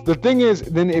 Because the thing is,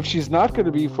 then if she's not going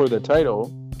to be for the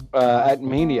title at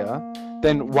Mania,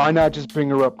 then why not just bring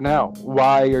her up now?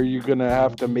 Why are you going to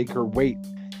have to make her wait?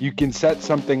 you can set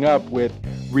something up with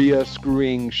Rhea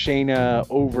screwing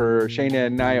Shayna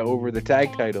and Nia over the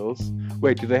tag titles.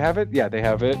 Wait, do they have it? Yeah, they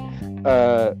have it.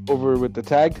 Over with the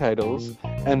tag titles,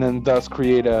 and then thus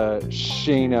create a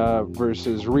Shayna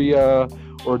versus Rhea,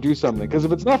 or do something. Because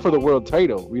if it's not for the world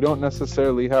title, we don't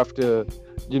necessarily have to,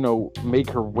 make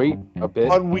her wait a bit.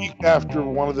 1 week after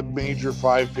one of the major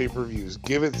 5 pay-per-views.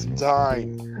 Give it some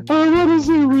time. I want to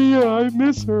see Rhea. I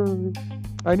miss her.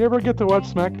 I never get to watch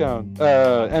SmackDown,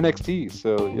 NXT,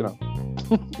 so,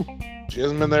 She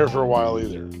hasn't been there for a while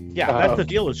either. Yeah, that's the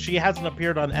deal. Is she hasn't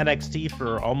appeared on NXT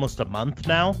for almost a month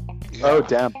now. Oh,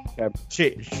 damn. Yeah.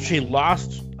 She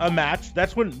lost a match.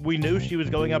 That's when we knew she was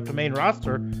going up to main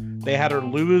roster. They had her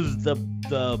lose the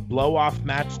blow-off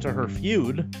match to her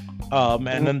feud.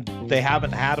 And then they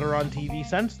haven't had her on TV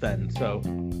since then. So,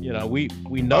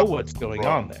 we know what's going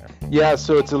on there. Yeah,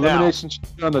 so it's Elimination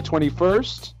Chamber on the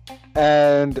 21st.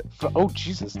 And, oh,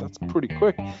 Jesus, that's pretty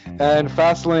quick. And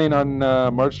Fastlane on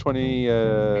March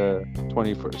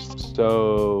 21st.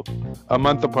 So, a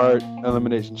month apart,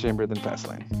 Elimination Chamber, then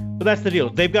Fastlane. But that's the deal.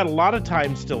 They've got a lot of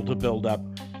time still to build up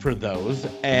for those.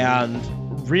 And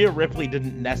Rhea Ripley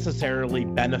didn't necessarily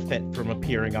benefit from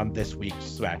appearing on this week's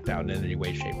SmackDown in any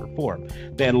way, shape, or form.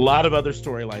 They had a lot of other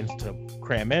storylines to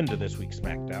cram into this week's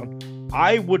SmackDown.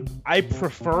 I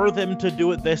prefer them to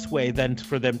do it this way than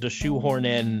for them to shoehorn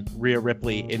in Rhea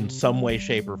Ripley in some way,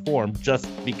 shape, or form just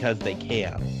because they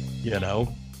can,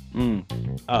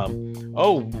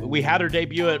 we had her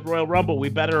debut at Royal Rumble. We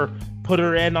better put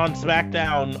her in on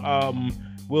SmackDown.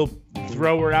 We'll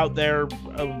throw her out there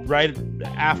right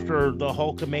after the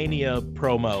Hulkamania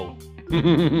promo.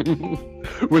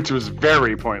 Which was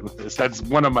very pointless. That's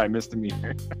one of my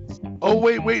misdemeanors. Oh,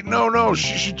 wait, no.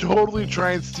 She should totally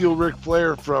try and steal Ric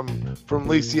Flair from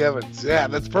Lacey Evans. Yeah,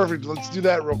 that's perfect. Let's do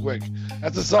that real quick.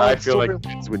 That's a solid I feel story. like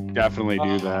Vince would definitely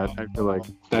do that. I feel like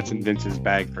that's in Vince's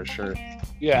bag for sure.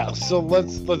 Yeah, so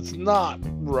let's not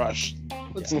rush.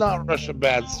 Let's not rush a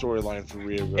bad storyline for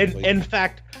Rhea Ripley. In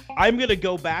fact, I'm going to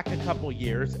go back a couple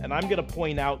years, and I'm going to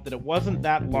point out that it wasn't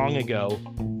that long ago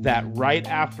that right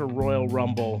after Royal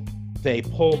Rumble, they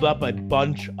pulled up a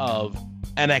bunch of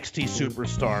NXT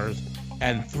superstars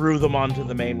and threw them onto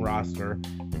the main roster,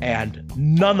 and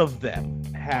none of them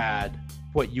had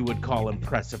what you would call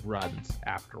impressive runs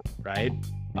after, right?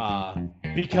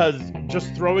 Because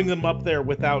just throwing them up there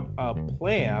without a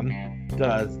plan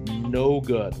does no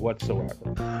good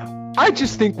whatsoever. I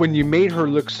just think when you made her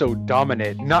look so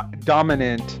dominant,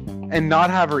 and not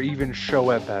have her even show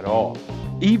up at all,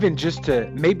 even just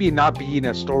to maybe not be in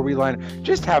a storyline,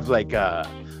 just have like a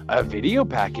video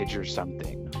package or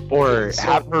something. Or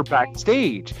have her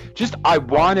backstage. Just, I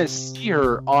want to see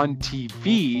her on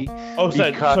TV. Oh,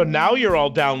 so now you're all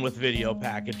down with video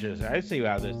packages. I see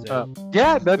how this is.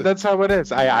 Yeah, that's how it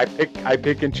is. I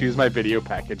pick and choose my video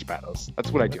package battles.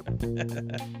 That's what I do.